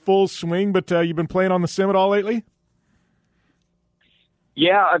back in full swing, but you've been playing on the sim at all lately?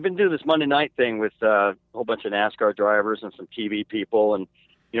 Yeah, I've been doing this Monday night thing with a whole bunch of NASCAR drivers and some TV people, and,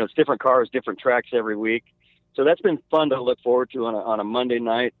 it's different cars, different tracks every week. So that's been fun to look forward to on a Monday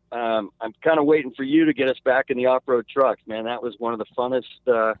night. I'm kind of waiting for you to get us back in the off-road trucks, man. That was one of the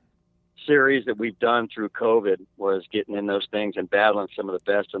funnest series that we've done through COVID, was getting in those things and battling some of the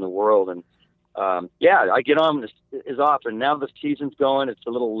best in the world. And I get on as often. Now the season's going, it's a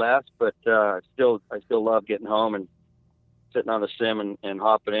little less, but I still love getting home and sitting on the sim and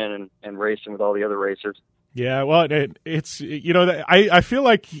hopping in and racing with all the other racers. Yeah, well, it's I feel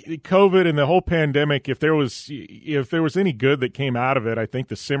like COVID and the whole pandemic, if there was any good that came out of it, I think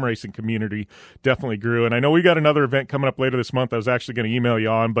the sim racing community definitely grew. And I know we got another event coming up later this month I was actually going to email you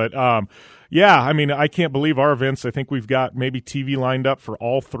on, but yeah, I mean, I can't believe our events. I think we've got maybe TV lined up for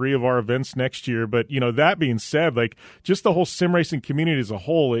all 3 of our events next year. But, that being said, like just the whole sim racing community as a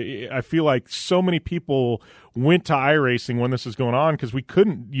whole, I feel like so many people went to iRacing when this was going on because we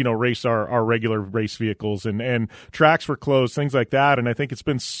couldn't, race our regular race vehicles and tracks were closed, things like that. And I think it's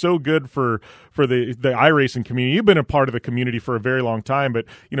been so good for the iRacing community. You've been a part of the community for a very long time, but,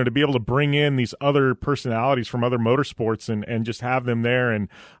 to be able to bring in these other personalities from other motorsports and just have them there and,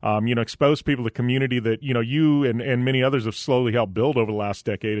 expose people to the community that, you and many others have slowly helped build over the last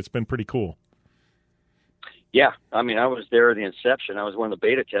decade. It's been pretty cool. Yeah, I mean, I was there at the inception. I was one of the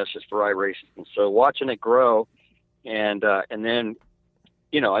beta testers for iRacing. And so watching it grow and then,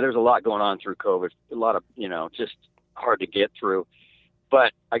 there's a lot going on through COVID, a lot of, just hard to get through.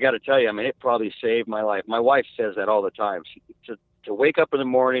 But I got to tell you, I mean, it probably saved my life. My wife says that all the time. To wake up in the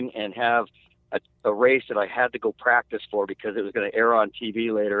morning and have a race that I had to go practice for because it was going to air on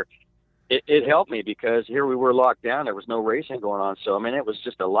TV later, it helped me because here we were locked down. There was no racing going on. So, I mean, it was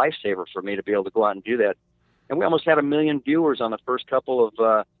just a lifesaver for me to be able to go out and do that. And we almost had 1 million viewers on the first couple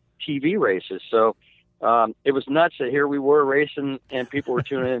of TV races. So it was nuts that here we were racing and people were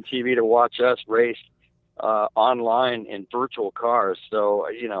tuning in TV to watch us race online in virtual cars. So,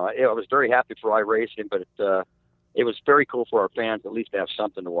 I was very happy for iRacing, but it was very cool for our fans at least to have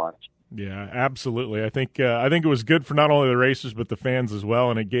something to watch. Yeah, absolutely. I think it was good for not only the racers but the fans as well,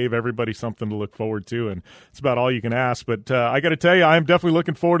 and it gave everybody something to look forward to, and it's about all you can ask. But I got to tell you, I'm definitely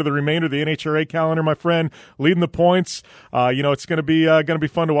looking forward to the remainder of the NHRA calendar, my friend. Leading the points, it's going to be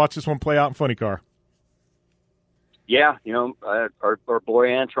fun to watch this one play out in Funny Car. Yeah, our boy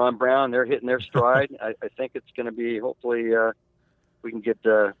Antron Brown, they're hitting their stride. I think it's going to be hopefully we can get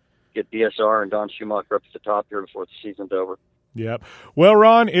DSR and Don Schumacher up to the top here before the season's over. Yep. Well,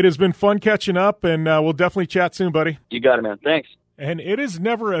 Ron, it has been fun catching up, and we'll definitely chat soon, buddy. You got it, man. Thanks. And it is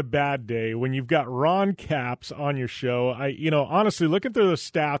never a bad day when you've got Ron Capps on your show. Honestly, looking through the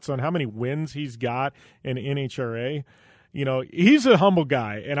stats on how many wins he's got in NHRA, he's a humble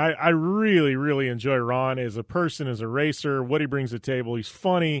guy, and I really, really enjoy Ron as a person, as a racer, what he brings to the table. He's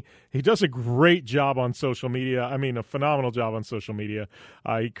funny. He does a great job on social media. I mean, a phenomenal job on social media.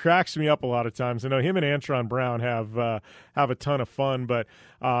 He cracks me up a lot of times. I know him and Antron Brown have a ton of fun, but,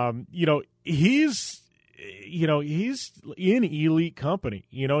 he's in elite company,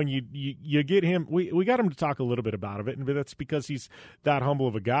 and you get him. We got him to talk a little bit about it, and that's because he's that humble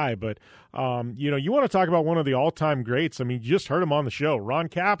of a guy. But, you want to talk about one of the all-time greats. I mean, you just heard him on the show. Ron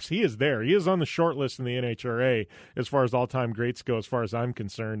Capps, he is there. He is on the short list in the NHRA as far as all-time greats go, as far as I'm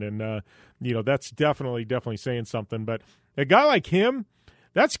concerned. And, that's definitely saying something. But a guy like him,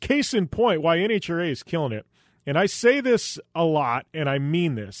 that's case in point why NHRA is killing it. And I say this a lot, and I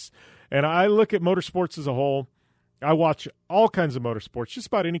mean this. And I look at motorsports as a whole. I watch all kinds of motorsports, just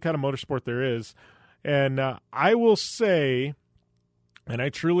about any kind of motorsport there is. And I will say, and I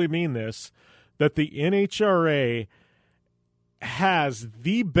truly mean this, that the NHRA has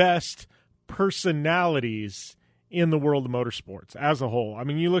the best personalities in the world of motorsports as a whole. I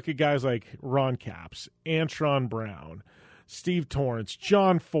mean, you look at guys like Ron Capps, Antron Brown, Steve Torrence,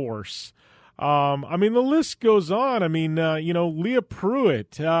 John Force. I mean, the list goes on. I mean, Leah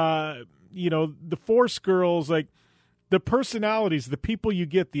Pruitt, the Force girls, like the personalities, the people you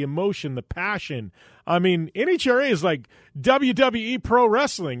get, the emotion, the passion. I mean, NHRA is like WWE Pro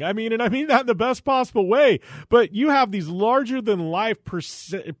Wrestling. I mean, and I mean that in the best possible way. But you have these larger-than-life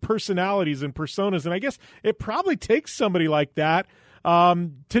personalities and personas, and I guess it probably takes somebody like that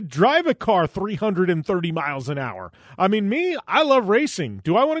to drive a car 330 miles an hour. I mean, I love racing.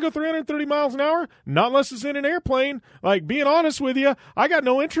 Do I want to go 330 miles an hour? Not unless it's in an airplane. Like, being honest with you, I got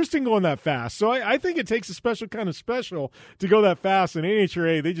no interest in going that fast. So I think it takes a special kind of special to go that fast. And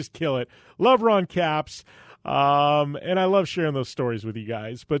NHRA, they just kill it. Love Ron Capps. And I love sharing those stories with you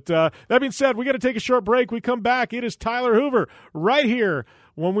guys. But that being said, we got to take a short break. We come back. It is Tyler Hoover right here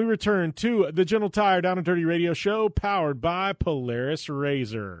when we return to the General Tire Down and Dirty Radio Show, powered by Polaris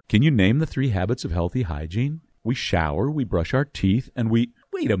RZR. Can you name the 3 habits of healthy hygiene? We shower, we brush our teeth, and we...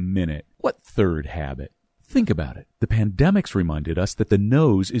 Wait a minute. What third habit? Think about it. The pandemics reminded us that the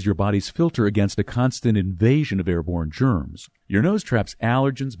nose is your body's filter against a constant invasion of airborne germs. Your nose traps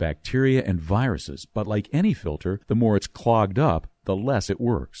allergens, bacteria, and viruses, but like any filter, the more it's clogged up, the less it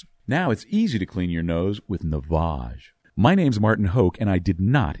works. Now it's easy to clean your nose with Navage. My name's Martin Hoke, and I did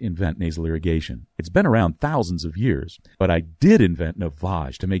not invent nasal irrigation. It's been around thousands of years, but I did invent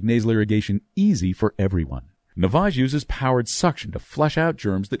Navage to make nasal irrigation easy for everyone. Navage uses powered suction to flush out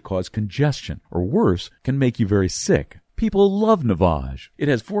germs that cause congestion, or worse, can make you very sick. People love Navage. It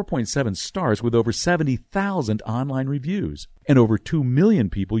has 4.7 stars with over 70,000 online reviews. And over 2 million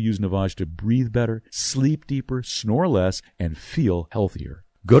people use Navage to breathe better, sleep deeper, snore less, and feel healthier.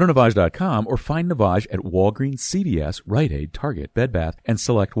 Go to Navage.com or find Navage at Walgreens, CVS, Rite Aid, Target, Bed Bath, and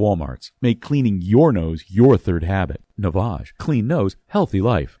select Walmarts. Make cleaning your nose your third habit. Navage. Clean nose, healthy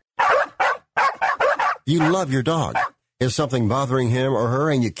life. You love your dog. Is something bothering him or her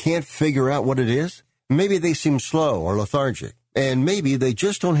and you can't figure out what it is? Maybe they seem slow or lethargic, and maybe they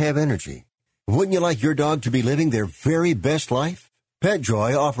just don't have energy. Wouldn't you like your dog to be living their very best life?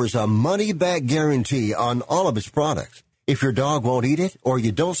 PetJoy offers a money-back guarantee on all of its products. If your dog won't eat it or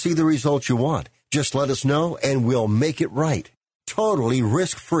you don't see the results you want, just let us know and we'll make it right. Totally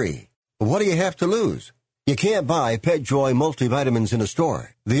risk-free. What do you have to lose? You can't buy PetJoy multivitamins in a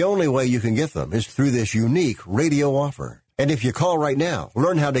store. The only way you can get them is through this unique radio offer. And if you call right now,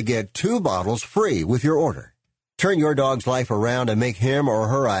 learn how to get 2 bottles free with your order. Turn your dog's life around and make him or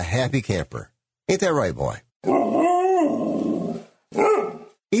her a happy camper. Ain't that right, boy?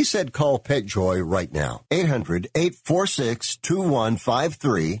 He said call PetJoy right now.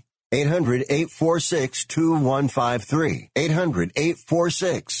 800-846-2153. 800-846-2153.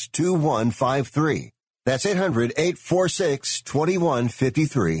 800-846-2153. That's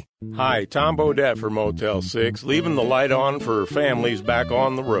 800-846-2153. Hi, Tom Bodette for Motel 6, leaving the light on for families back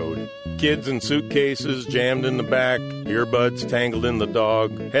on the road. Kids in suitcases jammed in the back, earbuds tangled in the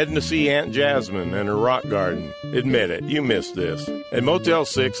dog, heading to see Aunt Jasmine and her rock garden. Admit it, you missed this. And Motel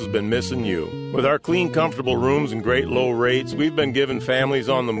 6 has been missing you. With our clean, comfortable rooms and great low rates, we've been giving families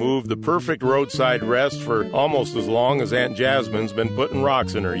on the move the perfect roadside rest for almost as long as Aunt Jasmine's been putting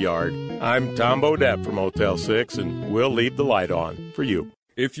rocks in her yard. I'm Tom Bodette for Motel 6, and we'll leave the light on for you.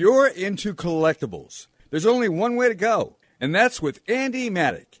 If you're into collectibles, there's only one way to go, and that's with Andy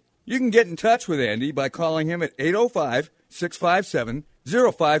Maddock. You can get in touch with Andy by calling him at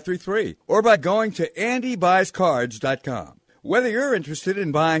 805-657-0533 or by going to andybuyscards.com. Whether you're interested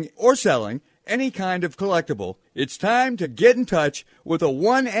in buying or selling any kind of collectible, it's time to get in touch with the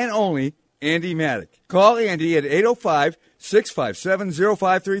one and only Andy Maddock. Call Andy at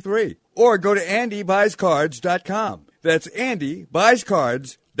 805-657-0533 or go to andybuyscards.com. That's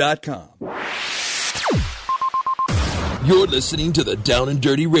andybuyscards.com. You're listening to the Down and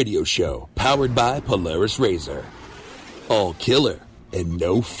Dirty Radio Show, powered by Polaris Razor. All killer and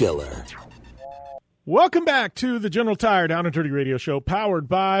no filler. Welcome back to the General Tire Down and Dirty Radio Show, powered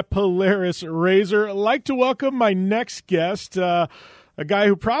by Polaris Razor. I'd like to welcome my next guest, a guy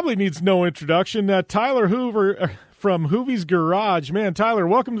who probably needs no introduction, Tyler Hoover from Hoovie's Garage. Man, Tyler,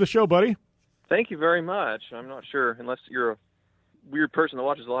 welcome to the show, buddy. Thank you very much. I'm not sure, unless you're a weird person that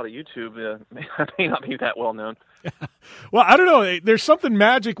watches a lot of YouTube, I may not be that well known. Well, I don't know. There's something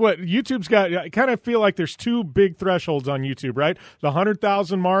magic. What YouTube's got, I kind of feel like there's 2 big thresholds on YouTube, right? The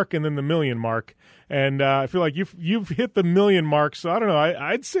 100,000 mark and then the million mark. And I feel like you've hit the million mark. So I don't know.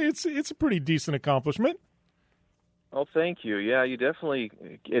 I'd say it's a pretty decent accomplishment. Oh, thank you. Yeah, you definitely.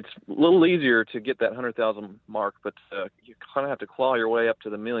 It's a little easier to get that 100,000 mark, but you kind of have to claw your way up to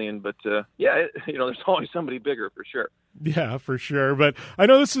the million. But there's always somebody bigger for sure. Yeah, for sure. But I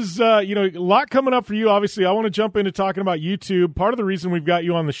know this is, a lot coming up for you. Obviously, I want to jump into talking about YouTube. Part of the reason we've got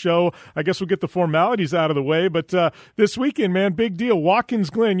you on the show, I guess we'll get the formalities out of the way. But this weekend, man, big deal. Watkins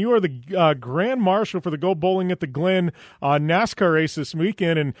Glen, you are the Grand Marshal for the Go Bowling at the Glen NASCAR race this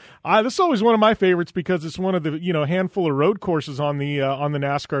weekend. And this is always one of my favorites because it's one of the, handful of road courses on the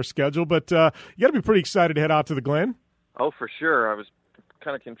NASCAR schedule. But you got to be pretty excited to head out to the Glen. Oh, for sure. I was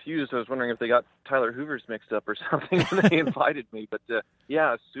kind of confused. I was wondering if they got Tyler Hoover's mixed up or something when they invited me. But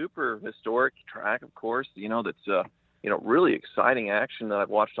yeah, super historic track, of course. That's really exciting action that I've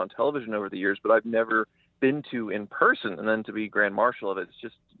watched on television over the years, but I've never been to in person. And then to be Grand Marshal of it, it's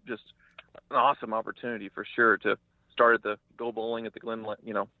just an awesome opportunity for sure to start at the Go Bowling at the Glen.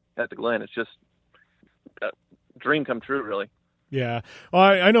 At the Glen, it's just a dream come true, really. Yeah. Well,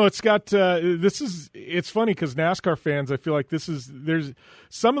 I know it's got it's funny because NASCAR fans, I feel like there's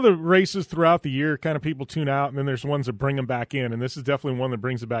some of the races throughout the year kind of people tune out, and then there's ones that bring them back in, and this is definitely one that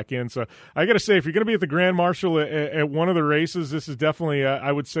brings it back in. So I got to say, if you're going to be at the Grand Marshal at one of the races, this is definitely,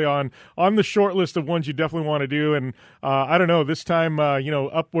 I would say, on the short list of ones you definitely want to do. And I don't know, this time,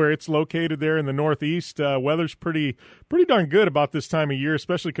 up where it's located there in the Northeast, weather's pretty darn good about this time of year,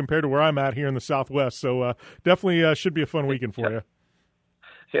 especially compared to where I'm at here in the Southwest. So definitely should be a fun weekend for you.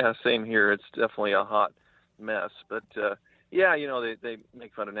 Yeah, same here. It's definitely a hot mess. But, they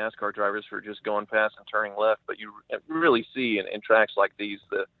make fun of NASCAR drivers for just going fast and turning left. But you really see in tracks like these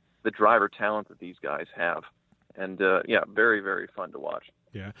the driver talent that these guys have. And, very, very fun to watch.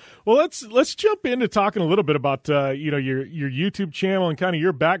 Yeah. Well, let's jump into talking a little bit about your YouTube channel and kind of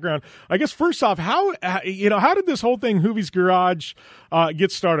your background. I guess first off, how did this whole thing, Hoovie's Garage,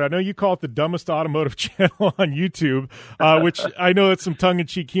 get started? I know you call it the dumbest automotive channel on YouTube, which I know that's some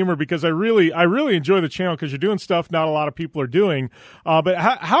tongue-in-cheek humor because I really enjoy the channel because you're doing stuff not a lot of people are doing. But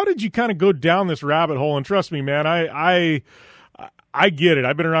how did you kind of go down this rabbit hole? And trust me, man, I get it.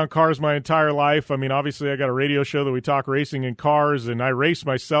 I've been around cars my entire life. I mean, obviously, I got a radio show that we talk racing and cars, and I race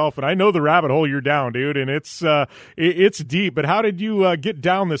myself, and I know the rabbit hole you're down, dude, and it's deep. But how did you get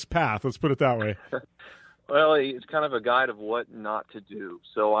down this path? Let's put it that way. Well, it's kind of a guide of what not to do.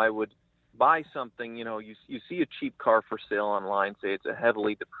 So I would buy something, you see a cheap car for sale online, say it's a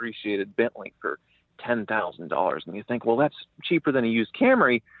heavily depreciated Bentley for $10,000, and you think, well, that's cheaper than a used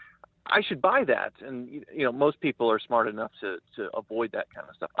Camry. I should buy that. And, most people are smart enough to avoid that kind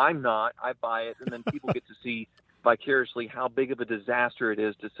of stuff. I'm not. I buy it, and then people get to see vicariously how big of a disaster it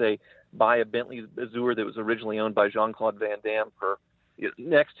is to, say, buy a Bentley Azure that was originally owned by Jean-Claude Van Damme for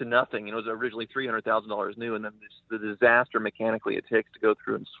next to nothing. It was originally $300,000 new, and then the disaster mechanically it takes to go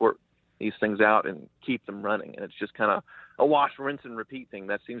through and sort these things out and keep them running. And it's just kind of a wash, rinse, and repeat thing.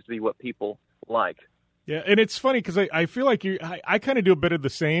 That seems to be what people like. Yeah, and it's funny because I feel like I kind of do a bit of the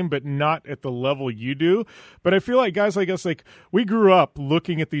same, but not at the level you do. But I feel like guys like us, like we grew up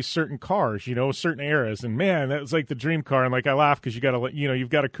looking at these certain cars, certain eras, and man, that was like the dream car. And like I laugh because you've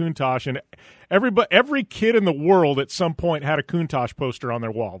got a Countach, and every kid in the world at some point had a Countach poster on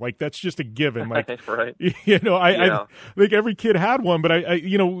their wall. Like that's just a given. Like right. I think every kid had one. But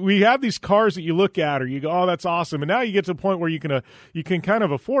we have these cars that you look at, or you go, oh, that's awesome. And now you get to the point where you can kind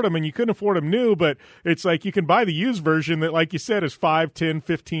of afford them, and you couldn't afford them new, but it's like you can buy the used version that, like you said, is $5, $10,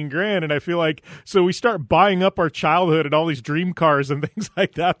 $15,000. And I feel like so we start buying up our childhood and all these dream cars and things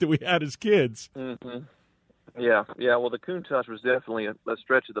like that we had as kids. Mm-hmm. Yeah. Well, the Countach was definitely a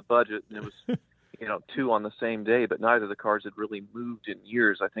stretch of the budget, and it was, two on the same day, but neither of the cars had really moved in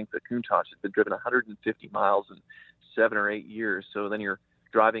years. I think the Countach had been driven 150 miles in 7 or 8 years. So then you're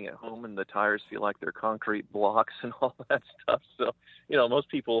driving at home and the tires feel like they're concrete blocks and all that stuff. So, most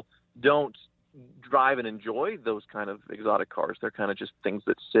people don't drive and enjoy those kind of exotic cars. They're kind of just things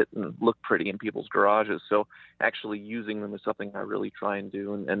that sit and look pretty in people's garages. So actually using them is something I really try and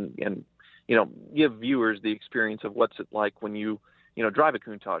do and give viewers the experience of what's it like when you drive a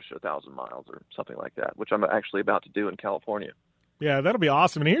Countach 1,000 miles or something like that, which I'm actually about to do in California. Yeah, that'll be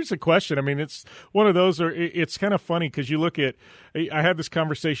awesome. And here's the question. I mean, it's one of those, it's kind of funny because you look at, I had this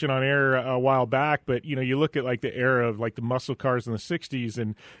conversation on air a while back, but, you look at like the era of like the muscle cars in the 60s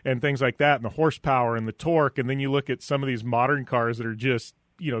and things like that and the horsepower and the torque. And then you look at some of these modern cars that are just,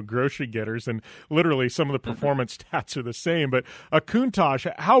 grocery getters, and literally some of the performance stats are the same. But a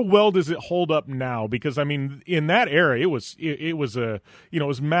Countach, how well does it hold up now? Because I mean, in that era, it was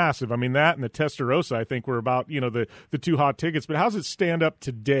massive. I mean, that and the Testarossa, I think, were about the two hot tickets. But how does it stand up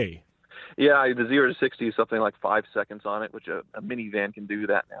today? Yeah, the 0 to 60 is something like 5 seconds on it, which a minivan can do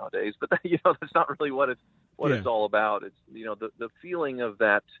that nowadays. But that's not really what it's all about. It's the feeling of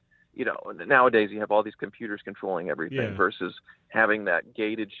that. Nowadays you have all these computers controlling everything versus having that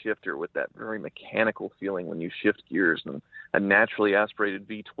gated shifter with that very mechanical feeling when you shift gears, and a naturally aspirated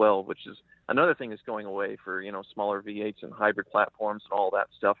V12, which is another thing that's going away for, smaller V8s and hybrid platforms and all that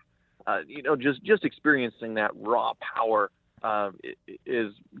stuff. Just experiencing that raw power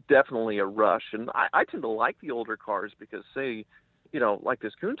is definitely a rush. And I tend to like the older cars because, say, like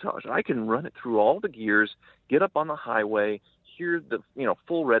this Countach, I can run it through all the gears, get up on the highway, hear the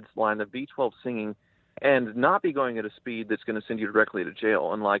full red line, the V12 singing, and not be going at a speed that's going to send you directly to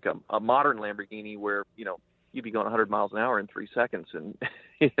jail. Unlike a modern Lamborghini where you'd be going 100 miles an hour in 3 seconds, and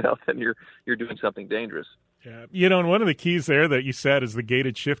then you're doing something dangerous. Yeah, and one of the keys there that you said is the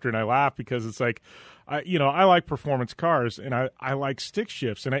gated shifter, and I laugh because it's like, I like performance cars, and I like stick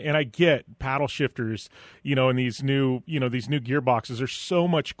shifts, and I get paddle shifters, and these new gearboxes are so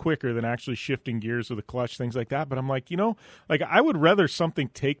much quicker than actually shifting gears with a clutch, things like that. But I'm like, I would rather something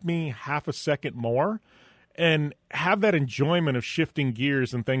take me half a second more and have that enjoyment of shifting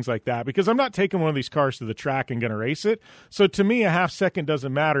gears and things like that, because I'm not taking one of these cars to the track and going to race it. So to me, a half second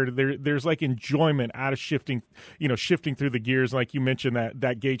doesn't matter. There's like enjoyment out of shifting through the gears. Like you mentioned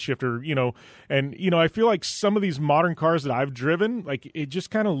that gate shifter, and, I feel like some of these modern cars that I've driven, like it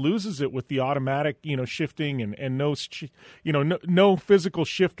just kind of loses it with the automatic, shifting and no physical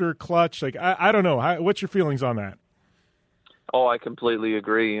shifter clutch. Like, I don't know. What's your feelings on that? Oh, I completely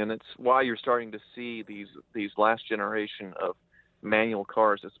agree, and it's why you're starting to see these last generation of manual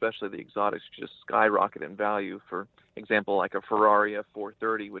cars, especially the exotics, just skyrocket in value. For example, like a Ferrari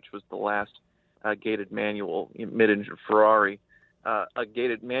F430, which was the last gated manual mid-engine Ferrari. a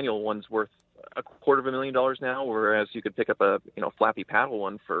gated manual one's worth $250,000 now, whereas you could pick up a flappy paddle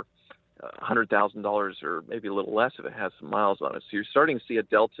one for $100,000 or maybe a little less if it has some miles on it. So you're starting to see a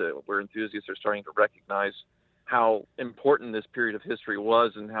delta where enthusiasts are starting to recognize how important this period of history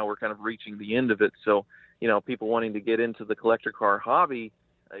was and how we're kind of reaching the end of it. So, people wanting to get into the collector car hobby,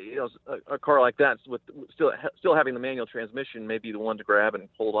 a car like that with still having the manual transmission may be the one to grab and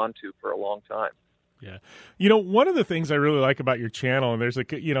hold on to for a long time. Yeah. One of the things I really like about your channel, and there's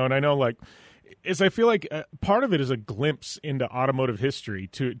and I know is I feel like part of it is a glimpse into automotive history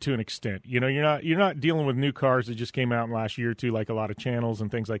to an extent. You're not dealing with new cars that just came out in the last year or two, like a lot of channels and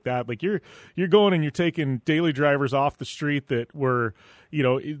things like that. Like you're going and you're taking daily drivers off the street that were,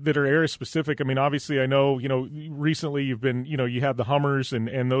 that are area specific. I mean, obviously I know, recently you've been, you have the Hummers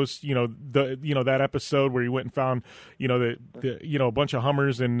and those, that episode where you went and found, a bunch of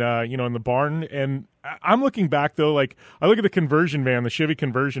Hummers in the barn. And I'm looking back though, like I look at the conversion van, the Chevy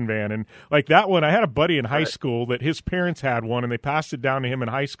conversion van, and like that one, I had a buddy in high school that his parents had one and they passed it down to him in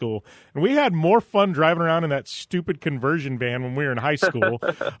high school. And we had more fun driving around in that stupid conversion van when we were in high school.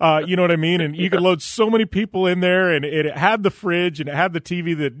 You know what I mean? And you could load so many people in there, and it had the fridge and it had the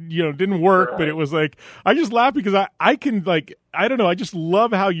TV that, didn't work, but it was like, I just laugh because I can I don't know. I just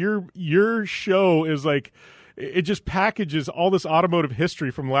love how your show is like, it just packages all this automotive history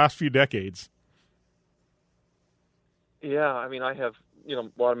from the last few decades. Yeah, I mean, I have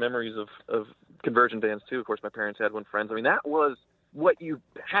a lot of memories of conversion vans too. Of course, my parents had one. Friends. I mean, that was what you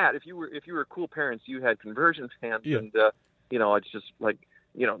had. If you were cool parents, you had conversion vans, and it's just like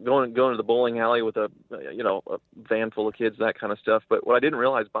going to the bowling alley with a van full of kids, that kind of stuff. But what I didn't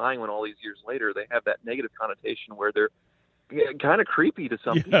realize, buying one all these years later, they have that negative connotation where they're kind of creepy to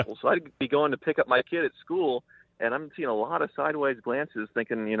some people. So I'd be going to pick up my kid at school, and I'm seeing a lot of sideways glances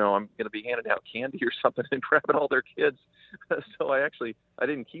thinking, I'm going to be handing out candy or something and grabbing all their kids. So I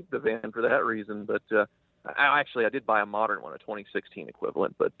didn't keep the van for that reason. But I did buy a modern one, a 2016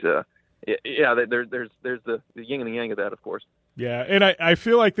 equivalent. But there's the yin and the yang of that, of course. Yeah, and I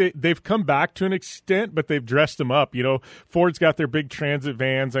feel like they've come back to an extent, but they've dressed them up. Ford's got their big transit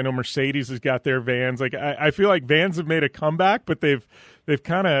vans. I know Mercedes has got their vans. Like I feel like vans have made a comeback, but they've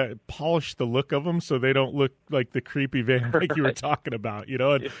kind of polished the look of them so they don't look like the creepy van like you were talking about.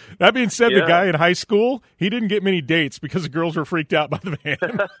 And that being said, the guy in high school, he didn't get many dates because the girls were freaked out by the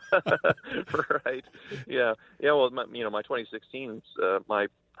van. Right. Yeah. Yeah. Well, my 2016 is my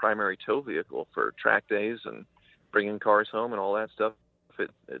primary tow vehicle for track days and bringing cars home and all that stuff.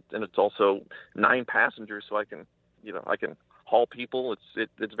 And it's also 9 passengers, so I can haul people.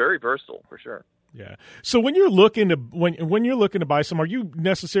 It's very versatile for sure. Yeah. So when you're looking to buy some, are you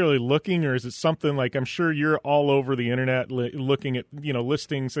necessarily looking, or is it something like, I'm sure you're all over the internet looking at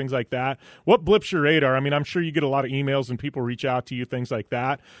listings, things like that? What blips your radar? I mean, I'm sure you get a lot of emails and people reach out to you, things like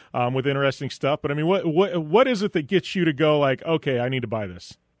that, with interesting stuff. But I mean, what is it that gets you to go like, okay, I need to buy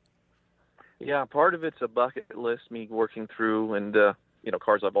this? Yeah, part of it's a bucket list, me working through, and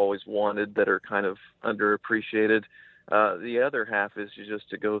cars I've always wanted that are kind of underappreciated. The other half is just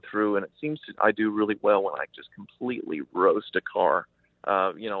to go through, and it seems I do really well when I just completely roast a car.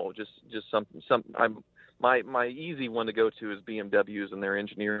 Just something. My easy one to go to is BMWs and their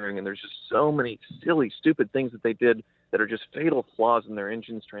engineering, and there's just so many silly, stupid things that they did that are just fatal flaws in their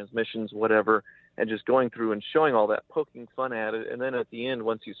engines, transmissions, whatever. And just going through and showing all that, poking fun at it, and then at the end,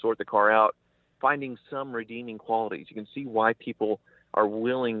 once you sort the car out, finding some redeeming qualities. You can see why people are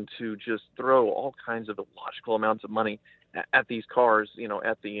willing to just throw all kinds of illogical amounts of money at these cars,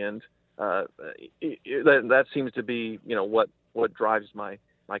 at the end. That seems to be, what drives my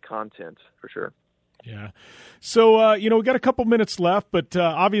content for sure. Yeah. So, we got a couple minutes left, but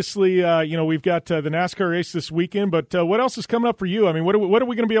obviously, we've got the NASCAR race this weekend, but what else is coming up for you? I mean, what are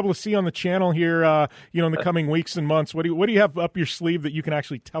we going to be able to see on the channel here, in the coming weeks and months? What do you have up your sleeve that you can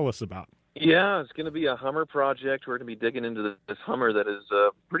actually tell us about? Yeah, it's going to be a Hummer project. We're going to be digging into this Hummer that is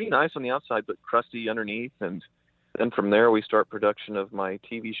pretty nice on the outside, but crusty underneath. And then from there, we start production of my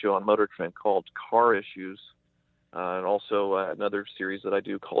TV show on Motor Trend called Car Issues. And also another series that I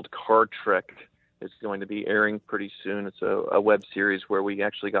do called Car Trek is going to be airing pretty soon. It's a web series where we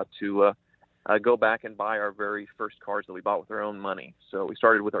actually got to go back and buy our very first cars that we bought with our own money. So we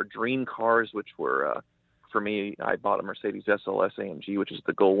started with our dream cars, which were... For me, I bought a Mercedes SLS AMG, which is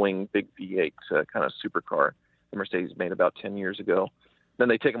the Gullwing big V8 kind of supercar the Mercedes made about 10 years ago. Then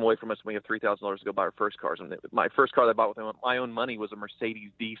they take them away from us, and we have $3,000 to go buy our first cars. And my first car that I bought with my own money was a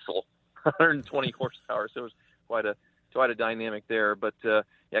Mercedes diesel, 120 horsepower. So it was quite a dynamic there. But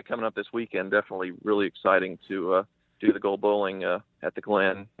coming up this weekend, definitely really exciting to do the Gull Bowling at the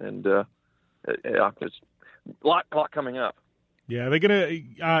Glen, and there's a lot coming up. Yeah, they're gonna.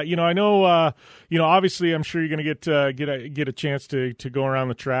 I know. Obviously, I'm sure you're gonna get a chance to go around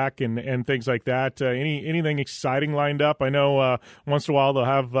the track and things like that. Anything exciting lined up? I know once in a while they'll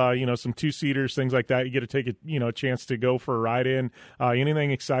have some 2-seaters, things like that. You get to take a chance to go for a ride in.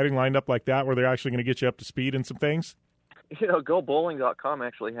 Anything exciting lined up like that where they're actually going to get you up to speed in some things? GoBowling.com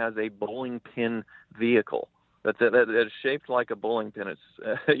actually has a bowling pin vehicle that is shaped like a bowling pin. It's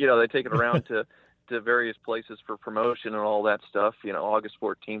they take it around to various places for promotion and all that stuff. August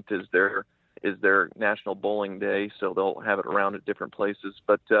 14th is their National Bowling Day, so they'll have it around at different places.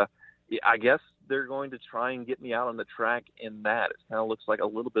 But I guess they're going to try and get me out on the track in that. It kind of looks like a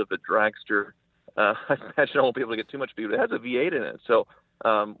little bit of a dragster. I imagine I won't be able to get too much speed. It has a V8 in it, so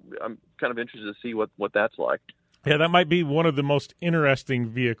I'm kind of interested to see what that's like. Yeah, that might be one of the most interesting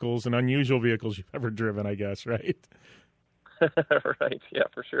vehicles and unusual vehicles you've ever driven, I guess, right? Right, yeah,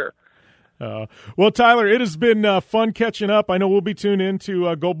 for sure. Well, Tyler, it has been fun catching up. I know we'll be tuned in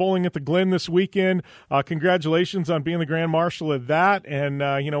to Go Bowling at the Glen this weekend. Congratulations on being the Grand Marshal of that, and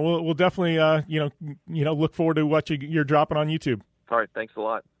we'll definitely look forward to what you're dropping on YouTube. All right, thanks a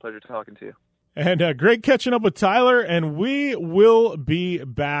lot. Pleasure talking to you. And great catching up with Tyler, and we will be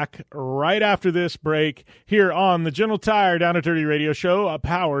back right after this break here on the General Tire Down and Dirty Radio Show,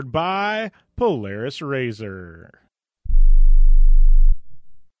 powered by Polaris RZR.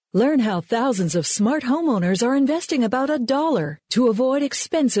 Learn how thousands of smart homeowners are investing about $1 to avoid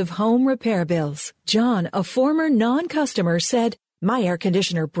expensive home repair bills. John, a former non-customer, said, "My air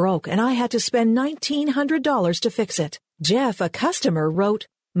conditioner broke and I had to spend $1,900 to fix it." Jeff, a customer, wrote,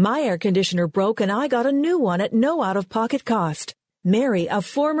 "My air conditioner broke and I got a new one at no out-of-pocket cost." Mary, a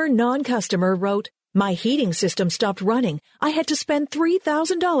former non-customer, wrote, "My heating system stopped running. I had to spend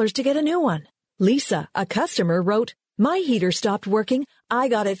 $3,000 to get a new one." Lisa, a customer, wrote, "My heater stopped working. I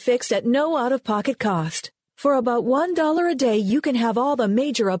got it fixed at no out-of-pocket cost." For about $1 a day, you can have all the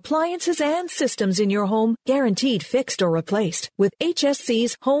major appliances and systems in your home guaranteed fixed or replaced with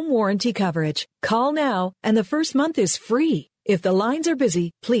HSC's home warranty coverage. Call now, and the first month is free. If the lines are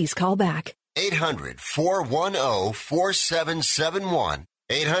busy, please call back. 800-410-4771.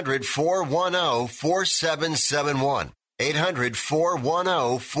 800-410-4771.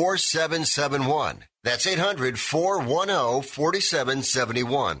 800-410-4771. That's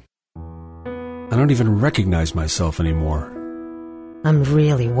 800-410-4771. I don't even recognize myself anymore. I'm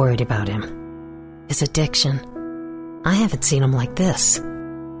really worried about him. His addiction. I haven't seen him like this.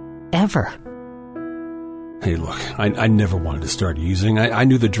 Ever. Hey, look, I never wanted to start using. I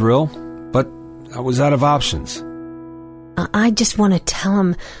knew the drill, but I was out of options. I just want to tell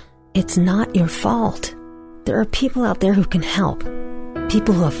him it's not your fault. There are people out there who can help.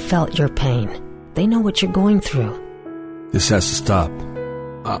 People who have felt your pain. They know what you're going through. This has to stop.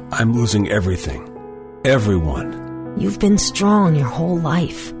 I'm losing everything. Everyone. You've been strong your whole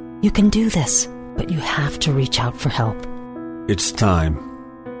life. You can do this, but you have to reach out for help. It's time.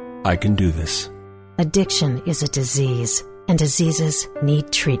 I can do this. Addiction is a disease, and diseases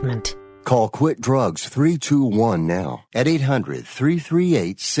need treatment. Call Quit Drugs 321 now at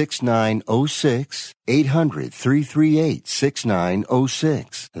 800-338-6906.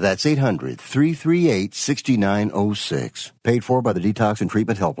 800-338-6906. That's 800-338-6906. Paid for by the Detox and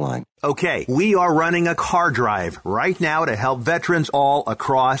Treatment Helpline. Okay, we are running a car drive right now to help veterans all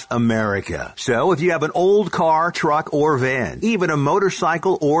across America. So if you have an old car, truck, or van, even a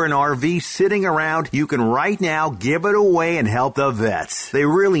motorcycle or an RV sitting around, you can right now give it away and help the vets. They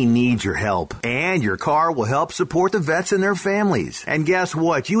really need your help. And your car will help support the vets and their families. And guess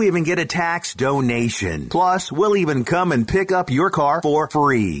what? You even get a tax donation. Plus, we'll even come and pick up your car for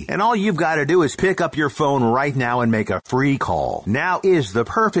free. And all you've got to do is pick up your phone right now and make a free call. Now is the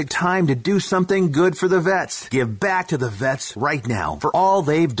perfect time to do something good for the vets. Give back to the vets right now for all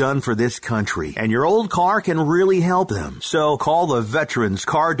they've done for this country. And your old car can really help them. So call the Veterans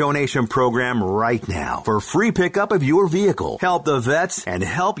Car Donation Program right now for free pickup of your vehicle. Help the vets and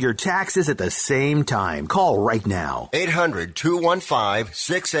help your taxes at the same time. Call right now.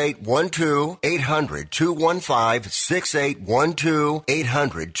 800-215-6812. 800-215-6812.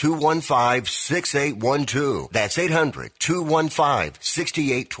 800-215-6812. That's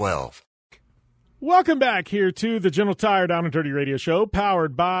 800-215-6812. Welcome back here to the General Tire Down and Dirty Radio Show,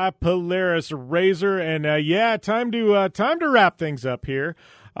 powered by Polaris RZR, and time to wrap things up here.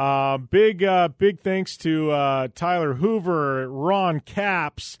 Big thanks to Tyler Hoover, Ron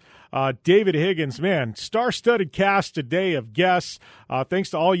Capps, David Higgins. Man, star-studded cast today of guests. Thanks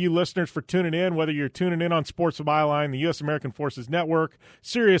to all you listeners for tuning in, whether you're tuning in on Sports of Byline, the U.S. American Forces Network,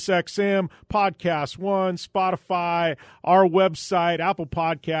 Sirius XM, Podcast One, Spotify, our website, Apple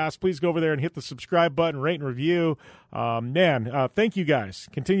Podcasts. Please go over there and hit the subscribe button, rate and review. Thank you guys.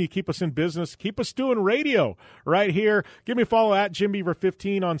 Continue to keep us in business. Keep us doing radio right here. Give me a follow at Jim Beaver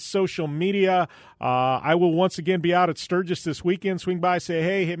 15 on social media. I will once again be out at Sturgis this weekend. Swing by, say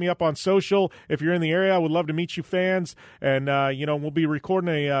hey, hit me up on social. If you're in the area, I would love to meet you fans. And, we'll be recording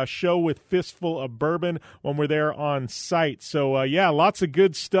a show with Fistful of Bourbon when we're there on site. So, lots of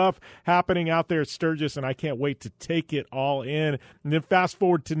good stuff happening out there at Sturgis, and I can't wait to take it all in. And then fast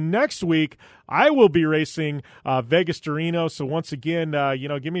forward to next week, I will be racing Vegas to Reno. So once again,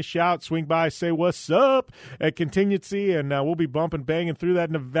 give me a shout, swing by, say what's up at Contingency, and we'll be bumping, banging through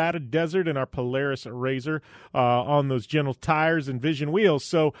that Nevada desert in our Polaris RZR on those General Tires and Vision wheels.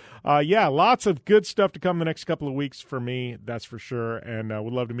 So, lots of good stuff to come the next couple of weeks for me, that's for sure, and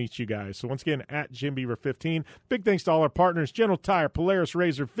would love to meet you guys. So once again, at Jim Beaver 15. Big thanks to all our partners, General Tire, Polaris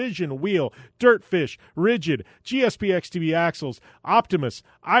RZR, Vision Wheel, Dirtfish, Rigid, GSP XTB Axles, Optimus,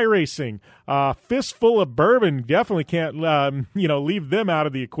 iRacing, Fistful of Bourbon. Definitely can't, leave them out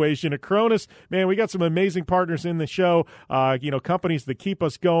of the equation. Acronis, man, we got some amazing partners in the show. Companies that keep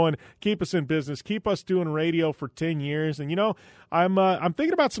us going, keep us in business, keep us doing radio for 10 years. And I'm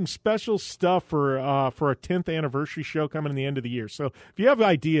thinking about some special stuff for a 10th anniversary show coming in the end of the year. So if you have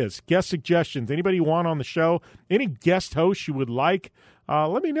ideas, guest suggestions, anybody you want on the show, any guest hosts you would like,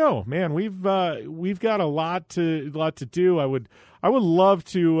 let me know, man. We've got a lot to do. I would love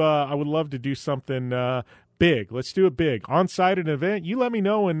to do something big. Let's do it big. On-site at an event, you let me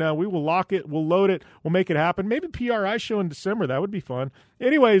know, and we will lock it. We'll load it. We'll make it happen. Maybe PRI show in December. That would be fun.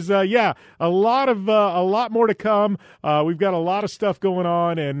 Anyways, a lot more to come. We've got a lot of stuff going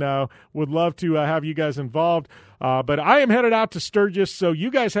on, and would love to have you guys involved. But I am headed out to Sturgis, so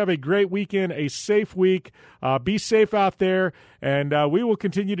you guys have a great weekend, a safe week. Be safe out there, and we will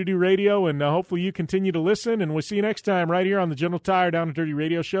continue to do radio, and hopefully you continue to listen, and we'll see you next time right here on the General Tire Down and Dirty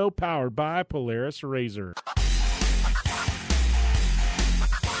Radio Show, powered by Polaris RZR.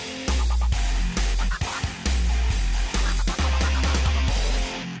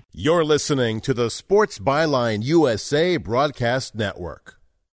 You're listening to the Sports Byline USA Broadcast Network.